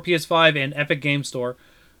PS4, PS5, and Epic Game Store.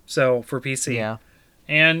 So for PC. Yeah.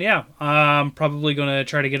 And yeah, I'm probably gonna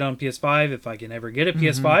try to get it on PS5 if I can ever get a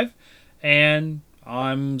PS5. And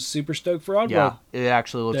I'm super stoked for Oddworld. Yeah. It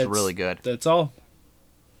actually looks really good. That's all.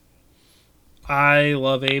 I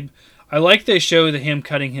love Abe. I like they show him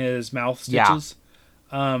cutting his mouth stitches.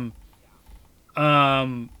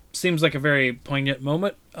 Seems like a very poignant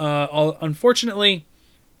moment. Unfortunately,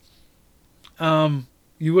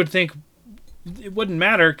 you would think it wouldn't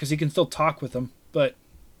matter because he can still talk with them, but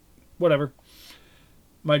whatever.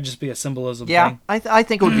 Might just be a symbolism thing. I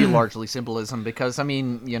think it would be largely symbolism because I'm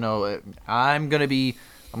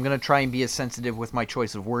gonna try and be as sensitive with my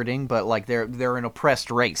choice of wording, but like they're an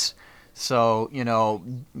oppressed race, so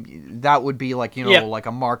that would be like like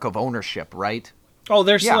a mark of ownership, right? Oh,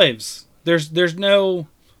 they're slaves. There's no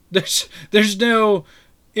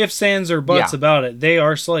ifs, ands, or buts about it. They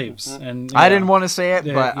are slaves, and I didn't want to say it,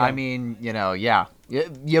 but yeah. I mean, you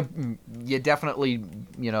definitely,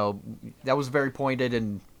 that was a very pointed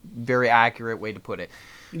and very accurate way to put it.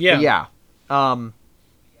 Yeah. But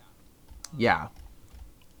yeah.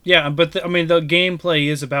 Yeah, but the gameplay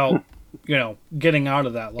is about getting out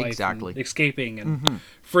of that life, Exactly. and escaping and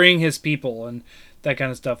freeing his people and that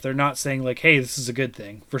kind of stuff. They're not saying like, "Hey, this is a good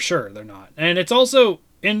thing." For sure, they're not. And it's also,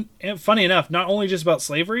 and funny enough, not only just about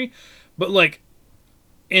slavery, but like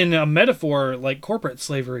in a metaphor, like corporate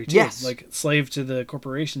slavery too. Yes. Like slave to the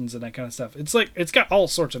corporations and that kind of stuff. It's like it's got all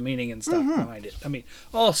sorts of meaning and stuff behind it. I mean,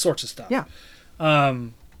 all sorts of stuff. Yeah.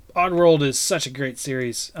 Oddworld is such a great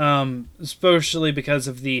series, especially because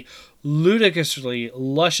of the ludicrously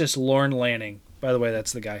luscious Lorne Lanning. By the way,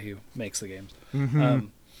 that's the guy who makes the games.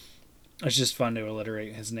 It's just fun to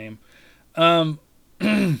alliterate his name. So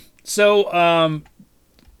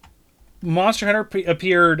Monster Hunter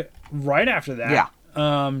appeared right after that. Yeah.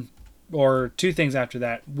 Or two things after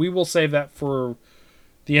that. We will save that for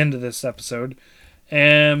the end of this episode.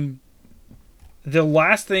 And the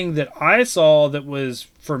last thing that I saw that was,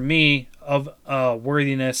 for me, of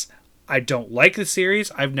worthiness, I don't like the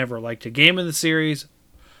series. I've never liked a game in the series.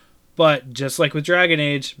 But just like with Dragon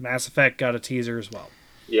Age, Mass Effect got a teaser as well.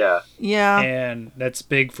 Yeah. Yeah. And that's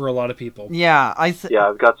big for a lot of people. Yeah, Yeah,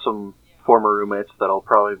 I've got some former roommates that'll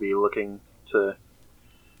probably be looking to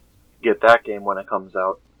get that game when it comes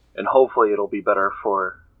out. And hopefully it'll be better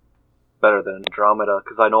than Andromeda,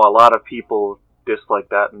 because I know a lot of people disliked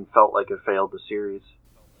that and felt like it failed the series.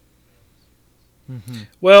 Mm-hmm.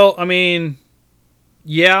 Well, I mean,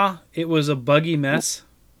 yeah, it was a buggy mess.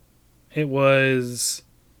 It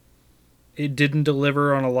didn't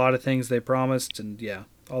deliver on a lot of things they promised, and yeah,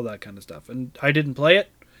 all that kind of stuff. And I didn't play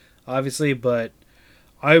it, obviously, but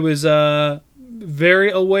I was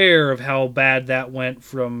very aware of how bad that went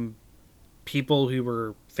from people who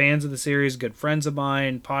were fans of the series, good friends of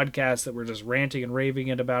mine, podcasts that were just ranting and raving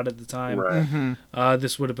it about at the time. Right. Mm-hmm.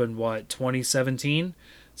 This would have been, 2017?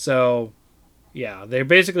 So, yeah, they're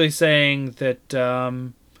basically saying that,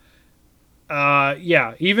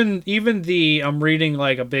 even the, I'm reading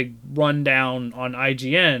like a big rundown on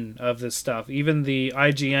IGN of this stuff, even the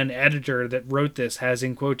IGN editor that wrote this has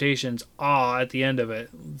in quotations, at the end of it.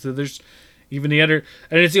 So there's even the editor,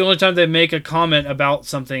 and it's the only time they make a comment about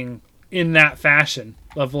something in that fashion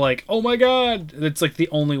of like, oh my god, it's like the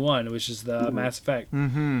only one, which is the Mass Effect.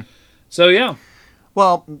 Mm-hmm. So yeah.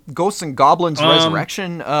 Well, Ghosts and Goblins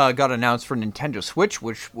Resurrection got announced for Nintendo Switch,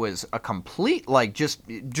 which was a complete, just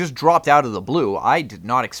dropped out of the blue. I did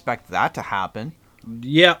not expect that to happen.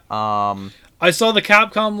 Yeah. I saw the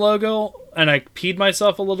Capcom logo and I peed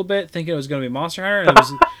myself a little bit thinking it was going to be Monster Hunter,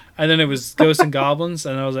 and then it was Ghosts and Goblins,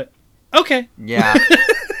 and I was like, okay. Yeah.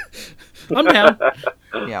 I'm down.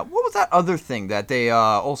 Yeah, what was that other thing that they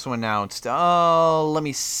also announced? Let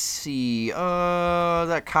me see.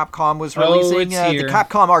 That Capcom was releasing the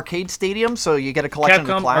Capcom Arcade Stadium, so you get a collection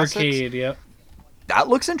of classics. Capcom Arcade, yep. That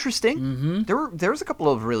looks interesting. Mm-hmm. There was a couple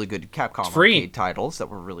of really good Capcom Arcade titles that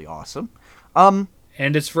were really awesome. And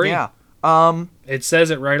it's free. Yeah. It says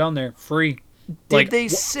it right on there, free. Did they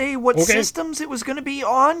say what systems it was going to be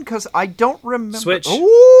on? Because I don't remember. Switch.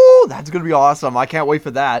 Ooh, that's going to be awesome. I can't wait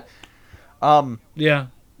for that. Yeah,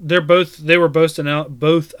 they were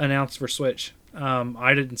both announced for Switch.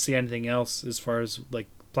 I didn't see anything else as far as like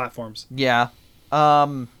platforms. Yeah.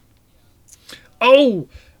 Oh,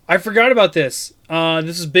 I forgot about this.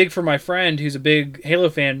 This is big for my friend who's a big Halo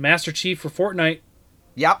fan. Master Chief for Fortnite.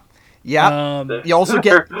 Yep. Yeah. You also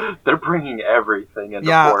get. They're bringing everything into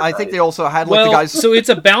Fortnite. Yeah, I think they also had the guys. So it's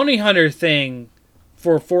a bounty hunter thing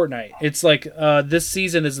for Fortnite. It's like this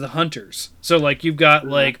season is the hunters. So like you've got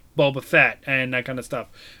like Boba Fett and that kind of stuff.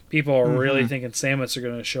 People are really thinking Samus are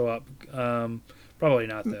going to show up. Probably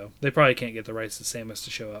not though. They probably can't get the rights to Samus to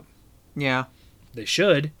show up. Yeah. They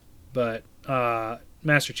should, but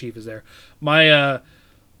Master Chief is there. My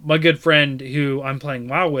good friend who I'm playing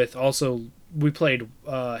WoW with also, we played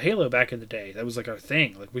Halo back in the day. That was like our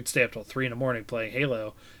thing. Like we'd stay up till 3 a.m. playing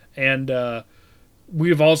Halo, and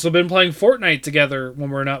we've also been playing Fortnite together when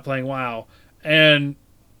we're not playing WoW. And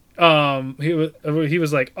he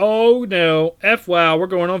was like, "Oh no, F WoW, we're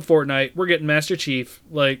going on Fortnite. We're getting Master Chief."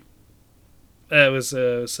 Like, it was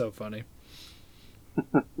so funny.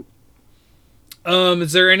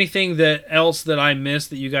 Is there anything else that I missed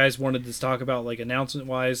that you guys wanted to talk about, like announcement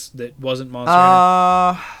wise, that wasn't Monster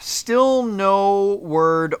Hunter? Still no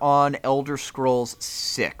word on Elder Scrolls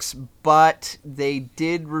 6, but they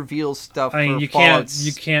did reveal stuff. I mean, for you Fallout.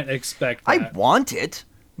 can't expect that. I want it,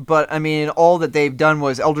 but I mean, all that they've done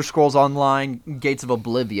was Elder Scrolls Online: Gates of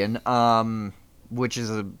Oblivion, which is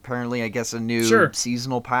apparently, I guess, a new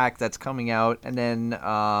seasonal pack that's coming out. And then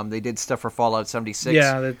they did stuff for Fallout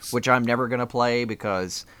 76, which I'm never going to play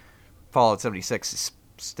because Fallout 76 is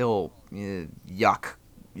still yuck.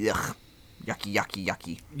 Yuck.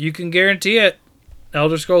 Yucky. You can guarantee it.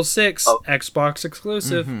 Elder Scrolls 6, Xbox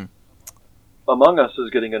exclusive. Mm-hmm. Among Us is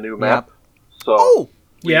getting a new map. So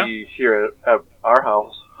we here at our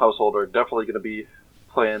household are definitely going to be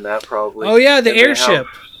playing that probably. Oh yeah, the airship.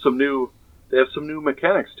 They have some new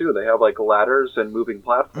mechanics, too. They have, like, ladders and moving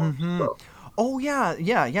platforms. Mm-hmm. So. Oh, yeah.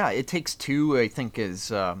 It Takes Two, I think,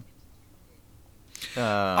 is... I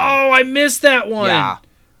missed that one.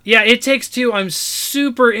 Yeah, It Takes Two. I'm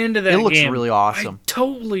super into that game. It looks really awesome. I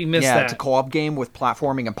totally missed that. Yeah, it's a co-op game with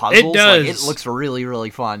platforming and puzzles. It does. It looks really, really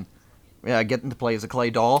fun. Yeah, getting to play as a clay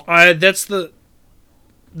doll. That's the...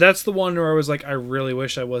 that's the one where I was like, I really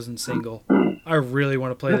wish I wasn't single. I really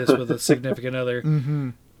want to play this with a significant other.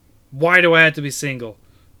 Mm-hmm. Why do I have to be single?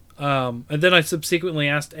 And then I subsequently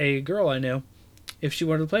asked a girl I knew if she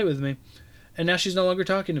wanted to play with me, and now she's no longer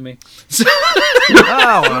talking to me.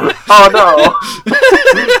 Oh, Oh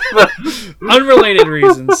no! Unrelated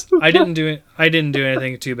reasons. I didn't do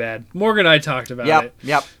anything too bad. Morgan and I talked about it.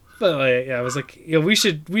 Yep. But yeah, I was like, yeah, we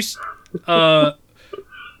should. That's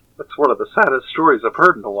one of the saddest stories I've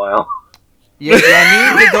heard in a while. You need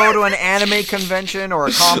to go to an anime convention or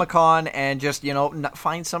a Comic-Con and just,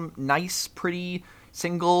 find some nice, pretty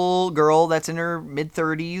single girl that's in her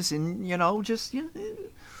mid-30s and,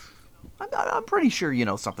 I'm pretty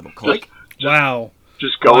sure, something will click. Wow.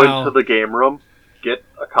 Just go into the game room, get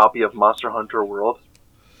a copy of Monster Hunter World,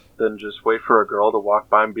 then just wait for a girl to walk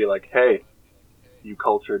by and be like, "Hey, you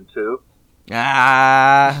cultured too?"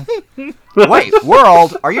 Wait,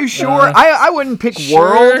 World? Are you sure? I wouldn't pick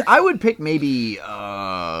World. I would pick maybe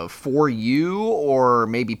For You or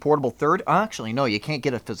maybe Portable Third. Actually, no, you can't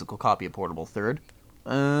get a physical copy of Portable Third.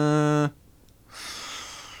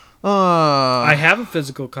 I have a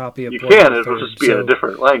physical copy of. You can. It'll just be in a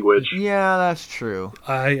different language. Yeah, that's true.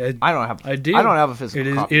 I don't have. I do. I don't have a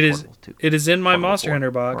physical copy. It is in my Portable Monster 4 Hunter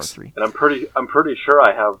or box. 3. And I'm pretty sure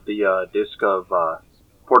I have the disc of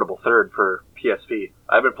Portable Third for PSP.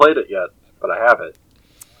 I haven't played it yet, but I have it.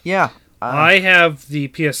 Yeah. I have the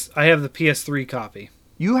PS3 copy.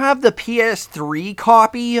 You have the PS3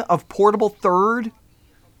 copy of Portable Third?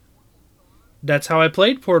 That's how I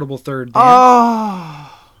played Portable Third. Dan.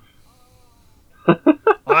 Oh.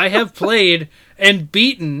 I have played and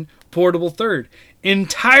beaten Portable Third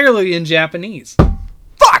entirely in Japanese.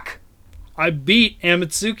 Fuck! I beat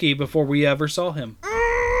Amatsuki before we ever saw him.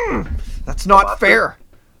 That's not fair.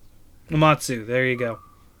 Amatsu, there you go.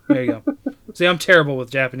 There you go. See, I'm terrible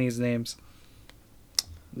with Japanese names.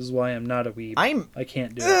 This is why I'm not a weeb. I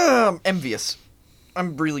can't do it. I'm envious.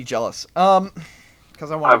 I'm really jealous.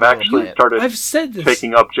 Because I want I've to actually started I've said this.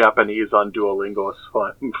 picking up Japanese on Duolingo, so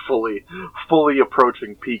I'm fully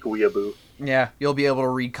approaching peak weeaboo. Yeah, you'll be able to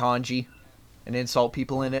read kanji and insult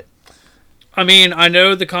people in it. I mean, I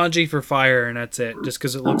know the kanji for fire, and that's it. Just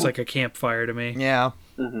because it looks like a campfire to me. Yeah.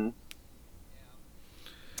 Mm-hmm.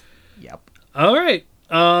 Yep. All right.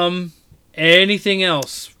 Anything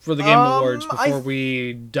else for the Game Awards before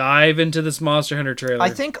we dive into this Monster Hunter trailer? I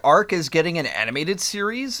think Ark is getting an animated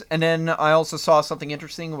series, and then I also saw something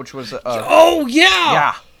interesting, which was oh yeah,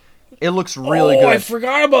 yeah, it looks really good. I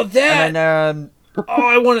forgot about that. And then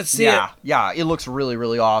I want to see it. Yeah, it looks really,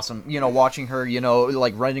 really awesome. Watching her,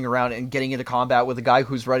 like running around and getting into combat with a guy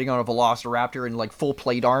who's riding on a Velociraptor in like full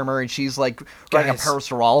plate armor, and she's like riding a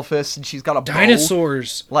Parasaurolophus, and she's got a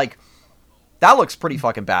dinosaurs. Bow. Like, that looks pretty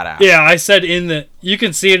fucking badass. Yeah, I said you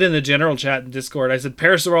can see it in the general chat in Discord. I said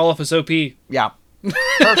Parasaurolophus OP. Yeah,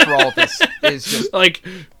 Parasaurolophus is just like,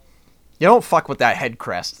 you don't fuck with that head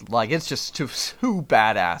crest. Like, it's just too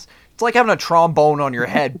badass. It's like having a trombone on your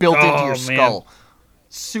head built into your skull.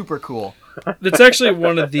 Super cool. That's actually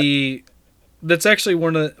one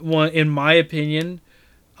in my opinion,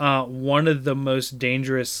 one of the most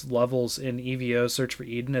dangerous levels in EVO Search for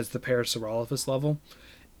Eden is the Parasaurolophus level.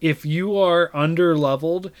 If you are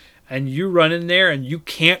under-leveled and you run in there and you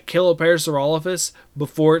can't kill a Parasaurolophus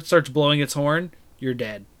before it starts blowing its horn, you're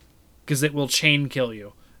dead. Because it will chain kill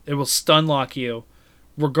you. It will stun lock you.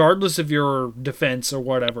 Regardless of your defense or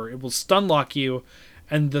whatever, it will stun lock you,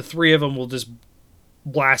 and the three of them will just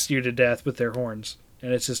blast you to death with their horns.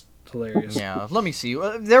 And it's just hilarious. Yeah, let me see.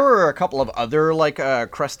 There were a couple of other,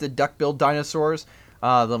 crested duck-billed dinosaurs.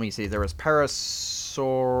 Let me see. There was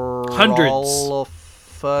Parasaurolophus.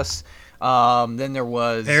 Then there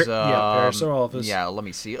was Parasaurolophus. Yeah, let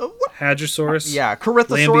me see. Hadrosaurus. Yeah,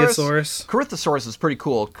 Corythosaurus. Lambeosaurus. Corythosaurus is pretty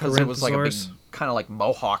cool because it was like a big kind of like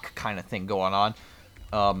mohawk kind of thing going on.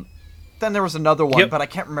 Then there was another one, but I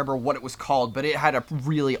can't remember what it was called. But it had a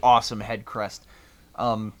really awesome head crest.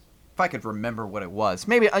 If I could remember what it was,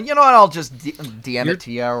 maybe you know what? I'll just DM it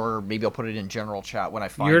to you, or maybe I'll put it in general chat when I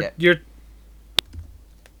find it.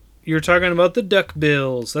 You're talking about the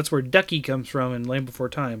duckbills. That's where Ducky comes from in Land Before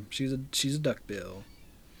Time. She's a duckbill.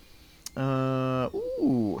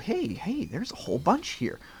 Hey, there's a whole bunch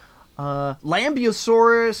here.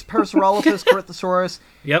 Lambeosaurus, Parasaurolophus, Corythosaurus.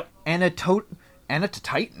 Yep.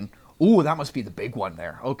 Anatotitan. Ooh, that must be the big one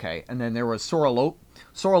there. Okay, and then there was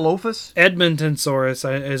Saurolophus.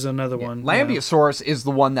 Edmontonsaurus is another one. Lambeosaurus is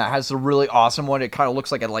the one that has the really awesome one. It kind of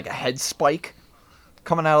looks like a head spike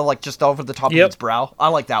coming out of just over the top of its brow. I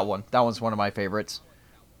like that one. That one's one of my favorites.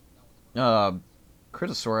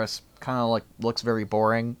 Critosaurus kind of looks very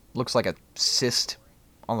boring. Looks like a cyst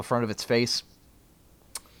on the front of its face.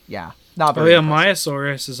 Yeah, not Oh very yeah, impressive.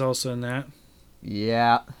 Myosaurus is also in that.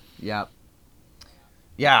 Yeah, yeah.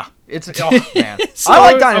 It's oh man, So I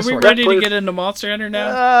like are dinosaurs. we ready to Please. get into Monster Hunter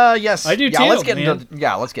now? Yes. I do yeah, too, let's get man.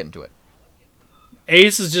 let's get into it.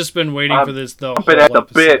 Ace has just been waiting I'm for this the Jumping whole at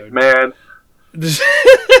the bit, episode. man.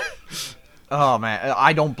 Oh man,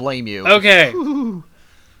 I don't blame you. Okay.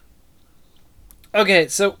 Okay,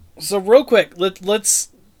 so real quick, let's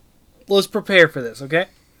prepare for this, okay?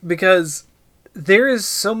 Because there is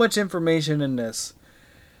so much information in this,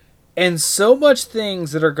 and so much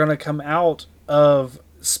things that are going to come out of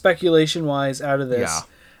speculation wise out of this. Yeah.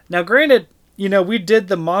 Now, granted, we did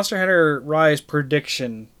the Monster Hunter Rise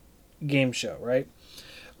prediction game show, right?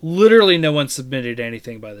 Literally, no one submitted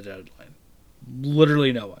anything by the deadline.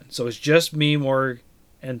 Literally, no one. So it's just me, Morg,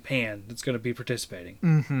 and Pan that's going to be participating.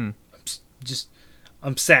 Mm-hmm.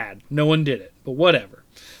 I'm sad. No one did it, but whatever.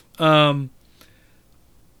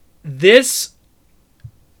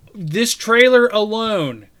 This trailer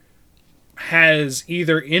alone has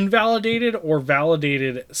either invalidated or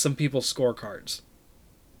validated some people's scorecards.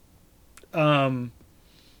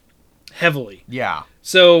 Heavily. Yeah.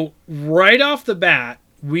 So right off the bat,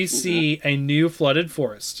 we see a new flooded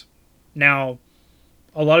forest. Now,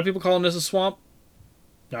 a lot of people calling this a swamp.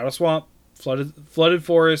 Not a swamp. Flooded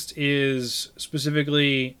forest is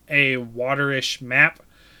specifically a waterish map,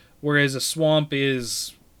 whereas a swamp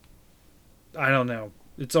is, I don't know.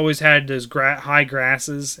 It's always had those high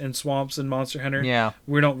grasses and swamps in Monster Hunter. Yeah.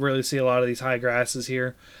 We don't really see a lot of these high grasses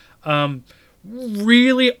here.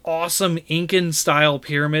 Really awesome Incan style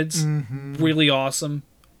pyramids. Mm-hmm. Really awesome.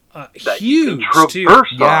 That Huge you can too. traverse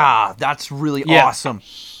on. Yeah, that's really Yeah. awesome.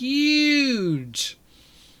 Huge.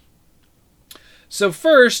 So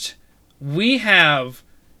first, we have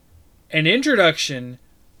an introduction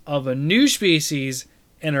of a new species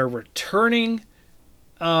and a returning,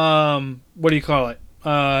 what do you call it?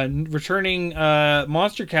 Returning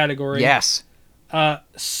monster category. Yes.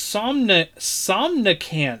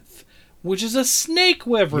 Somnicanth, which is a snake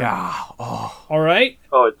wyvern. Yeah. Oh, All right.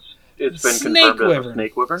 Oh, it's been Snake confirmed as wyvern. a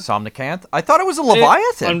snake wyvern. Somnicanth. I thought it was a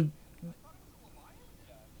leviathan.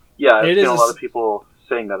 Yeah, I've It seen is a a lot s- of people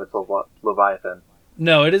saying that it's a leviathan.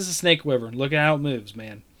 No, it is a snake wyvern. Look at how it moves,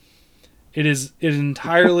 man. It is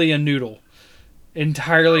entirely a noodle.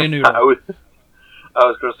 Entirely a I noodle. was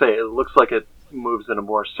going to say it looks like it moves in a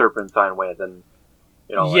more serpentine way than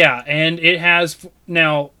like- Yeah, and it has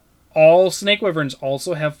now all snake wyverns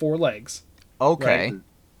also have 4 legs. Okay.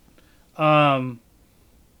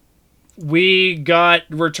 We got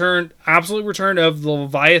absolute return of the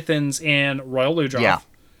Leviathans and Royal Ludroth. Yeah.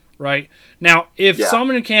 Right? Now, if Yeah.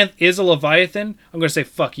 Somnicanth is a Leviathan, I'm going to say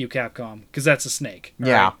fuck you, Capcom, because that's a snake. all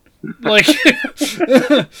Yeah. right? Like,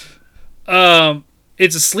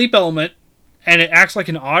 it's a sleep element, and it acts like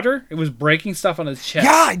an otter. It was breaking stuff on its chest.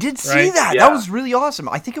 Yeah, I did see right? that. Yeah. That was really awesome.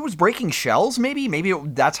 I think it was breaking shells, maybe.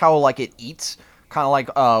 That's how like it eats. Kind of like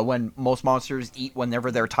when most monsters eat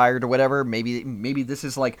whenever they're tired or whatever. Maybe this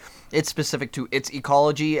is like it's specific to its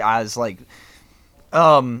ecology as like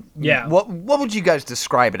Yeah. What would you guys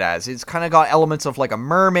describe it as? It's kind of got elements of like a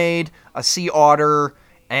mermaid, a sea otter,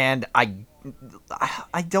 and I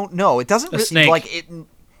don't know. It doesn't really snake. like it.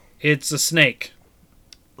 It's a snake.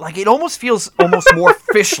 Like it almost feels almost more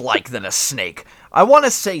fish-like than a snake. I want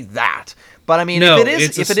to say that, but I mean, No, if it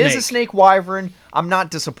is it's a a snake. snake wyvern, I'm not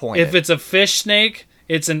disappointed. If it's a fish snake,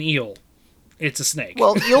 it's an eel. It's a snake.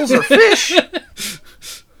 well, eels are fish,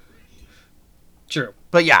 true.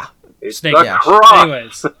 but yeah, It's Snake, a yeah. croc.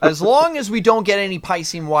 Anyways, as long as we don't get any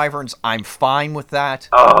Piscine wyverns, I'm fine with that.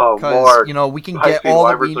 Oh, Because more. we can get Piscine all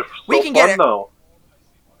that wyverns we are so we can fun, get. though.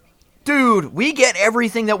 Dude, we get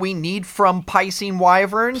everything that we need from Piscine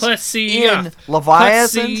wyverns Plessia. in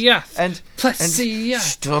Leviathan. Plessia. And Plessia.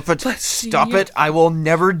 stop it, Plessia. stop it! I will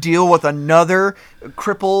never deal with another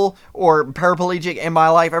cripple or paraplegic in my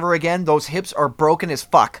life ever again. Those hips are broken as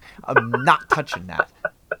fuck. I'm not touching that.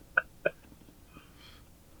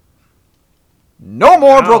 No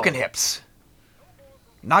more Wow. broken hips.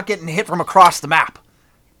 Not getting hit from across the map.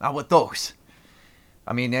 Not with those.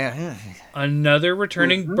 I mean, Another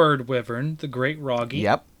returning bird wyvern, the Great Roggy.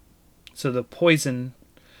 yep, So the poison.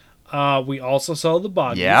 We also saw the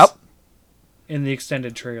bodies. yep. In the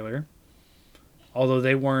extended trailer. Although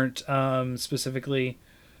they weren't specifically.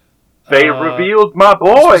 They revealed my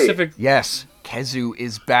boy. Specific. Yes, Kezu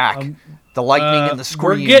is back. The lightning and the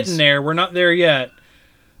screams. We're getting there. We're not there yet.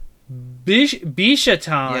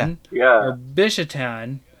 Bishatan. Yeah, Or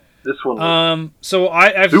Bishatan. this one was So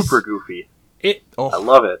I've super goofy. I Oh,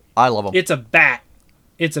 love it. I love him. It's a bat.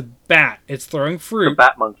 It's a bat. It's throwing The fruit.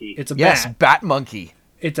 bat monkey. It's a Yes, bat. Bat Monkey.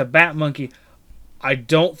 It's a bat monkey. I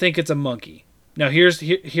don't think it's a monkey. Now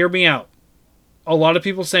hear me out. A lot of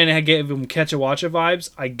people saying I gave him Catch a Watcha vibes.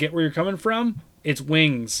 I get where you're coming from. It's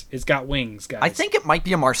wings. It's got wings, guys. I think it might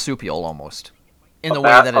be a marsupial almost, in A the way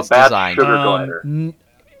bat- that a it's bat designed. sugar glider.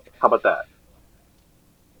 How about that?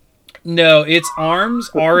 No, its arms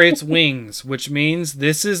are its wings, which means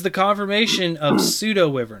this is the confirmation of pseudo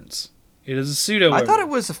wyverns. It is a pseudo wyvern. I thought it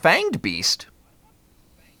was a fanged beast.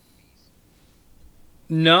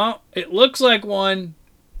 No, it looks like one,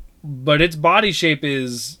 but its body shape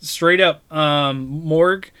is straight up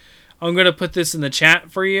Morg. I'm going to put this in the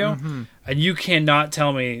chat for you, and you cannot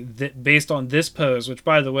tell me that based on this pose, which,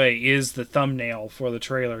 by the way, is the thumbnail for the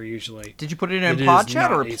trailer usually. Did you put it in It pod is chat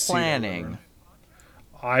not or a planning? pseudo-wyvern.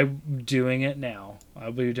 I'm doing it now.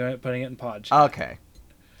 I'll be putting it in pod chat. Okay.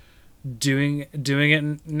 Doing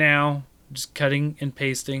it now. Just cutting and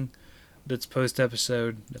pasting. That's post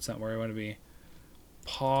episode. That's not where I want to be.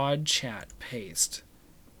 Pod chat paste.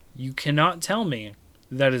 You cannot tell me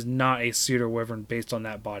that is not a pseudo wyvern based on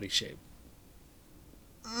that body shape.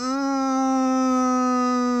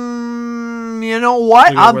 You know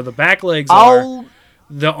what? Look at where the back legs are.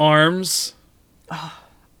 The arms.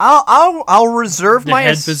 I'll reserve The my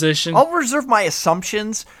head position. I'll reserve my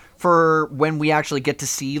assumptions for when we actually get to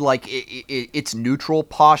see like its neutral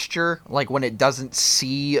posture, like when it doesn't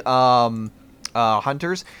see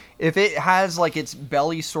hunters. If it has like its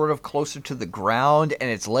belly sort of closer to the ground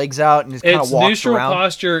and its legs out and it kind of Its walks neutral around.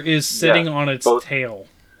 posture is sitting Yeah, on its both. tail.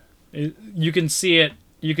 You can see it.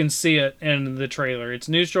 You can see it in the trailer. Its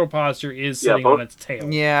neutral posture is sitting both- on its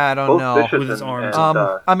tail. Yeah, I don't Both know. Vicious With his and, arms. and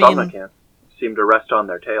I mean- Thumnican seem to rest on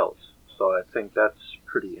their tails, so I think that's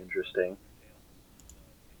pretty interesting.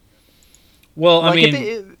 Well, I Like, if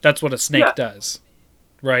mean, that's what a snake Yeah. does,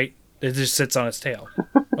 right? It just sits on its tail.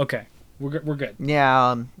 Okay, we're good.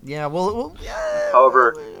 Yeah. Well,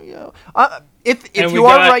 However, if And you we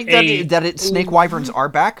are got right a- that snake wyverns are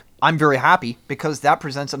back, I'm very happy because that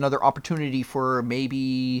presents another opportunity for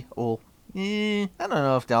maybe. Well, I don't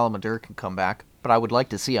know if Dalamadur can come back, but I would like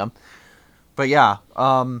to see him. But yeah,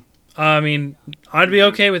 I mean, I'd be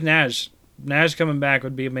okay with Naj. Naj coming back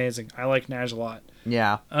would be amazing. I like Naj a lot.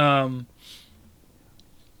 yeah.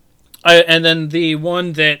 And then the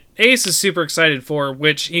one that Ace is super excited for,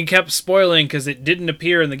 which he kept spoiling because it didn't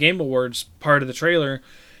appear in the Game Awards part of the trailer,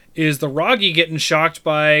 is the Roggy getting shocked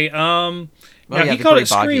by now yeah, he the called it Great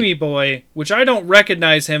Boggy. Screamy Boy, which I don't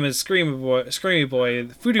recognize him as Screamy Boy.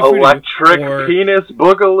 Fudu Electric or Penis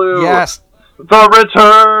Boogaloo. Yes. The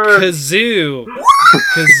return. Kazoo.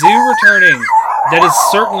 Kazoo returning. That is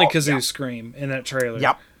certainly Kazoo's scream in that trailer.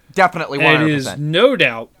 Yep. Definitely 100%. And it is no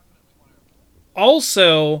doubt.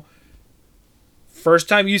 Also, first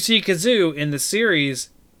time you see Kazoo in the series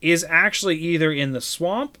is actually either in the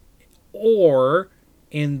swamp or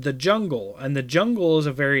in the jungle. And the jungle is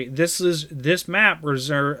this map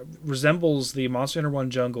resembles the Monster Hunter 1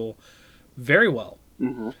 jungle very well.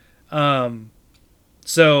 Mm-hmm.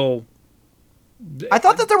 So I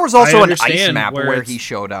thought that there was also an ice understand map where where it's- he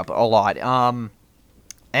showed up a lot.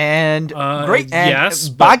 And great. And yes,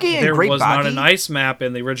 Boggy but and there Great was Boggy. not an ice map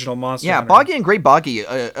in the original Monster Yeah, Hunter. Boggy and Great Boggy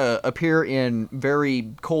appear in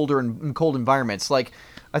very cold environments. Like,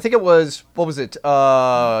 I think it was, what was it?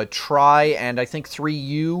 Try and I think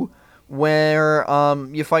 3U, where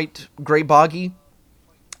you fight Great Boggy.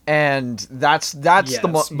 And that's Yes,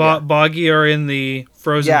 Boggy are in the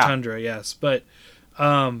frozen Yeah. tundra, yes. But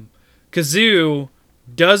Kazoo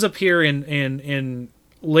does appear in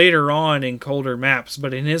later on in colder maps,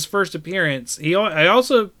 but in his first appearance, he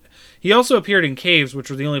also appeared in caves, which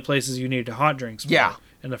were the only places you needed hot drinks for Yeah.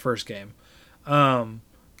 in the first game.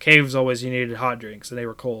 Caves always you needed hot drinks, and they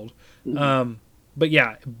were cold. But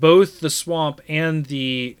yeah, both the swamp and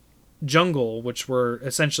the jungle, which were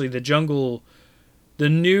essentially the jungle. The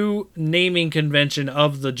new naming convention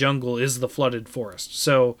of the jungle is the flooded forest.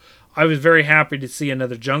 So I was very happy to see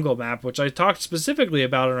another jungle map, which I talked specifically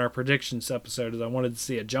about in our predictions episode, as I wanted to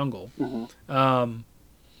see a jungle.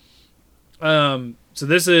 So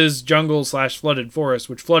this is jungle / flooded forest,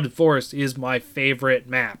 which flooded forest is my favorite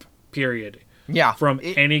map, period. Yeah. From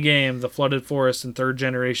any game, the flooded forest in 3rd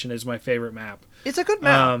generation is my favorite map. It's a good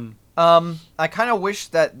map. I kind of wish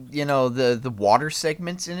that, the water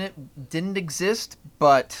segments in it didn't exist,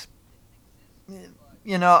 but, I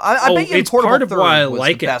bet you it's Portable part of Third why I was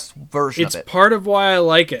like the it. best version It's of it. part of why I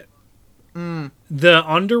like it. The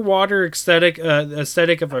underwater aesthetic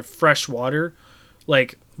of a fresh water,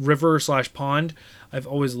 like river / pond, I've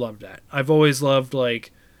always loved that. I've always loved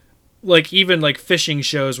like even like fishing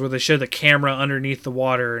shows where they show the camera underneath the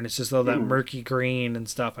water and it's just all that murky green and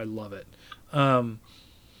stuff. I love it.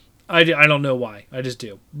 I don't know why. I just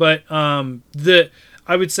do. But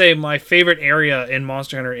I would say my favorite area in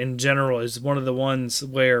Monster Hunter in general is one of the ones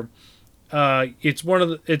where it's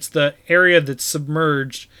the area that's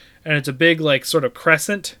submerged, and it's a big like sort of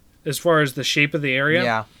crescent as far as the shape of the area.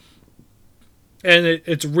 Yeah. And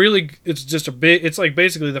it's just a big, it's like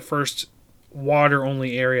basically the first water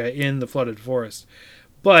only area in the flooded forest.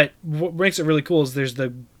 But what makes it really cool is there's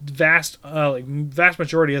the vast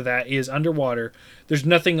majority of that is underwater. There's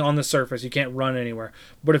nothing on the surface. You can't run anywhere.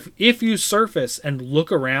 But if you surface and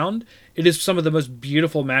look around, it is some of the most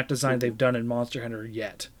beautiful map design they've done in Monster Hunter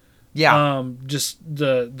yet. Yeah. Just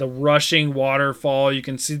the rushing waterfall. You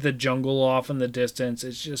can see the jungle off in the distance.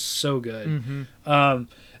 It's just so good. Mm-hmm.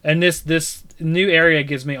 And this new area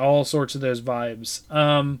gives me all sorts of those vibes.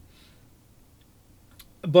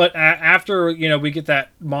 But after, we get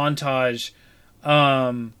that montage,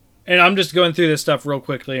 and I'm just going through this stuff real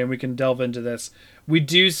quickly and we can delve into this. We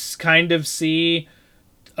do kind of see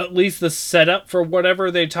at least the setup for whatever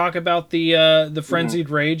they talk about the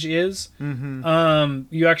Frenzied Rage is. Mm-hmm.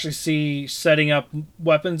 You actually see setting up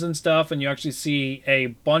weapons and stuff, and you actually see a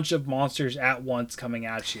bunch of monsters at once coming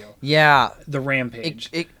at you. Yeah. The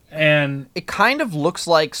Rampage. And it kind of looks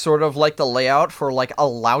like sort of like the layout for like a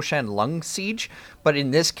Lao Shan Lung siege, but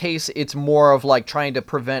in this case it's more of like trying to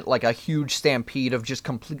prevent like a huge stampede of just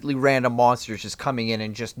completely random monsters just coming in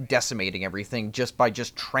and just decimating everything just by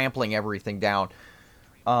just trampling everything down.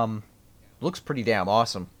 Looks pretty damn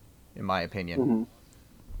awesome, in my opinion. Mm-hmm.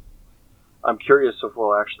 I'm curious if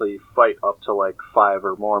we'll actually fight up to like 5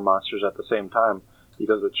 or more monsters at the same time,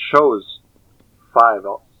 because it shows 5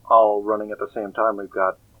 all running at the same time. We've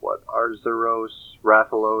got Arzuros,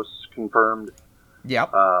 Rathalos confirmed.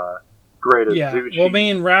 Yep. Great Azuchi. Yeah. Well,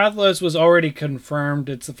 Rathalos was already confirmed.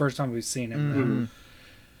 It's the first time we've seen him.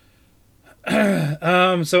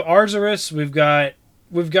 Mm-hmm. So Arzuros, we've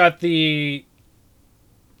got the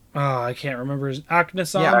I can't remember his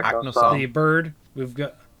Aknosan. Yeah, Aknosan. The bird. We've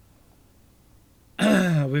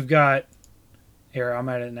got here, I'm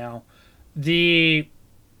at it now. The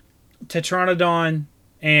Tetranodon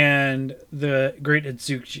and the Great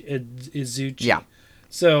Izuchi. Yeah.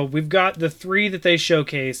 So we've got the 3 that they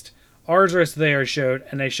showcased. Arzuros they showed,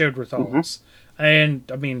 and they showed Rathalos. And,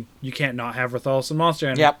 you can't not have Rathalos in Monster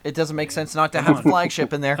Hunter. Yep, it doesn't make sense not to have a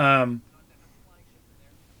flagship in there.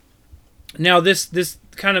 Now, this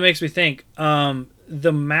kind of makes me think,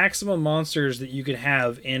 the maximum monsters that you could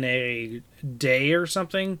have in a day or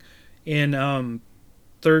something in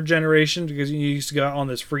 3rd generation, because you used to go out on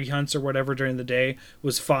those free hunts or whatever during the day,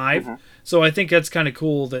 was 5. So I think that's kind of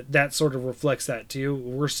cool that sort of reflects that too.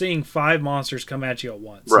 We're seeing 5 monsters come at you at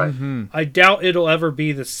once. Right. I doubt it'll ever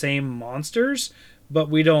be the same monsters, but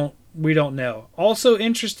we don't know. Also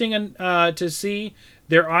interesting to see,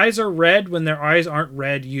 their eyes are red when their eyes aren't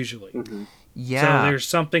red usually. Yeah. So there's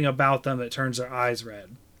something about them that turns their eyes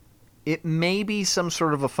red. It may be some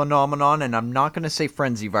sort of a phenomenon, and I'm not going to say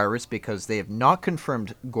Frenzy Virus because they have not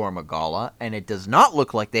confirmed Gormagala, and it does not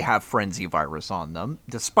look like they have Frenzy Virus on them,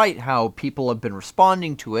 despite how people have been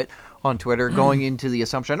responding to it on Twitter, going into the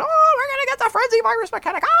assumption, oh, we're going to get the Frenzy Virus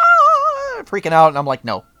mechanic, freaking out, and I'm like,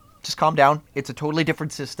 no, just calm down. It's a totally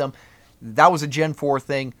different system. That was a Gen 4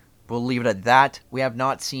 thing. We'll leave it at that. We have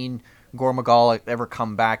not seen Gormagala ever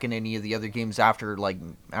come back in any of the other games after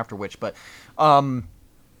which, but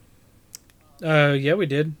yeah, we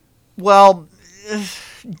did. Well,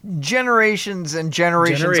 Generations and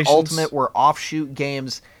Generations Ultimate were offshoot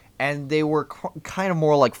games, and they were kind of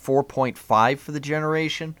more like 4.5 for the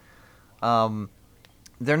generation.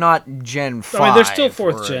 They're not Gen 5. they're still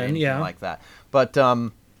 4th gen, yeah, like that. But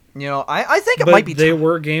I think it might be. They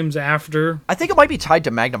were games after. I think it might be tied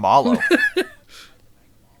to Magnamalo.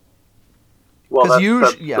 Well,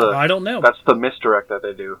 I don't know. That's the misdirect that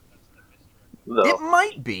they do. Though. It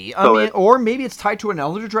might be. Or maybe it's tied to an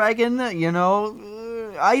Elder Dragon. I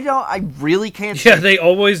really can't. Yeah, they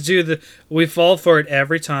always do we fall for it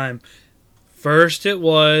every time. First, it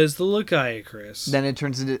was the Lucaicrus. Then it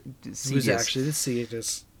turns into Cetus. It was actually the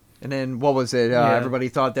Cetus. And then what was it? Everybody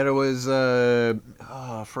thought that it was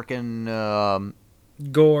frickin'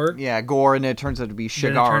 Gore. Yeah, Gore, and it turns out to be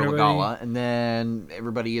Shigar Lagala. And then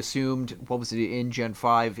everybody assumed, what was it, in Gen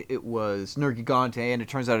 5, it was Nergigante, and it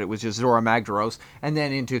turns out it was just Zora Magdaros. And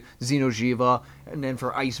then into Xeno'jiiva, and then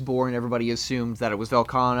for Iceborne, everybody assumed that it was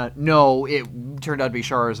Velkhana. No, it turned out to be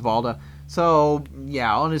Shahrazvalda. So,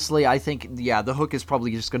 yeah, honestly, I think, the hook is probably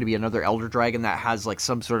just going to be another Elder Dragon that has, like,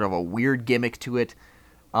 some sort of a weird gimmick to it.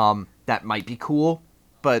 That might be cool,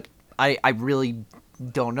 but I really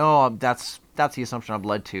don't know. That's the assumption I've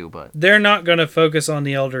led to, but They're not going to focus on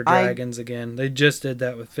the Elder Dragons again. They just did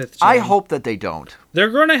that with 5th gen. I hope that they don't. They're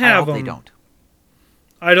going to I have hope them. they don't.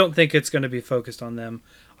 I don't think it's going to be focused on them.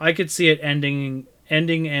 I could see it ending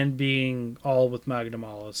and being all with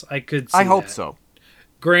Magnamalos. I could see I hope that. so.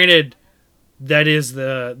 Granted, that is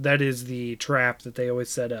the trap that they always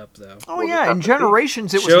set up, though. Oh We'll yeah, just have in to see.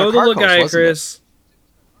 Generations it was Show the Nakarkos, wasn't it? Lagiacrus.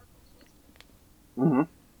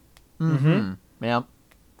 Mm-hmm. Mm-hmm. Yeah,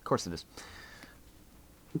 of course it is.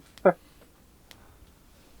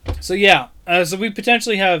 So yeah, so we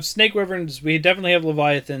potentially have snake wyverns. We definitely have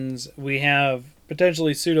leviathans. We have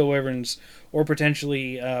potentially pseudo wyverns or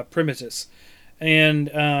potentially primitus. And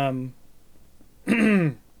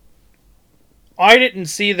I didn't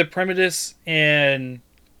see the primitus in.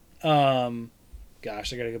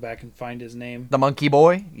 Gosh, I gotta go back and find his name. The Monkey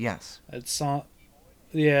Boy, yes. It's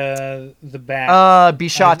the bat.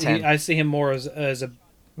 Bishaten. I see him more as a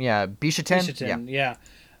Yeah, Bishaten. Bishaten, yeah.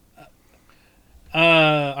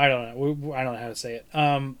 I don't know. I don't know how to say it.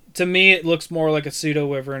 To me, it looks more like a pseudo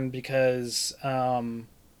wyvern because,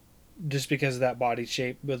 just because of that body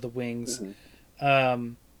shape with the wings.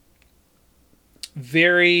 Mm-hmm.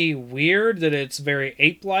 Very weird that it's very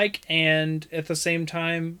ape-like and at the same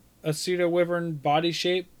time a pseudo wyvern body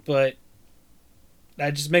shape, but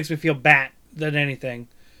that just makes me feel bat than anything.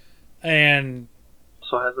 And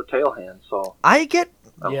So it has a tail hand, so I get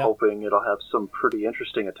I'm Yep. hoping it'll have some pretty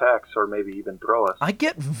interesting attacks, or maybe even throw us.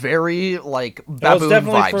 very like it's baboon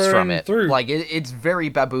definitely vibes from furring it. through. Like it's very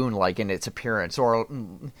baboon-like in its appearance, or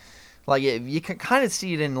like you can kind of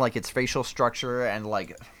see it in like its facial structure, and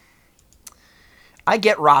like I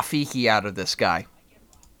get Rafiki out of this guy.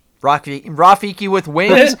 Rafiki with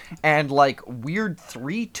wings and like weird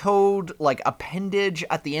 3-toed like appendage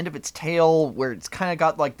at the end of its tail, where it's kind of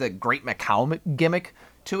got like the Great Macau gimmick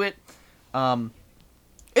to it.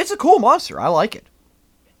 It's a cool monster. I like it.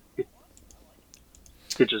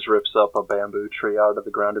 It just rips up a bamboo tree out of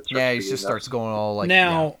the ground. It starts Yeah, he beating just us. starts going all like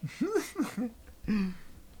now,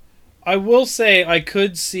 I will say I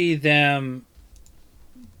could see them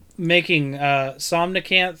making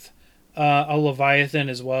Somnicanth a Leviathan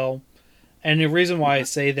as well. And the reason why I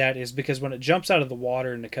say that is because when it jumps out of the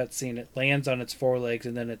water in the cutscene, it lands on its forelegs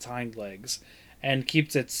and then its hind legs and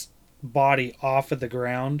keeps its body off of the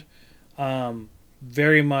ground.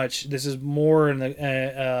 Very much, this is more in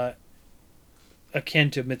the,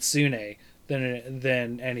 akin to Mitsune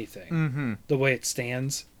than anything. Mm-hmm. The way it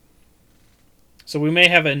stands. So we may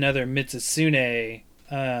have another Mitsune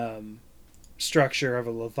structure of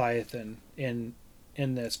a Leviathan in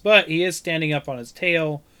this, but he is standing up on his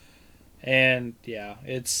tail, and yeah,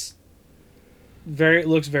 it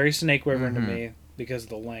looks very snake wyvern to me because of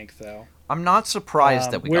the length, though. I'm not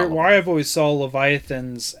surprised that we got why I've always saw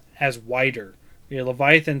Leviathans as wider.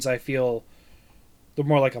 Leviathans, I feel they're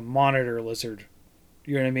more like a monitor lizard.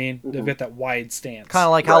 You know what I mean? They've got that wide stance. kind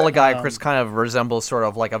of like how Right. Lagiacrus kind of resembles sort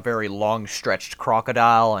of like a very long stretched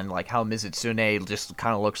crocodile, and like how Mizutsune just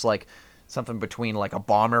kind of looks like something between like a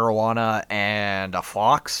bomb arowana and a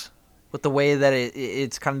fox with the way that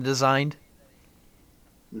it's kind of designed.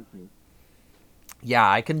 Mhm. Yeah,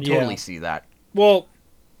 I can totally Yeah. see that. Well,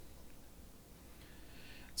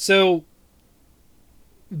 so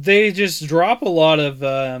they just drop a lot of.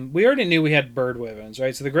 We already knew we had bird wyverns,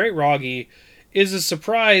 right? So the Great Roggy is a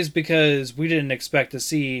surprise because we didn't expect to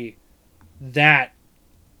see that.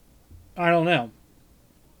 I don't know,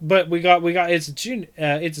 but we got it's a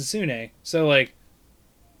Sune, so like,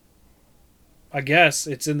 I guess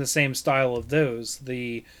it's in the same style of those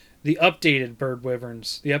the updated bird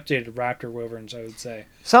wyverns, the updated raptor wyverns, I would say.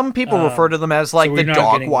 Some people refer to them as like so the we're not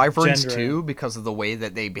dog getting wyverns gender. too, because of the way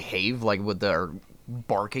that they behave, like with their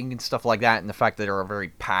barking and stuff like that, and the fact that they're very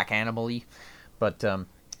pack animal-y. But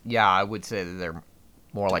yeah, I would say that they're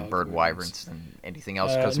more like Dog bird wyverns. wyverns than anything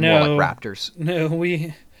else, because No. more like raptors. No,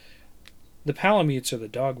 the Palamutes are the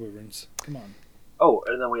dog wyverns. Come on. Oh,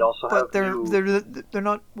 and then we also have But they're new, they're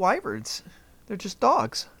not wyverns. They're just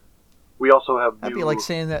dogs. we also have That'd new be like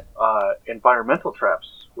saying that. environmental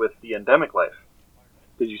traps with the endemic life.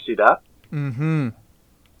 Did you see that? Mm-hmm.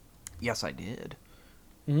 Yes, I did.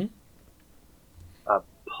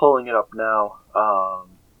 Pulling it up now.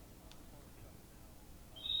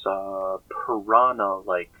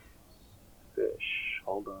 Piranha-like fish.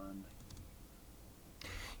 Hold on.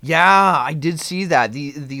 Yeah, I did see that.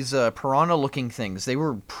 These piranha-looking things, they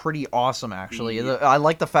were pretty awesome, actually. Yeah. I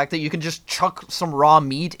like the fact that you can just chuck some raw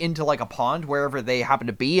meat into like a pond wherever they happen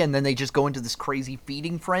to be, and then they just go into this crazy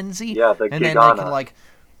feeding frenzy. Yeah, the and then they Gigana. can like,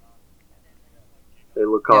 They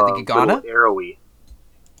look Yeah, a the Gigana? little arrowy.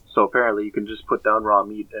 So apparently you can just put down raw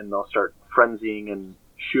meat and they'll start frenzying and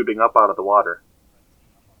shooting up out of the water.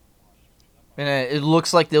 And it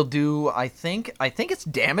looks like they'll do. I think it's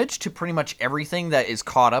damage to pretty much everything that is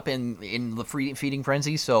caught up in the feeding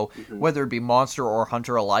frenzy. So whether it be monster or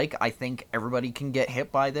hunter alike, I think everybody can get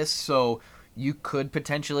hit by this. So you could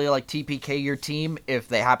potentially like TPK your team if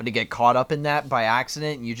they happen to get caught up in that by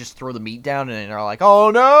accident, and you just throw the meat down, and they're like,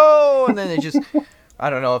 "Oh no!" And then they just. I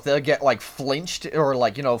don't know if they'll get like flinched or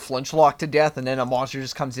like flinch locked to death, and then a monster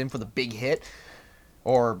just comes in for the big hit.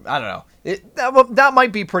 Or, I don't know. That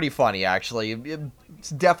might be pretty funny, actually. It's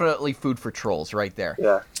definitely food for trolls right there.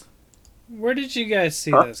 Yeah. Where did you guys see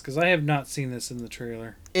this? Because I have not seen this in the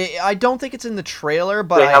trailer. I don't think it's in the trailer,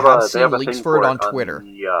 but I have seen leaks for it on Twitter. On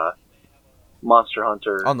the Monster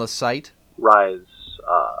Hunter on the site? Rise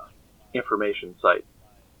information site.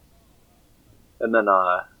 And then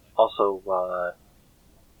also...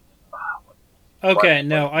 okay,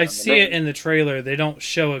 no, I see it in the trailer. They don't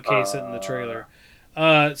showcase it in the trailer.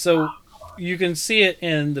 So you can see it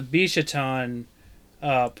in the Bishaton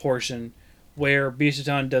portion, where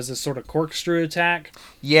Bishaton does this sort of corkscrew attack.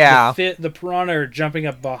 Yeah. The piranha are jumping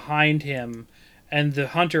up behind him, and the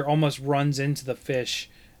hunter almost runs into the fish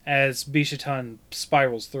as Bishaton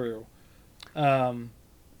spirals through,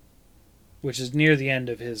 which is near the end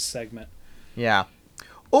of his segment. Yeah.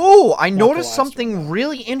 Oh, I noticed something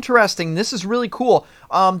really interesting. This is really cool.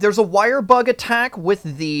 There's a wire bug attack with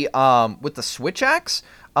the switch axe.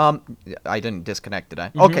 I didn't disconnect, did I?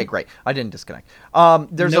 Mm-hmm. Okay, great. I didn't disconnect.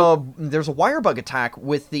 There's a wire bug attack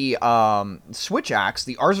with the switch axe,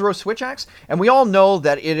 the Arzuro switch axe, and we all know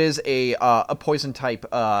that it is a poison type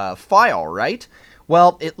file, right?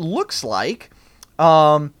 Well, it looks like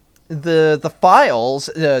the files,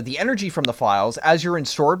 the energy from the files, as you're in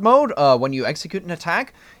sword mode, when you execute an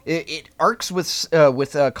attack, it arcs with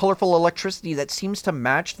colorful electricity that seems to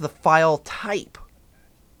match the file type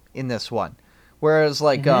in this one. Whereas,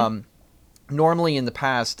 like, normally in the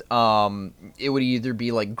past, it would either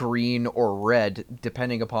be, like, green or red,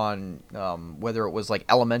 depending upon whether it was, like,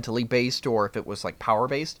 elementally based or if it was, like,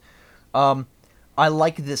 power-based. I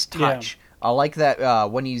like this touch. Yeah. I like that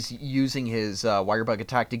when he's using his Wirebug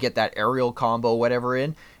attack to get that aerial combo, whatever,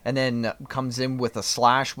 in, and then comes in with a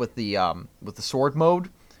slash with the sword mode.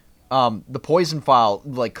 The poison file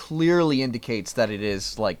like clearly indicates that it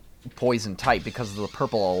is like poison type because of the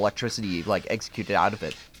purple electricity like executed out of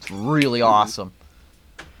it. It's really awesome.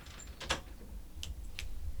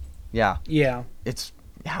 Yeah. Yeah. It's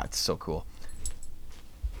so cool.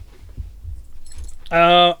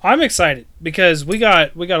 I'm excited because we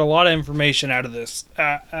got a lot of information out of this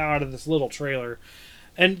little trailer,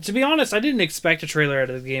 and to be honest, I didn't expect a trailer out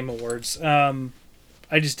of the Game Awards.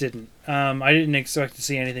 I just didn't. I didn't expect to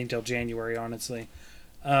see anything till January, honestly.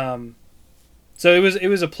 So it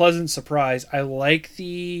was a pleasant surprise. I like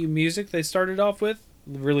the music they started off with,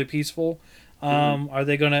 really peaceful. Are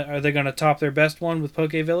they gonna top their best one with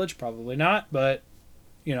Poke Village? Probably not, but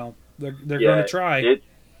they're gonna try.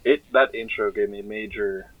 That intro gave me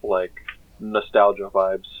major like nostalgia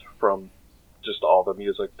vibes from just all the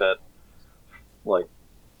music that like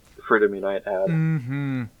Freedom Unite had.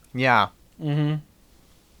 Mm-hmm. Yeah. Mm-hmm.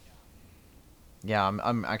 Yeah,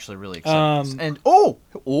 I'm actually really excited. And what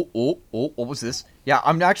was this? Yeah,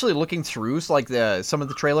 I'm actually looking through some of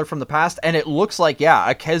the trailer from the past, and it looks like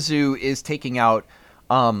Akezu is taking out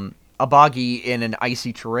Abagi in an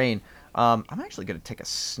icy terrain. I'm actually going to take a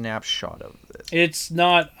snapshot of this. It's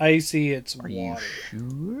not icy, it's water. Are you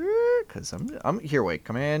sure? Because I'm here. Wait,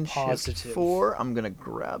 Command Positive. Shift 4. I'm going to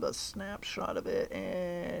grab a snapshot of it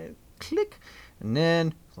and click, and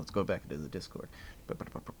then let's go back into the Discord.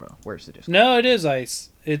 Where's the Discord? No, it is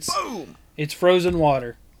ice. Boom. It's frozen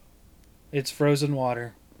water. It's frozen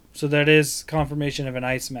water. So that is confirmation of an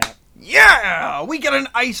ice map. Yeah, we get an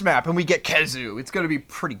ice map and we get Kezu. It's going to be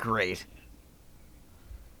pretty great.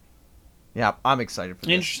 Yeah, I'm excited for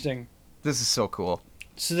this. Interesting. This is so cool.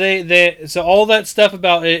 So so all that stuff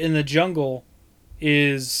about it in the jungle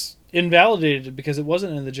is invalidated because it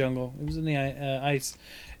wasn't in the jungle. It was in the ice.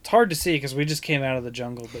 It's hard to see because we just came out of the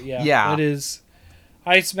jungle, but yeah, it is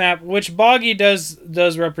ice map, which Boggy does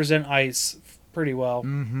represent ice pretty well.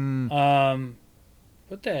 Mm-hmm.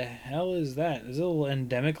 What the hell is that? Is it a little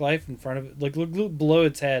endemic life in front of it? Like look below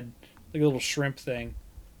its head, like a little shrimp thing.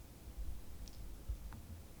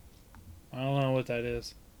 I don't know what that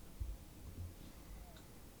is.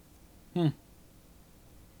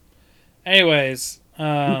 Anyways,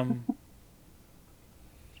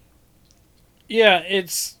 yeah,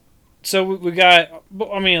 it's so we got.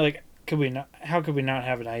 I mean, like, could we not? How could we not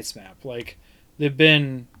have an ice map? Like, we've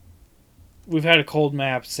had a cold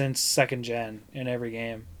map since 2nd gen in every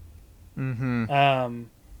game. Mm-hmm.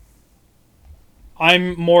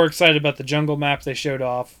 I'm more excited about the jungle map they showed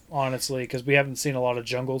off, honestly, because we haven't seen a lot of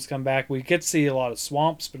jungles come back. We get to see a lot of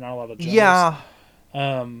swamps, but not a lot of jungles. Yeah.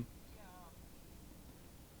 Um,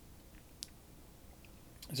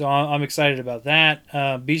 so I'm excited about that.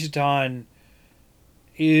 Bishutan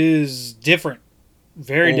is different,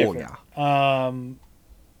 very different. I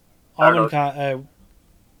don't know. Amonkhet, I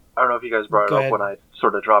don't know if you guys brought it Go up ahead. when I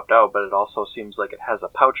sort of dropped out, but it also seems like it has a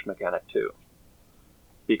pouch mechanic too.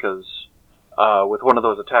 Because with one of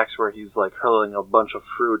those attacks where he's like hurling a bunch of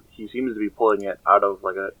fruit, he seems to be pulling it out of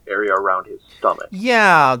like an area around his stomach.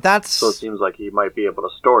 Yeah, that's. So it seems like he might be able to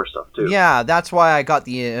store stuff too. Yeah, that's why I got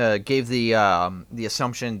gave the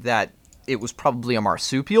assumption that it was probably a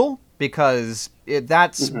marsupial, because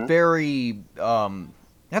that's very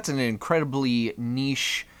that's an incredibly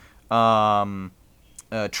niche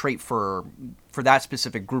trait for that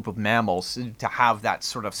specific group of mammals, to have that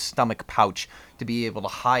sort of stomach pouch to be able to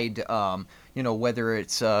hide whether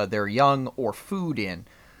it's their young or food in.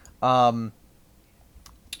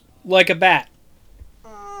 like a bat.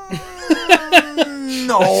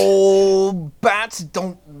 No, bats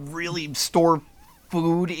don't really store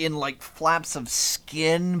food in like flaps of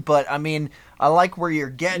skin, but I mean, I like where you're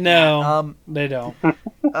getting No, at. they don't.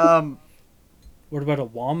 What about a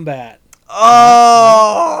wombat? What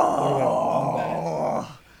about a wombat?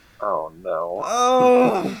 Oh no.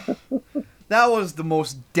 Oh, that was the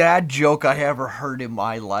most dad joke I ever heard in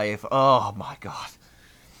my life. Oh my god.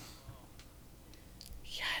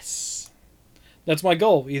 Yes. That's my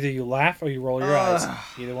goal. Either you laugh or you roll your eyes.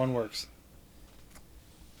 Either one works.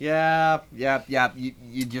 Yeah.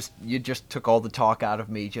 You just took all the talk out of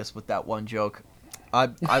me just with that one joke.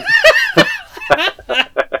 I'm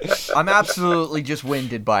absolutely just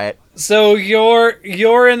winded by it. So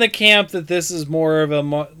you're in the camp that this is more of a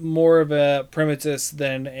Primitus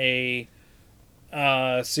than a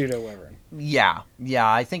pseudo wyvern. Yeah.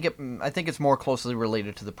 I think it's more closely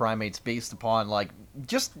related to the primates based upon like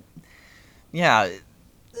just. Yeah.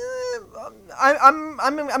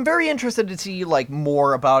 I'm very interested to see like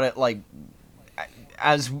more about it, like,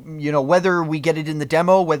 as you know, whether we get it in the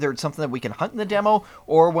demo, whether it's something that we can hunt in the demo,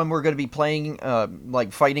 or when we're going to be playing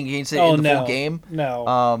like fighting against it in the full game.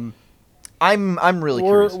 No. I'm really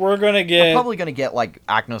curious. We're gonna get. We're probably gonna get like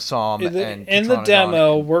Acnosom and in the Tetranodon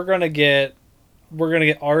demo. and- We're gonna get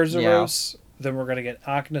Arzuros, then we're gonna get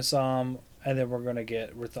Aknosom, and then we're gonna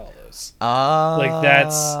get Rathalos. Like,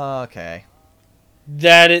 that's- okay.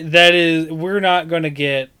 That is we're not gonna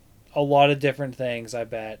get a lot of different things. I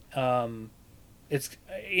bet. It's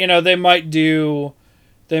they might do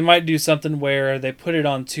something where they put it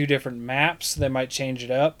on two different maps. They might change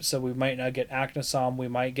it up, so we might not get Aknosom. We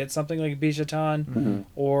might get something like Bishutan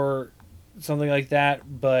or something like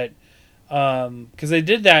that. But because they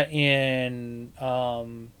did that in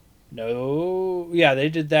they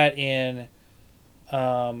did that in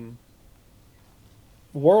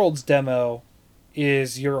World's demo.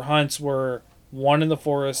 Is your hunts were one in the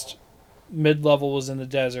forest, mid-level was in the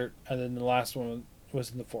desert, and then the last one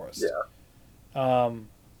was in the forest. Yeah. And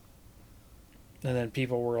then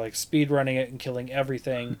people were like speed running it and killing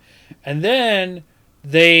everything. And then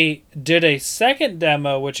they did a second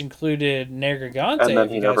demo which included Nergigante. And then if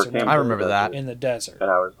he you never guys came. I remember that. in the desert.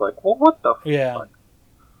 And I was like, well, what the Yeah. fuck?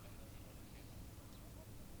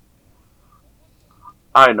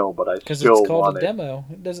 I know, but I Because still it's called want a demo.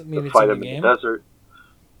 It doesn't mean to it's fight in the him in game. the desert.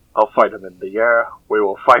 I'll fight him in the air. We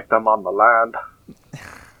will fight them on the land.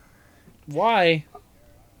 Why?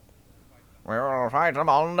 We'll fight them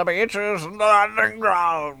on the beaches and the landing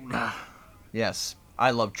ground. Yes,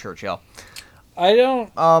 I love Churchill. I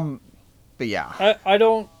don't. But yeah. I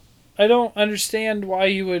don't understand why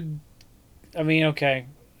you would. I mean, okay.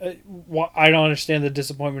 I don't understand the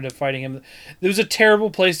disappointment of fighting him. It was a terrible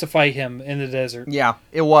place to fight him in the desert. Yeah,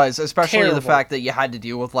 it was, especially Terrible. the fact that you had to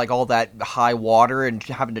deal with like all that high water and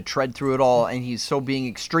having to tread through it all, and he's so being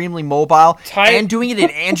extremely mobile and doing it in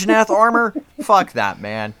Anjanath armor. Fuck that,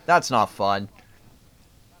 man. That's not fun.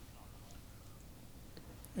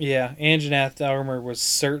 Yeah, Anjanath armor was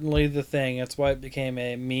certainly the thing. That's why it became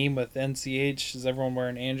a meme with NCH. Is everyone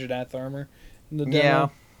wearing Anjanath armor in the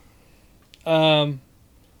demo? Yeah.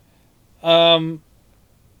 I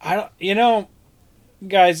don't.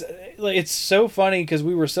 Guys, like, it's so funny because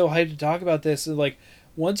we were so hyped to talk about this. And, like,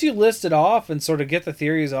 once you list it off and sort of get the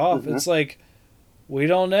theories off, it's like we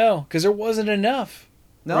don't know because there wasn't enough.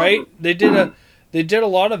 No. Right? They did a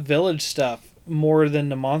lot of village stuff more than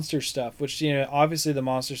the monster stuff, which, obviously the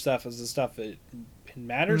monster stuff is the stuff that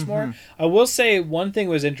matters more. I will say one thing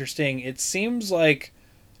was interesting. It seems like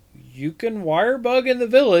you can wire bug in the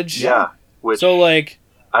village. Yeah. Which, So, like,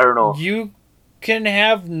 I don't know. can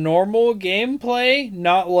have normal gameplay,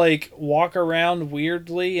 not like walk around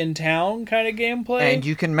weirdly in town kind of gameplay. And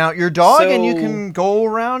you can mount your dog, and you can go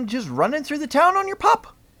around just running through the town on your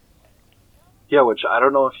pup. Yeah, which I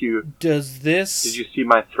don't know if you... Does this... Did you see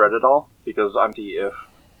my thread at all? Because I'm the if...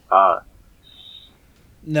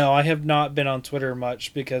 No, I have not been on Twitter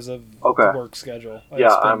much because of Okay. the work schedule. Yeah,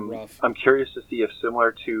 It's been rough. I'm curious to see if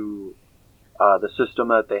similar to the system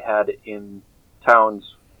that they had in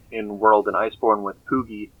towns in World and Iceborne with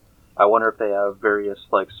Poogie, I wonder if they have various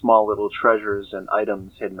like small little treasures and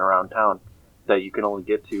items hidden around town that you can only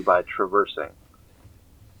get to by traversing.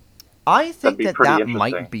 I think be that pretty that interesting.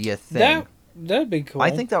 might be a thing. That'd be cool.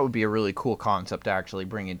 I think that would be a really cool concept to actually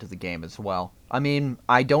bring into the game as well. I mean,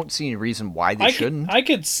 I don't see any reason why they shouldn't. I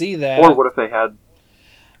could see that. Or what if they had...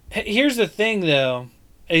 Here's the thing, though,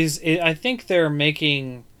 I think they're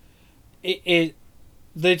making it.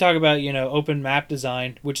 They talk about open map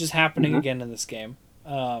design, which is happening again in this game.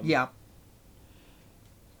 Yeah.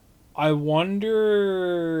 I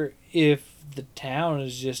wonder if the town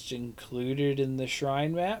is just included in the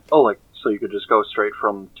shrine map. Oh, like, so you could just go straight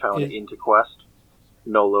from town into quest?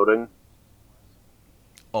 No loading?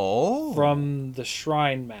 Oh. From the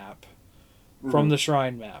shrine map. From the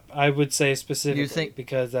shrine map, I would say specifically,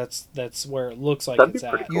 because that's where it looks like That'd it's be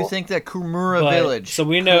pretty at. cool. You think that Kumura But- Village so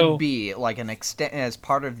we know- could be like an as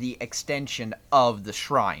part of the extension of the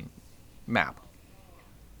shrine map?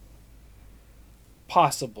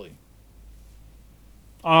 Possibly.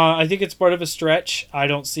 I think it's part of a stretch. I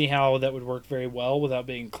don't see how that would work very well without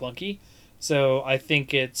being clunky. So I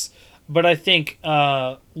think but I think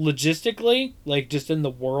logistically, like just in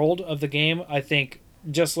the world of the game, I think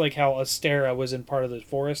just like how Astera was in part of the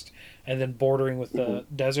forest and then bordering with the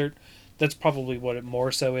desert, that's probably what it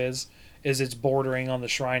more so is it's bordering on the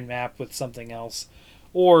shrine map with something else.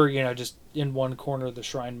 Or, just in one corner of the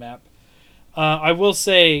shrine map. I will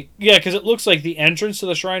say, yeah, because it looks like the entrance to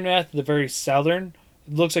the shrine map, the very southern,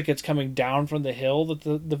 it looks like it's coming down from the hill that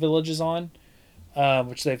the village is on,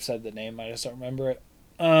 which they've said the name, I just don't remember it.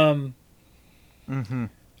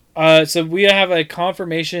 So we have a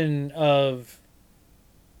confirmation of...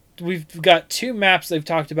 We've got 2 maps they've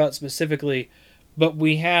talked about specifically, but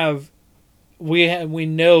we know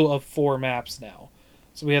of 4 maps now.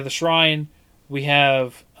 So we have the shrine, we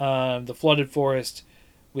have the flooded forest,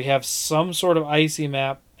 we have some sort of icy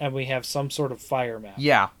map, and we have some sort of fire map.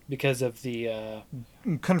 Yeah. Because of the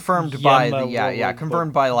Confirmed by Yama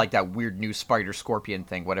confirmed by like that weird new spider scorpion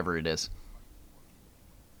thing, whatever it is.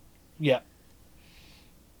 Yeah.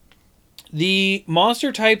 The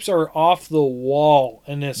monster types are off the wall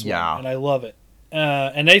in this one, and I love it.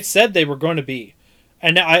 And they said they were going to be.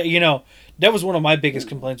 And that was one of my biggest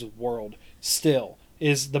complaints with World, still,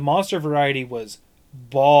 is the monster variety was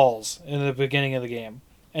balls in the beginning of the game.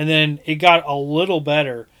 And then it got a little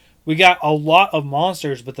better. We got a lot of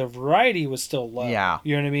monsters, but the variety was still low. Yeah.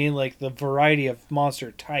 You know what I mean? Like, the variety of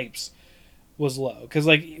monster types was low. Because,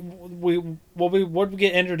 like, what we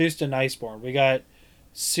get introduced in Iceborne? We got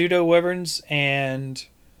pseudo wyverns and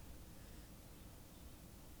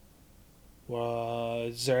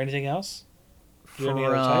is there anything else? Do you have any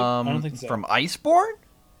other type? I don't think so. From Iceborne?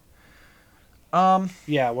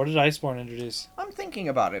 Yeah, what did Iceborne introduce? I'm thinking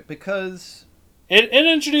about it because it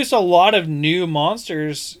introduced a lot of new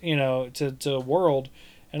monsters, to World,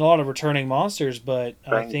 and a lot of returning monsters, but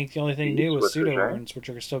I think the only thing new was pseudo wyverns, which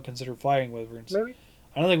are still considered flying wyverns. Maybe.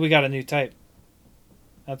 I don't think we got a new type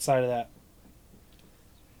outside of that.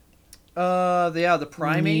 the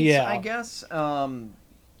primates, Yeah. I guess.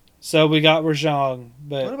 So we got Rajang,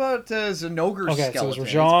 but What about Zenogre's Okay, so it's skeleton?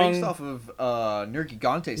 Rajang. It's based off of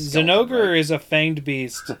Nergigante's skeleton, Zenogre right? is a fanged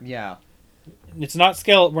beast. Yeah. It's not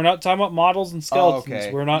skeleton. We're not talking about models and skeletons.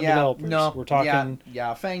 Okay. We're not Yeah, developers. No, We're talking.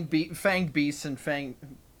 Yeah, fanged beasts and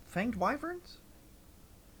fanged wyverns.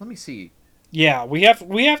 Let me see. Yeah, we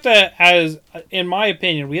have to, as in my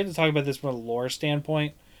opinion, we have to talk about this from a lore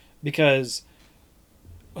standpoint, because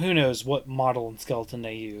who knows what model and skeleton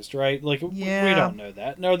they used, right? Like, we don't know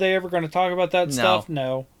that. No, are they ever going to talk about that stuff?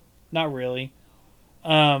 No, not really.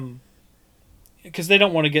 Because they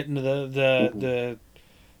don't want to get into the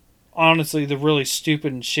honestly, the really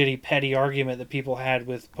stupid and shitty petty argument that people had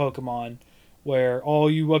with Pokemon, where, oh,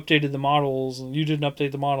 you updated the models, and you didn't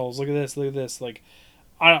update the models, look at this. Like,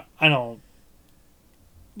 I don't...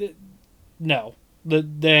 No.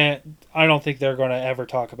 I don't think they're going to ever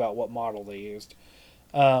talk about what model they used.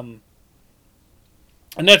 And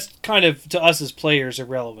that's kind of, to us as players,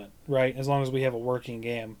 irrelevant, right? As long as we have a working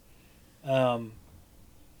game. But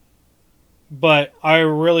I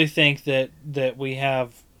really think that we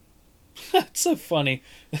have That's so funny.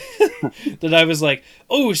 That I was like,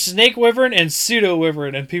 oh, snake wyvern and pseudo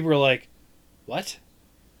wyvern, and people were like, what?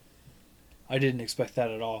 I didn't expect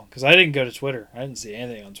that at all, because I didn't go to Twitter. I didn't see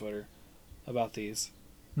anything on Twitter about these.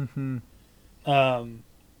 Mm-hmm. And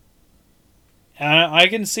I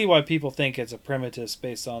can see why people think it's a primitus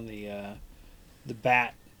based on the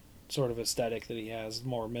bat sort of aesthetic that he has,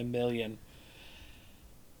 more mammalian.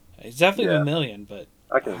 It's definitely mammalian, but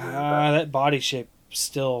I can agree with that. that body shape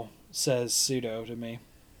still says pseudo to me.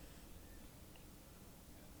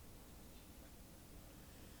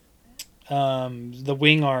 The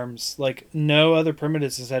wing arms, like no other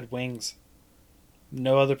primitus has had wings.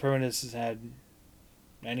 No other primitus has had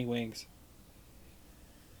any wings.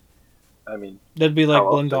 I mean, That'd be like how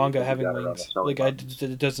else do you Blingdonga think having you got around wings. a snowy Like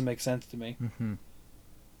mountain? it doesn't make sense to me. Mm-hmm.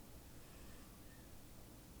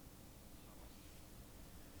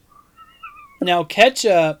 Now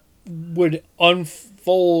Ketchup would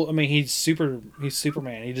unfold. I mean, he's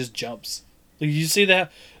Superman. He just jumps. Like you see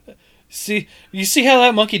that? You see how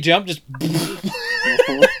that monkey jumped? Just it's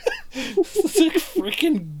like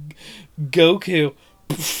freaking Goku.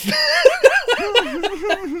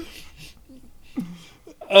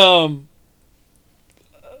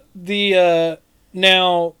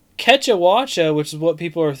 Now Quetzalcoatl, which is what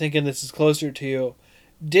people are thinking this is closer to,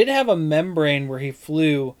 did have a membrane where he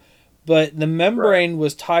flew, but the membrane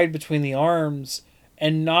was tied between the arms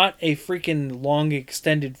and not a freaking long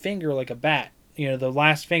extended finger like a bat. You know, the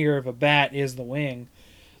last finger of a bat is the wing.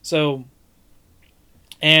 So,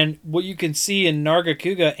 and what you can see in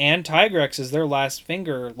Nargacuga and Tigrex is their last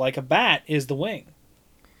finger, like a bat, is the wing.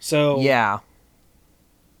 So Yeah.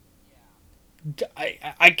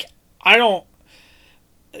 I don't.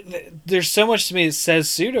 There's so much to me that says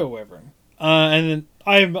pseudo wyvern, and then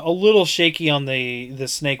I'm a little shaky on the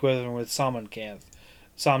snake wyvern with Somnacanth,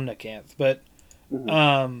 but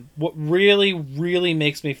what really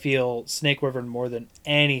makes me feel snake wyvern more than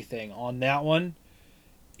anything on that one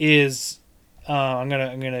is I'm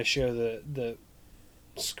gonna show the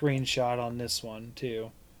screenshot on this one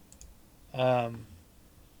too. Gosh,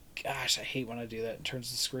 I hate when I do that. It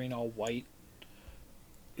turns the screen all white.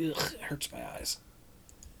 Ugh, it hurts my eyes.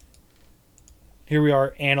 Here we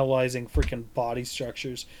are analyzing freaking body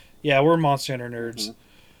structures. Yeah, we're Monster Hunter nerds.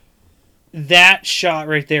 Mm-hmm. That shot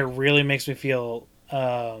right there really makes me feel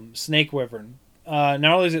snake wyvern. Not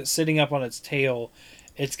only is it sitting up on its tail,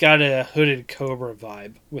 it's got a hooded cobra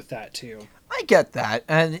vibe with that too. I get that,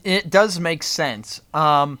 and it does make sense.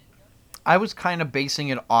 I was kind of basing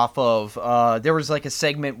it off of there was like a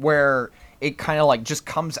segment where it kind of like just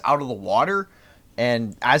comes out of the water,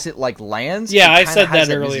 and as it like lands, yeah, I it said has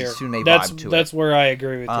that earlier. Mizusune That's vibe to that's it. where I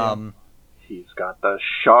agree with you. He's got the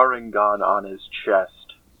Sharingan on his chest.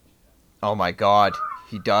 Oh my god,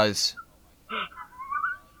 he does.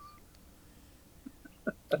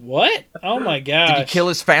 What? Oh my gosh! Did he kill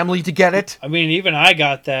his family to get it? I mean, even I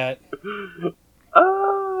got that.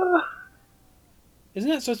 Isn't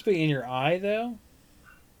that supposed to be in your eye though?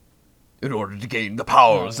 In order to gain the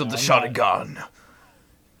powers No, of the I'm Sharingan,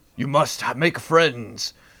 you must make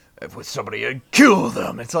friends with somebody and kill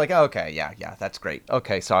them. It's like, okay, yeah, that's great.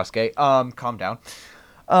 Okay, Sasuke, calm down.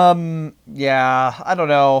 Yeah, I don't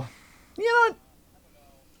know. You know what?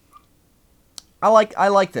 I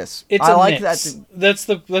like this. It's I a like mix. that.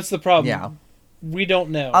 That's the problem. Yeah. We don't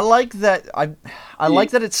know. I like that. I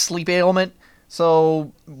like that it's sleep ailment.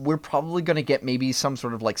 So we're probably going to get maybe some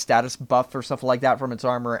sort of like status buff or stuff like that from its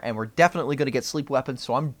armor, and we're definitely going to get sleep weapons.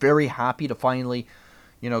 So I'm very happy to finally,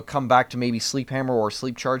 come back to maybe sleep hammer or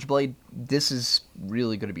sleep charge blade. This is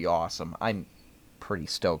really going to be awesome. I'm pretty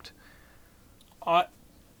stoked. I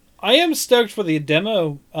am stoked for the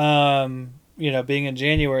demo. Being in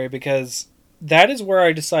January, because that is where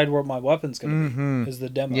I decide where my weapon's going to be. Is the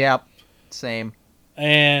demo. Yep. Same.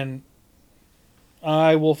 And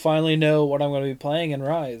I will finally know what I'm going to be playing in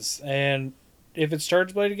Rise. And if it's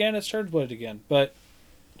Charge Blade again, it's Charge Blade again. But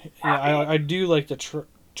yeah, I do like to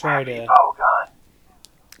try to.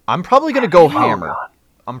 I'm probably going to go hammer.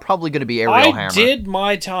 I'm probably going to be aerial hammer. I did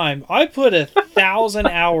my time. I put 1,000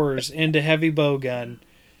 hours into heavy bowgun,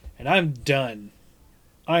 and I'm done.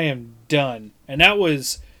 I am done. And that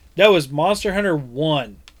was Monster Hunter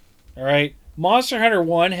 1. All right, Monster Hunter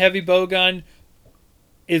 1 heavy bowgun.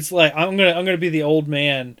 It's like I'm gonna be the old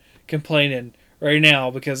man complaining right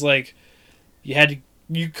now because like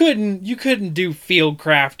you couldn't do field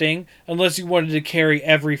crafting unless you wanted to carry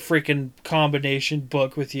every freaking combination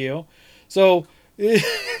book with you. So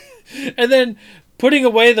and then putting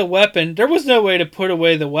away the weapon, there was no way to put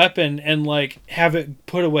away the weapon and like have it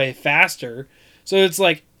put away faster. So it's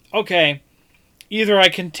like, okay, either I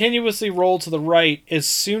continuously roll to the right as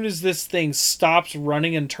soon as this thing stops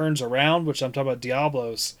running and turns around, which I'm talking about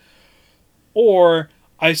Diablos, or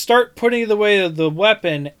I start putting away the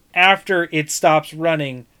weapon after it stops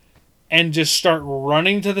running and just start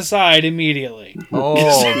running to the side immediately.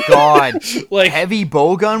 Oh, God. Like, heavy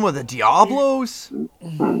bowgun with a Diablos?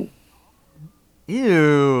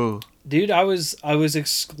 Ew. dude, I was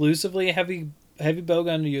exclusively a heavy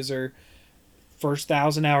bowgun user first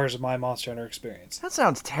 1,000 hours of my Monster Hunter experience. That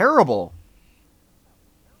sounds terrible.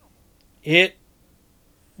 It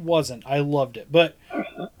wasn't. I loved it, but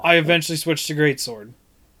I eventually switched to Greatsword.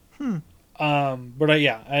 But I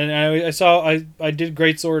did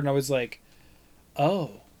Greatsword, and I was like,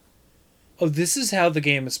 oh, this is how the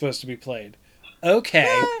game is supposed to be played. Okay,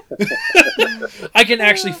 I can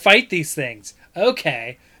actually fight these things.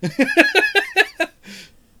 Okay,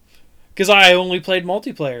 because I only played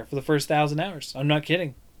multiplayer for the first 1,000 hours. I'm not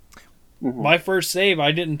kidding. Mm-hmm. My first save,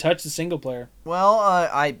 I didn't touch the single player.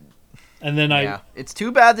 Well, it's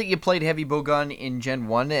too bad that you played heavy bowgun in Gen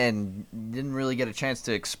 1 and didn't really get a chance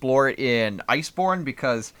to explore it in Iceborne,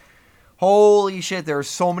 because holy shit, there are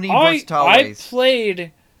so many versatile ways.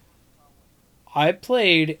 I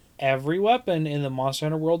played every weapon in the Monster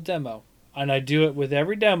Hunter World demo, and I do it with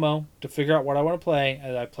every demo to figure out what I want to play,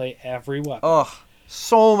 and I play every weapon. Ugh,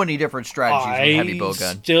 so many different strategies with heavy bowgun.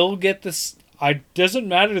 I still get this. Doesn't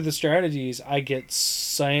matter the strategies. I get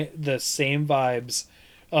the same vibes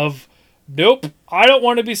of, nope, I don't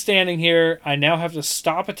want to be standing here. I now have to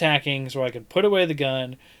stop attacking so I can put away the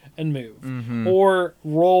gun and move. Mm-hmm. Or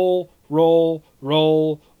roll.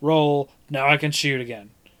 Now I can shoot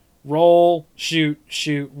again. Roll, shoot,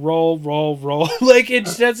 roll. Like,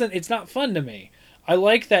 it's not fun to me. I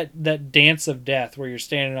like that dance of death where you're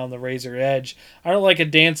standing on the razor edge. I don't like a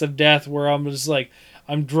dance of death where I'm just like,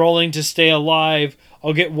 I'm rolling to stay alive.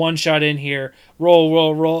 I'll get one shot in here.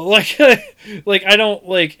 Roll. Like, I don't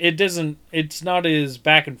like it. It's not as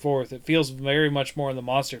back and forth. It feels very much more in the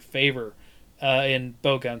monster favor in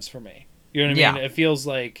bowguns for me. You know what I mean? It feels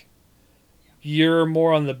like you're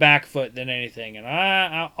more on the back foot than anything, and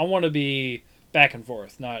I want to be back and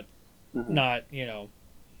forth, not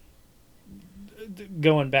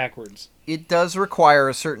going backwards. It does require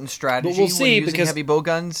a certain strategy. But we'll see, when using because heavy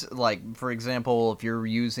bowguns, like for example, if you're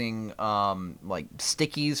using like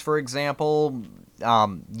stickies, for example,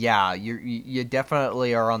 you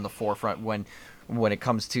definitely are on the forefront when it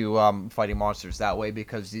comes to fighting monsters that way,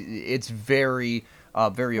 because it's very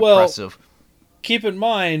oppressive. Keep in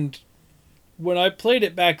mind, when I played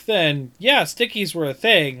it back then, stickies were a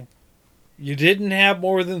thing. You didn't have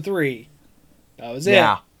more than 3. That was it.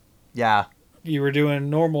 Yeah. You were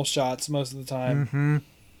doing normal shots most of the time. Mm-hmm.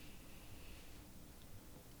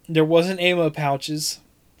 There wasn't ammo pouches,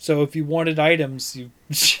 so if you wanted items, you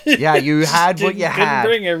you had what you had. Couldn't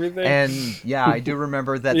bring everything. And I do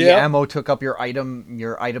remember that the ammo took up your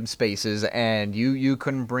item spaces, and you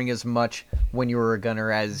couldn't bring as much when you were a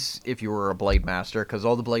gunner as if you were a blade master, because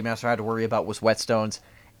all the blade master had to worry about was whetstones,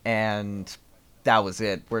 and that was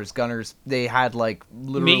it. Whereas gunners, they had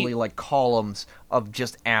literally columns of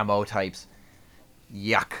just ammo types.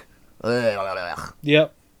 Yuck. Ugh.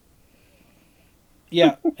 Yep.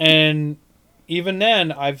 Yeah, and even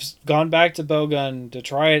then, I've gone back to bowgun to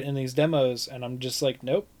try it in these demos, and I'm just like,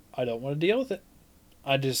 nope, I don't want to deal with it.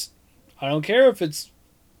 I don't care if it's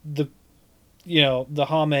the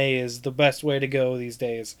Hame is the best way to go these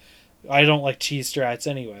days. I don't like cheese strats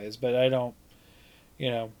anyways, but I don't,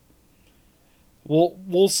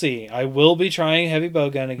 We'll see. I will be trying heavy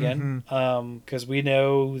bowgun again, because we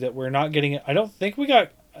know that we're not getting it. I don't think we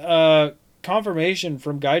got confirmation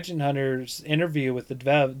from Gaijin Hunter's interview with the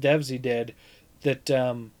devs he did that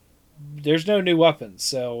there's no new weapons,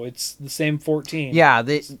 so it's the same 14. Yeah,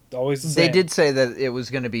 it's always the same. They did say that it was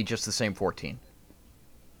going to be just the same 14.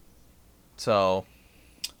 So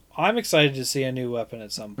I'm excited to see a new weapon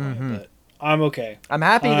at some point, but I'm okay. I'm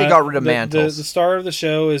happy they got rid of mantles. The star of the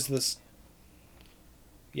show is this.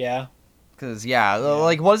 Yeah. Because,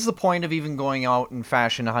 what's the point of even going out and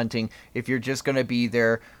fashion hunting if you're just going to be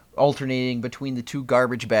there alternating between the 2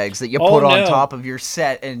 garbage bags that you put on top of your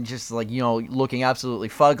set and just, looking absolutely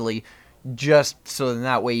fugly, just so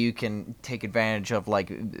that way you can take advantage of,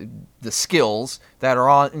 the skills that are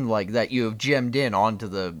on, that you have gemmed in onto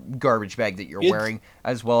the garbage bag that you're wearing,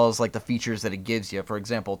 as well as, the features that it gives you. For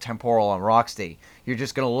example, Temporal and Rocksteady. You're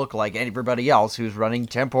just going to look like everybody else who's running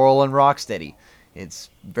Temporal and Rocksteady. It's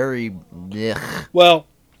very... Ugh. Well,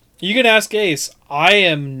 you can ask Ace. I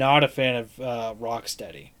am not a fan of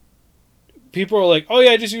Rocksteady. People are like, oh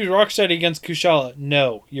yeah, just use Rocksteady against Kushala.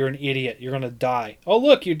 No, you're an idiot. You're going to die. Oh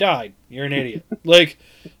look, you died. You're an idiot.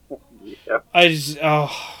 Yep.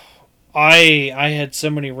 I had so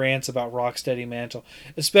many rants about Rocksteady Mantle,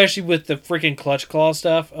 especially with the freaking Clutch Claw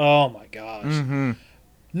stuff. Oh my gosh. Mm-hmm.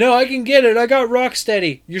 No, I can get it. I got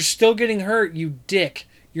Rocksteady. You're still getting hurt, you dick.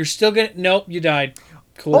 You're still getting... Nope, you died.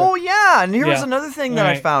 Cool. Oh yeah, and here's Yeah. another thing that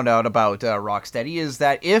I Right. found out about Rocksteady is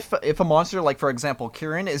that if a monster, like for example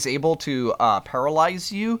Kieran, is able to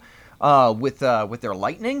paralyze you with their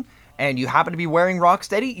lightning, and you happen to be wearing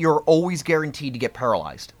Rocksteady, you're always guaranteed to get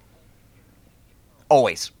paralyzed.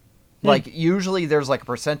 Always. Like, usually there's like a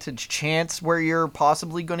percentage chance where you're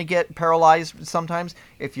possibly going to get paralyzed sometimes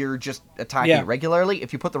if you're just attacking Yeah. regularly.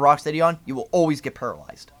 If you put the Rocksteady on, you will always get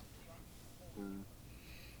paralyzed.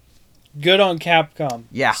 Good on Capcom.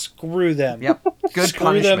 Yeah. Screw them. Yep. Good Screw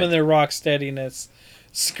punishment. them and their rock steadiness.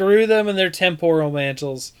 Screw them and their temporal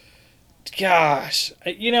mantles. Gosh.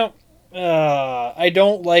 I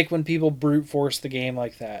don't like when people brute force the game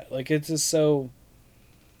like that. Like, it's just so...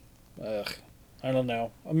 Ugh. I don't know.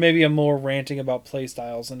 Maybe I'm more ranting about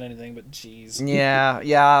playstyles than anything, but jeez. Yeah.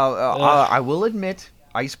 I will admit,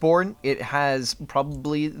 Iceborne, it has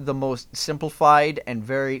probably the most simplified and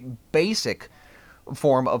very basic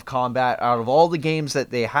form of combat out of all the games that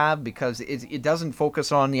they have, because it doesn't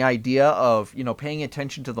focus on the idea of paying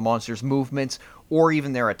attention to the monster's movements or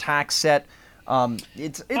even their attack set.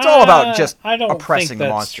 It's all about just I don't oppressing think the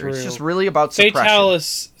that's monster. It's true. just really about suppression.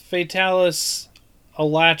 Fatalis,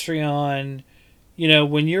 Elatrion,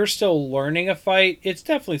 when you're still learning a fight, it's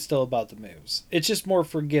definitely still about the moves. It's just more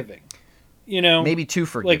forgiving. Maybe too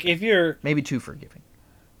forgiving. Like, if you're... Maybe too forgiving.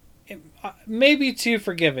 Maybe too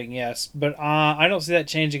forgiving, yes, but I don't see that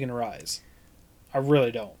changing in Rise. I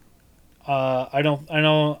really don't.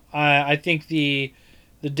 I think the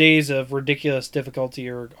days of ridiculous difficulty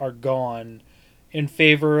are gone in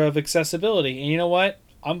favor of accessibility. And you know what?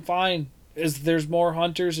 I'm fine. There's more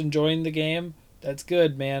hunters enjoying the game. That's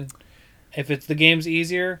good, man. If the game's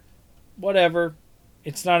easier, whatever.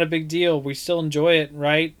 It's not a big deal. We still enjoy it,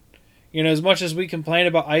 right? As much as we complain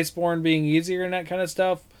about Iceborne being easier and that kind of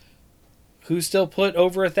stuff, who still put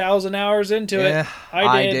over 1,000 hours into it?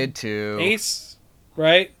 I did too. Ace,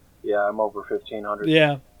 right? Yeah, I'm over 1,500.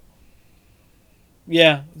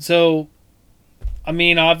 Yeah. So, I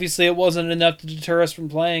mean, obviously it wasn't enough to deter us from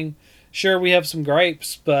playing. Sure, we have some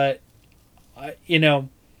gripes, but,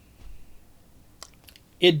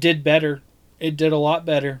 it did better. It did a lot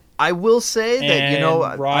better. I will say that,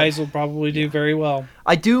 And Rise will probably do very well.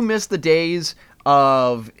 I do miss the days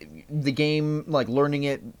of the game, like, learning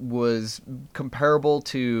it was comparable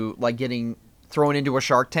to, like, getting thrown into a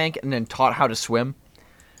shark tank and then taught how to swim.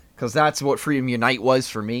 Because that's what Freedom Unite was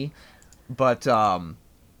for me. But,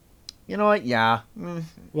 you know what? Yeah.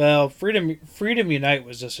 Well, Freedom Unite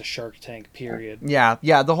was just a Shark Tank, period. Yeah,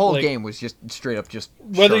 the whole game was just straight up just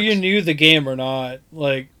Whether sharks. you knew the game or not,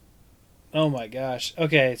 like, oh my gosh.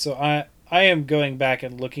 Okay, so I am going back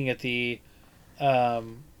and looking at the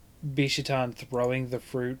Bishitan throwing the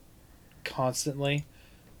fruit constantly.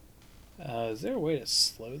 Is there a way to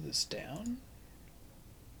slow this down?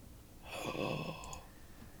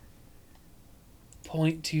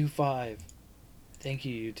 0.25. Thank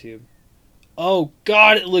you, YouTube. Oh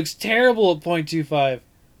god, it looks terrible at 0.25.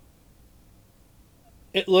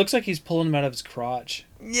 It looks like he's pulling him out of his crotch.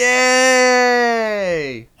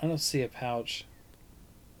 Yay! I don't see a pouch.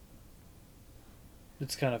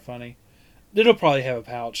 It's kind of funny. It'll probably have a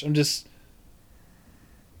pouch. I'm just...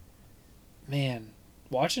 Man,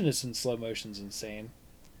 watching this in slow motion's insane.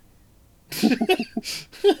 You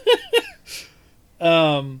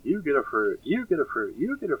get a fruit. You get a fruit.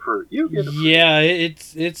 You get a fruit. You get a fruit. Yeah,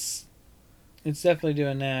 it's definitely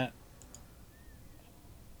doing that.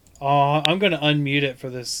 Oh, I'm gonna unmute it for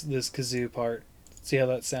this kazoo part. See how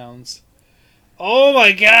that sounds. Oh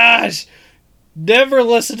my gosh! Never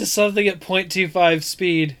listen to something at 0.25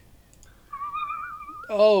 speed.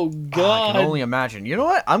 Oh god! I can only imagine. You know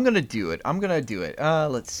what? I'm gonna do it.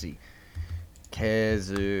 Let's see.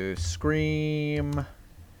 Kazoo Scream.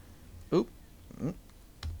 Oop.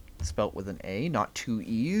 Spelt with an A, not two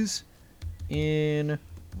E's. In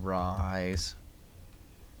Rise.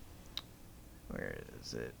 Where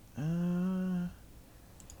is it?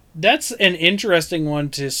 That's an interesting one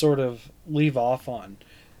to sort of leave off on.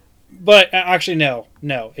 But actually, no,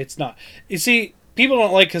 it's not. You see, people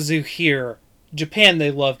don't like kazoo here. Japan,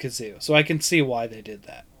 they love kazoo, so I can see why they did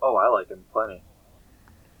that. Oh, I like him plenty.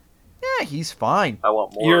 Yeah, he's fine. I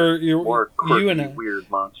want more, You're more quirky, you and a, weird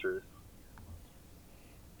monsters.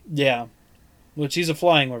 yeah, which he's a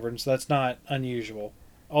flying wyvern, so that's not unusual.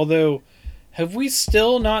 Although, have we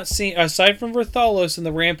still not seen, aside from Verthalos and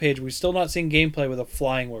the Rampage, we've still not seen gameplay with a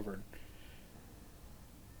flying wyvern.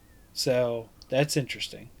 So that's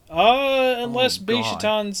interesting. Unless Oh, God.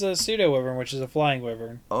 Bishatan's a pseudo wyvern, which is a flying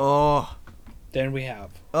wyvern. Oh. Then we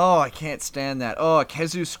have. Oh, I can't stand that. Oh, a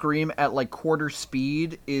Kezu Scream at like quarter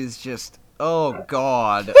speed is just. Oh,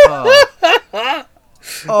 God. Oh,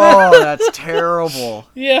 oh that's terrible.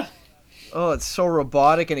 Yeah. Oh, it's so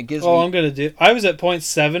robotic and it gives Oh, me. I'm gonna do. I was at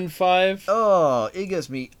 0.75. Oh, it gives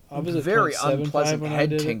me I was at very 0.75 unpleasant when I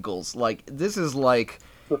head did it. tingles. Like, this is like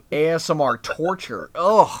ASMR torture.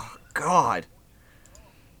 Oh, God.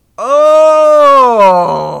 Oh!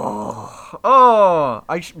 Oh!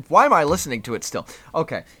 Why am I listening to it still?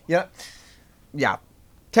 Okay. Yeah. Yeah.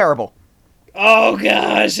 Terrible. Oh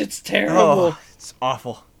gosh, it's terrible. Oh, it's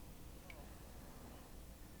awful.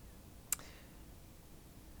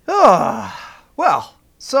 Ah, well,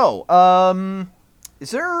 so,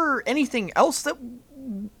 is there anything else that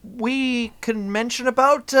we can mention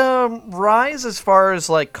about Rise as far as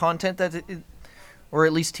like content or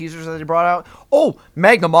at least teasers that they brought out? Oh,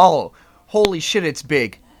 Magnum Hollow. Holy shit, it's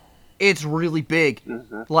big. It's really big.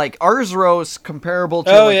 Like Arzuros comparable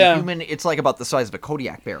to a human, it's like about the size of a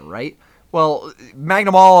Kodiak bear, right? Well,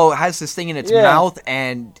 Magnum Hollow has this thing in its mouth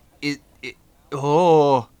and it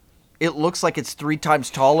looks like it's 3 times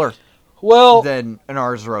taller than an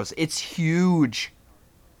Arzuros. It's huge.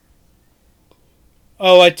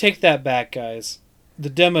 Oh, I take that back, guys. The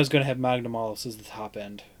demo is going to have Magnum Hollows as the top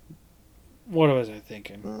end. What was I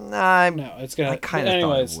thinking? No, it's going to... I kind of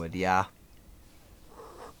thought it would, yeah.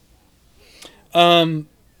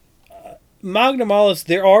 Magnum Hollows,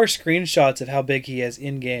 there are screenshots of how big he is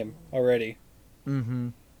in-game already. Mm-hmm.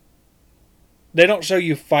 They don't show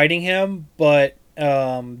you fighting him, but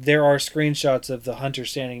there are screenshots of the hunter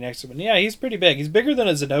standing next to him. And yeah, he's pretty big. He's bigger than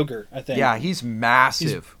a Zenogre, I think. Yeah, he's massive.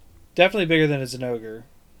 He's definitely bigger than a Zenogre.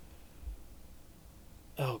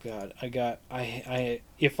 Oh god, I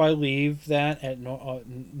if I leave that at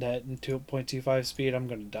that 2.25 speed, I'm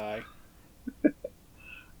gonna die.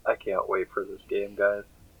 I can't wait for this game, guys.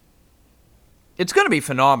 It's gonna be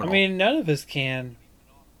phenomenal. I mean, none of us can.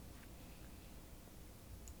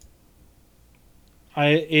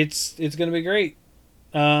 It's gonna be great.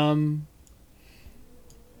 It's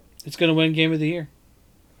gonna win Game of the Year.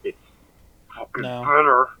 It's fucking No.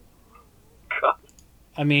 better. God.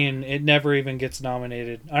 I mean, it never even gets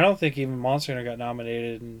nominated. I don't think even Monster Hunter got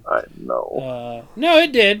nominated. And, I know. no,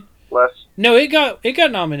 it did. No, it got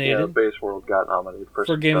nominated. Yeah, Base World got nominated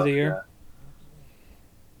for Game of the Year.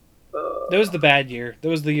 Yeah. That was the bad year. That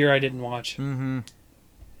was the year I didn't watch. Mm-hmm.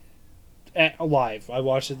 Live. I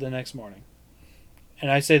watched it the next morning. And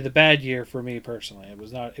I say the bad year for me personally. It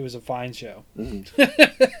was not. It was a fine show. Mm-hmm.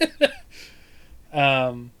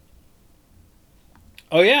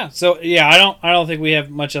 Oh yeah. So yeah, I don't think we have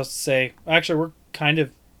much else to say. Actually, we're kind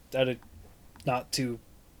of at a not too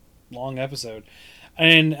long episode,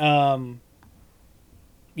 and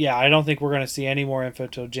yeah, I don't think we're going to see any more info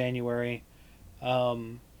till January.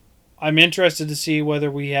 I'm interested to see whether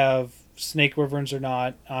we have snake wyverns or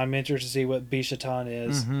not. I'm interested to see what Bishaten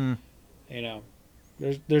is. Mm-hmm. You know,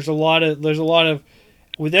 there's a lot of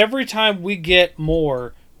with every time we get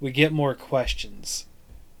more questions,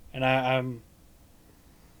 and I'm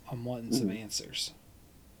wanting some answers.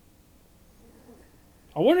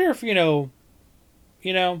 I wonder if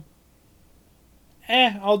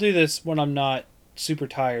I'll do this when I'm not super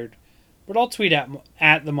tired, but I'll tweet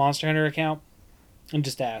at the Monster Hunter account and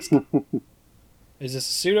just ask: is this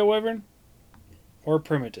a pseudo wyvern or a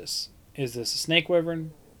primitus? Is this a snake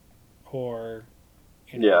wyvern or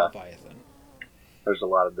Leviathan? There's a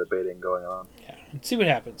lot of debating going on. Yeah, and see what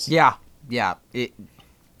happens. Yeah.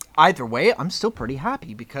 Either way, I'm still pretty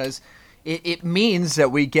happy because it means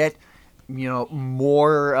that we get,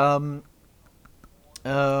 more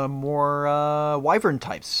wyvern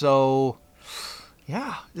types. So,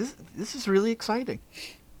 yeah, this is really exciting.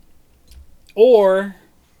 Or,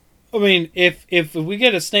 I mean, if we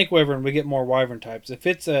get a snake wyvern, we get more wyvern types. If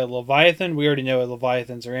it's a Leviathan, we already know what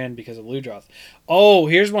Leviathans are in because of Ludroth. Oh,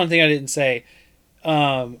 here's one thing I didn't say.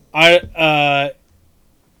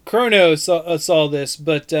 Chrono saw this,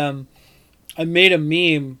 but I made a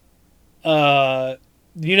meme. You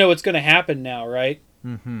know what's going to happen now, right?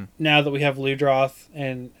 Mm-hmm. Now that we have Ludroth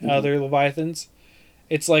and other Leviathans,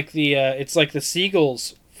 it's like the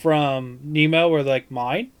seagulls from Nemo, where they're like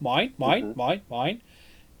mine.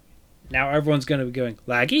 Now everyone's going to be going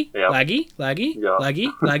laggy, Yep. laggy, Yep.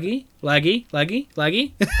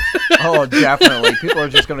 laggy. Oh, definitely. People are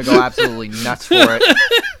just going to go absolutely nuts for it.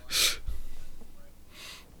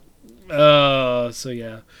 So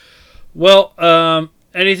yeah. Well,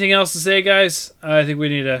 anything else to say, guys? I think we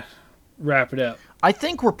need to wrap it up. I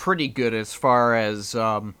think we're pretty good as far as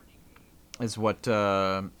what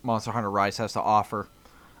Monster Hunter Rise has to offer.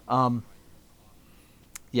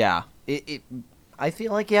 Yeah, I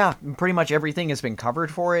feel like, yeah, pretty much everything has been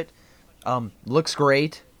covered for it. Looks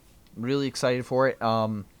great. Really excited for it.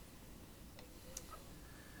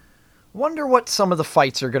 Wonder what some of the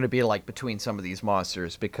fights are going to be like between some of these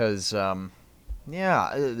monsters, because, yeah,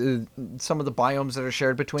 some of the biomes that are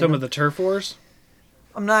shared between Some them. of the turf wars.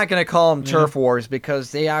 I'm not going to call them turf wars,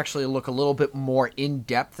 because they actually look a little bit more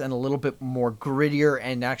in-depth and a little bit more grittier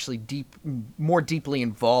and actually more deeply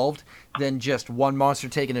involved than just one monster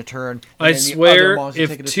taking a turn. And I then the swear, other monster if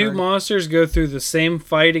taking a two turn. monsters go through the same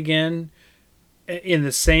fight again in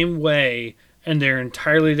the same way, and they're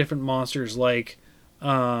entirely different monsters, like,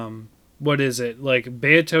 what is it? Like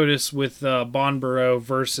Beatotus with Bonbaro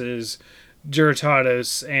versus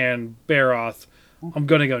Duratatus and Baroth, I'm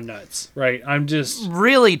gonna go nuts, right? I'm just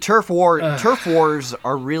Really, turf wars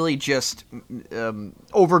are really just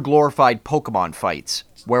over-glorified Pokemon fights,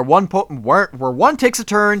 where where one takes a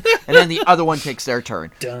turn and then the other one takes their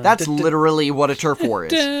turn. That's literally what a turf war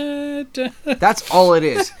is. That's all it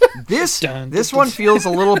is. This one feels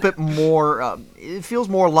a little bit more. It feels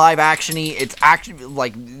more live actiony. It's actually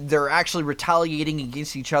like they're actually retaliating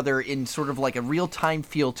against each other in sort of like a real time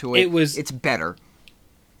feel to it. It's better,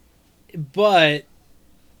 but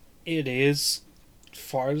it is, as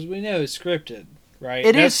far as we know, scripted, right?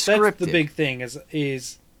 Is scripted. That's the big thing.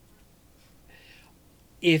 Is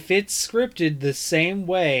if it's scripted the same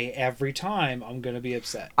way every time, I'm gonna be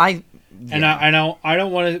upset. I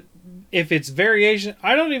don't want to. If it's variation,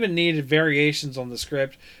 I don't even need variations on the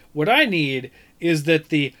script. What I need is that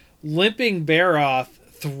the limping Baroth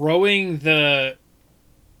throwing the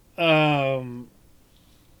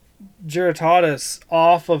Duratatus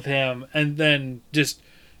off of him and then just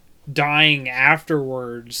dying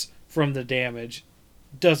afterwards from the damage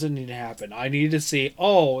doesn't need to happen. I need to see,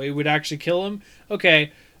 it would actually kill him?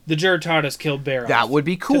 Okay, the Duratatus killed Baroth. That would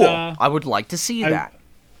be cool. Ta-da. I would like to see that.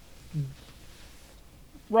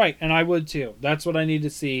 Right, and I would too. That's what I need to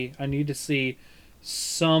see. I need to see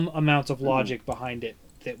some amount of logic behind it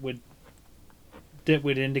that would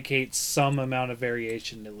indicate some amount of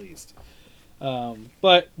variation at least.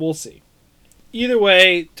 But we'll see. Either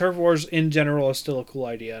way, Turf Wars in general is still a cool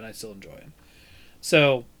idea, and I still enjoy it.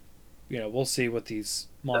 So, we'll see what these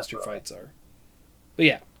monster fights are. But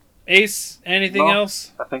yeah, Ace, anything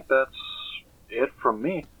else? I think that's it from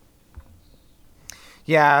me.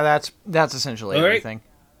 Yeah, that's essentially everything.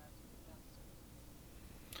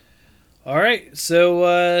 All right,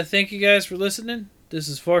 so thank you guys for listening. This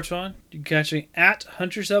is Fortron. You can catch me at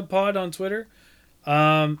HunterSubPod on Twitter.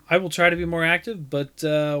 I will try to be more active, but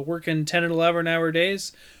working 10 and 11 hour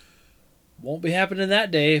days won't be happening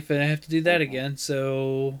that day if I have to do that again.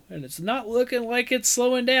 So, and it's not looking like it's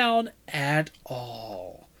slowing down at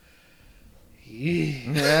all.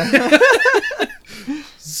 Yeah.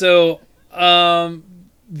 So,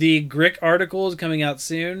 the Grick article is coming out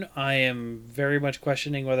soon. I am very much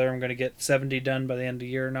questioning whether I'm going to get 70 done by the end of the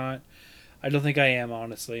year or not. I don't think I am,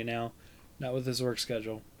 honestly, now. Not with this work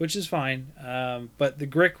schedule, which is fine. But the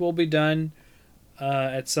Grick will be done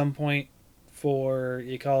at some point for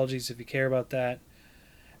Ecologies, if you care about that.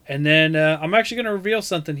 And then I'm actually going to reveal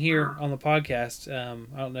something here on the podcast.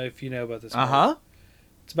 I don't know if you know about this.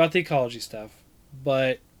 It's about the ecology stuff.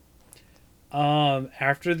 But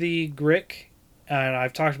after the Grick, and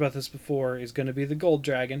I've talked about this before, is going to be the Gold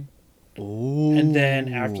Dragon. Ooh. And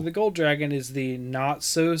then after the Gold Dragon is the not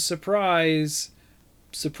so surprise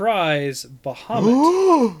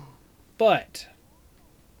Bahamut. But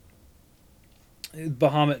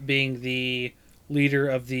Bahamut being the leader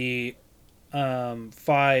of the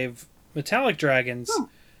 5 metallic dragons,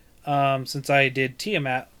 since I did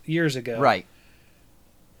Tiamat years ago. Right.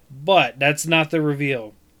 But that's not the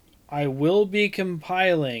reveal. I will be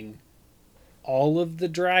compiling all of the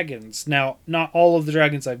dragons. Now, not all of the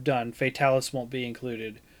dragons I've done. Fatalis won't be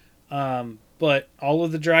included. But all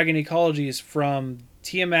of the dragon ecologies from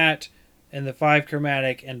Tiamat and the 5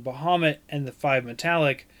 chromatic and Bahamut and the 5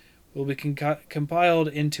 metallic will be compiled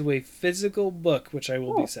into a physical book, which I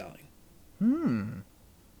will be selling.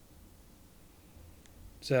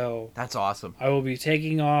 So that's awesome. I will be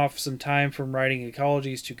taking off some time from writing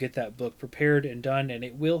ecologies to get that book prepared and done, and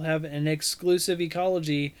it will have an exclusive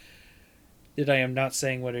ecology that I am not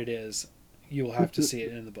saying what it is. You will have to see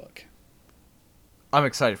it in the book. I'm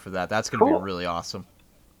excited for that. That's going to be really awesome.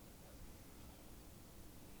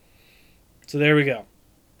 So there we go.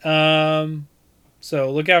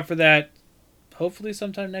 So look out for that. Hopefully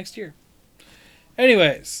sometime next year.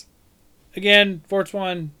 Anyways, again,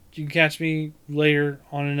 Fortron, you can catch me later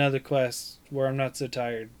on another quest where I'm not so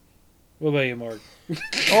tired. What about you, Morg?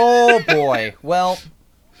 Oh boy. Well,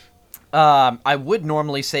 I would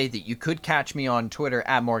normally say that you could catch me on Twitter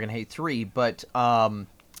at MorganHay3, but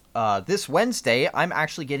this Wednesday I'm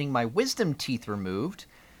actually getting my wisdom teeth removed,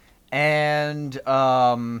 and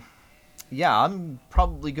yeah, I'm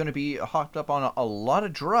probably going to be hopped up on a lot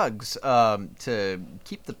of drugs to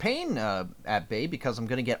keep the pain at bay, because I'm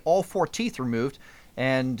going to get all 4 teeth removed,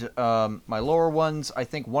 and my lower ones, I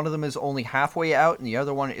think one of them is only halfway out, and the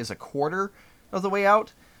other one is a quarter of the way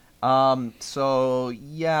out. So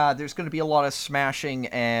yeah, there's going to be a lot of smashing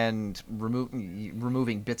and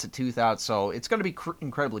removing bits of tooth out, so it's going to be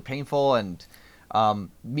incredibly painful, and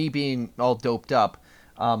me being all doped up,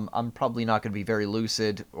 I'm probably not going to be very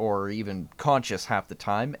lucid or even conscious half the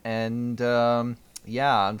time, and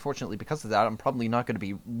yeah, unfortunately because of that, I'm probably not going to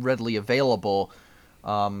be readily available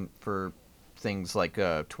for things like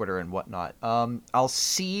Twitter and whatnot. I'll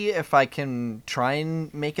see if I can try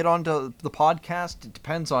and make it onto the podcast. It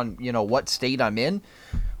depends on, what state I'm in.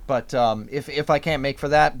 But if I can't make for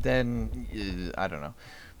that, then I don't know.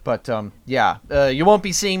 But yeah, you won't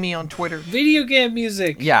be seeing me on Twitter. Video game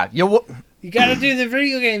music. Yeah, you gotta do the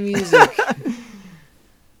video game music.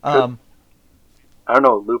 I don't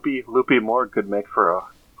know. Loopy Morg could make for a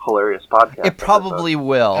hilarious podcast. It probably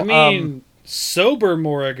will. I mean, Sober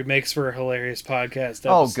Morg makes for a hilarious podcast episode.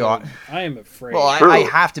 Oh, God. I am afraid. Well, I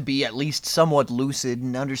have to be at least somewhat lucid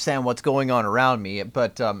and understand what's going on around me,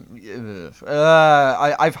 but I've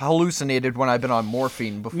hallucinated when I've been on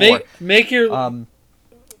morphine before. Make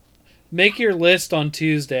your list on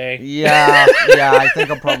Tuesday. Yeah, I think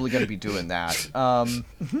I'm probably going to be doing that.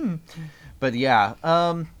 But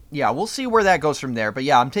yeah, yeah, we'll see where that goes from there. But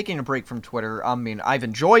yeah, I'm taking a break from Twitter. I mean, I've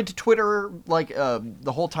enjoyed Twitter like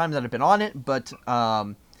the whole time that I've been on it, but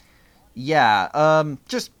yeah,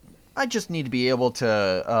 I just need to be able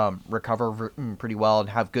to recover pretty well and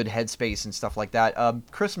have good headspace and stuff like that.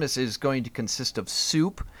 Christmas is going to consist of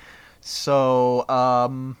soup, so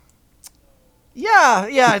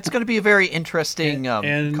yeah, it's going to be a very interesting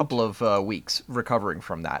couple of weeks recovering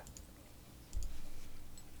from that.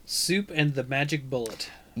 Soup and the magic bullet.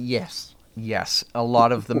 Yes, a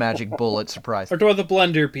lot of the magic bullet surprise. Or to the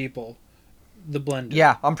blender people. The blender.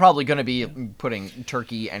 Yeah, I'm probably going to be putting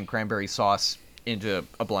turkey and cranberry sauce into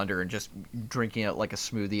a blender and just drinking it like a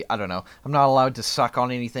smoothie. I don't know. I'm not allowed to suck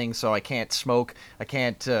on anything, so I can't smoke. I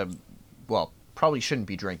can't, probably shouldn't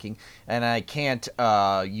be drinking. And I can't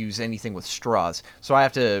use anything with straws. So I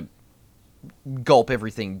have to gulp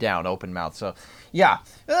everything down, open mouth. So, yeah,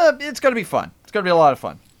 it's going to be fun. It's going to be a lot of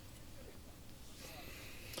fun.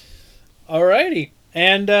 Alrighty.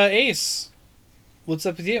 And Ace, what's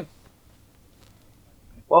up with you?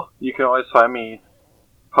 Well, you can always find me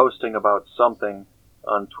posting about something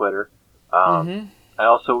on Twitter. I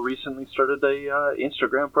also recently started a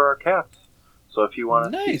Instagram for our cats. So if you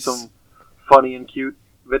want to see some funny and cute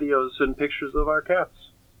videos and pictures of our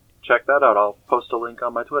cats, check that out. I'll post a link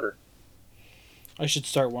on my Twitter. I should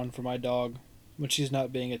start one for my dog when she's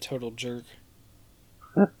not being a total jerk.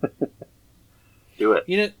 Do it.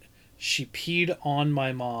 You know, she peed on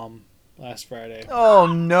my mom last Friday. Oh,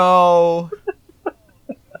 no.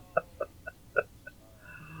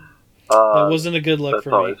 That wasn't a good look for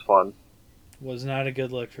me. That's always fun. Was not a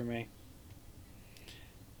good look for me.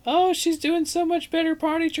 Oh, she's doing so much better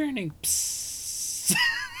potty training. Psst.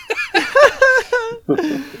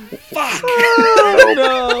 Fuck.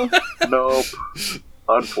 Nope. Nope.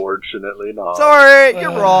 Unfortunately not. Sorry,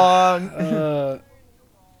 you're wrong.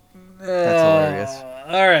 That's hilarious.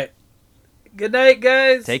 All right. Good night,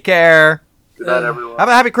 guys. Take care. Good night, everyone. Have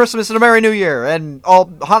a happy Christmas and a Merry New Year and all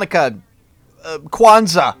Hanukkah,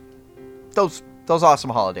 Kwanzaa. Those awesome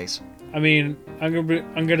holidays. I mean, I'm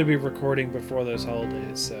gonna be recording before those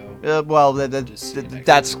holidays, so. Well,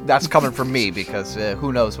 that's coming from me because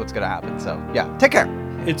who knows what's gonna happen. So yeah, take care.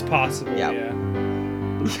 It's possible. Yeah.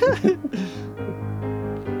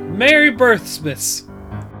 Merry Birthsmas.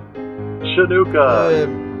 Chinooka.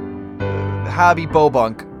 Happy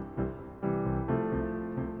Bobunk.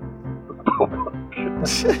 Bobunk.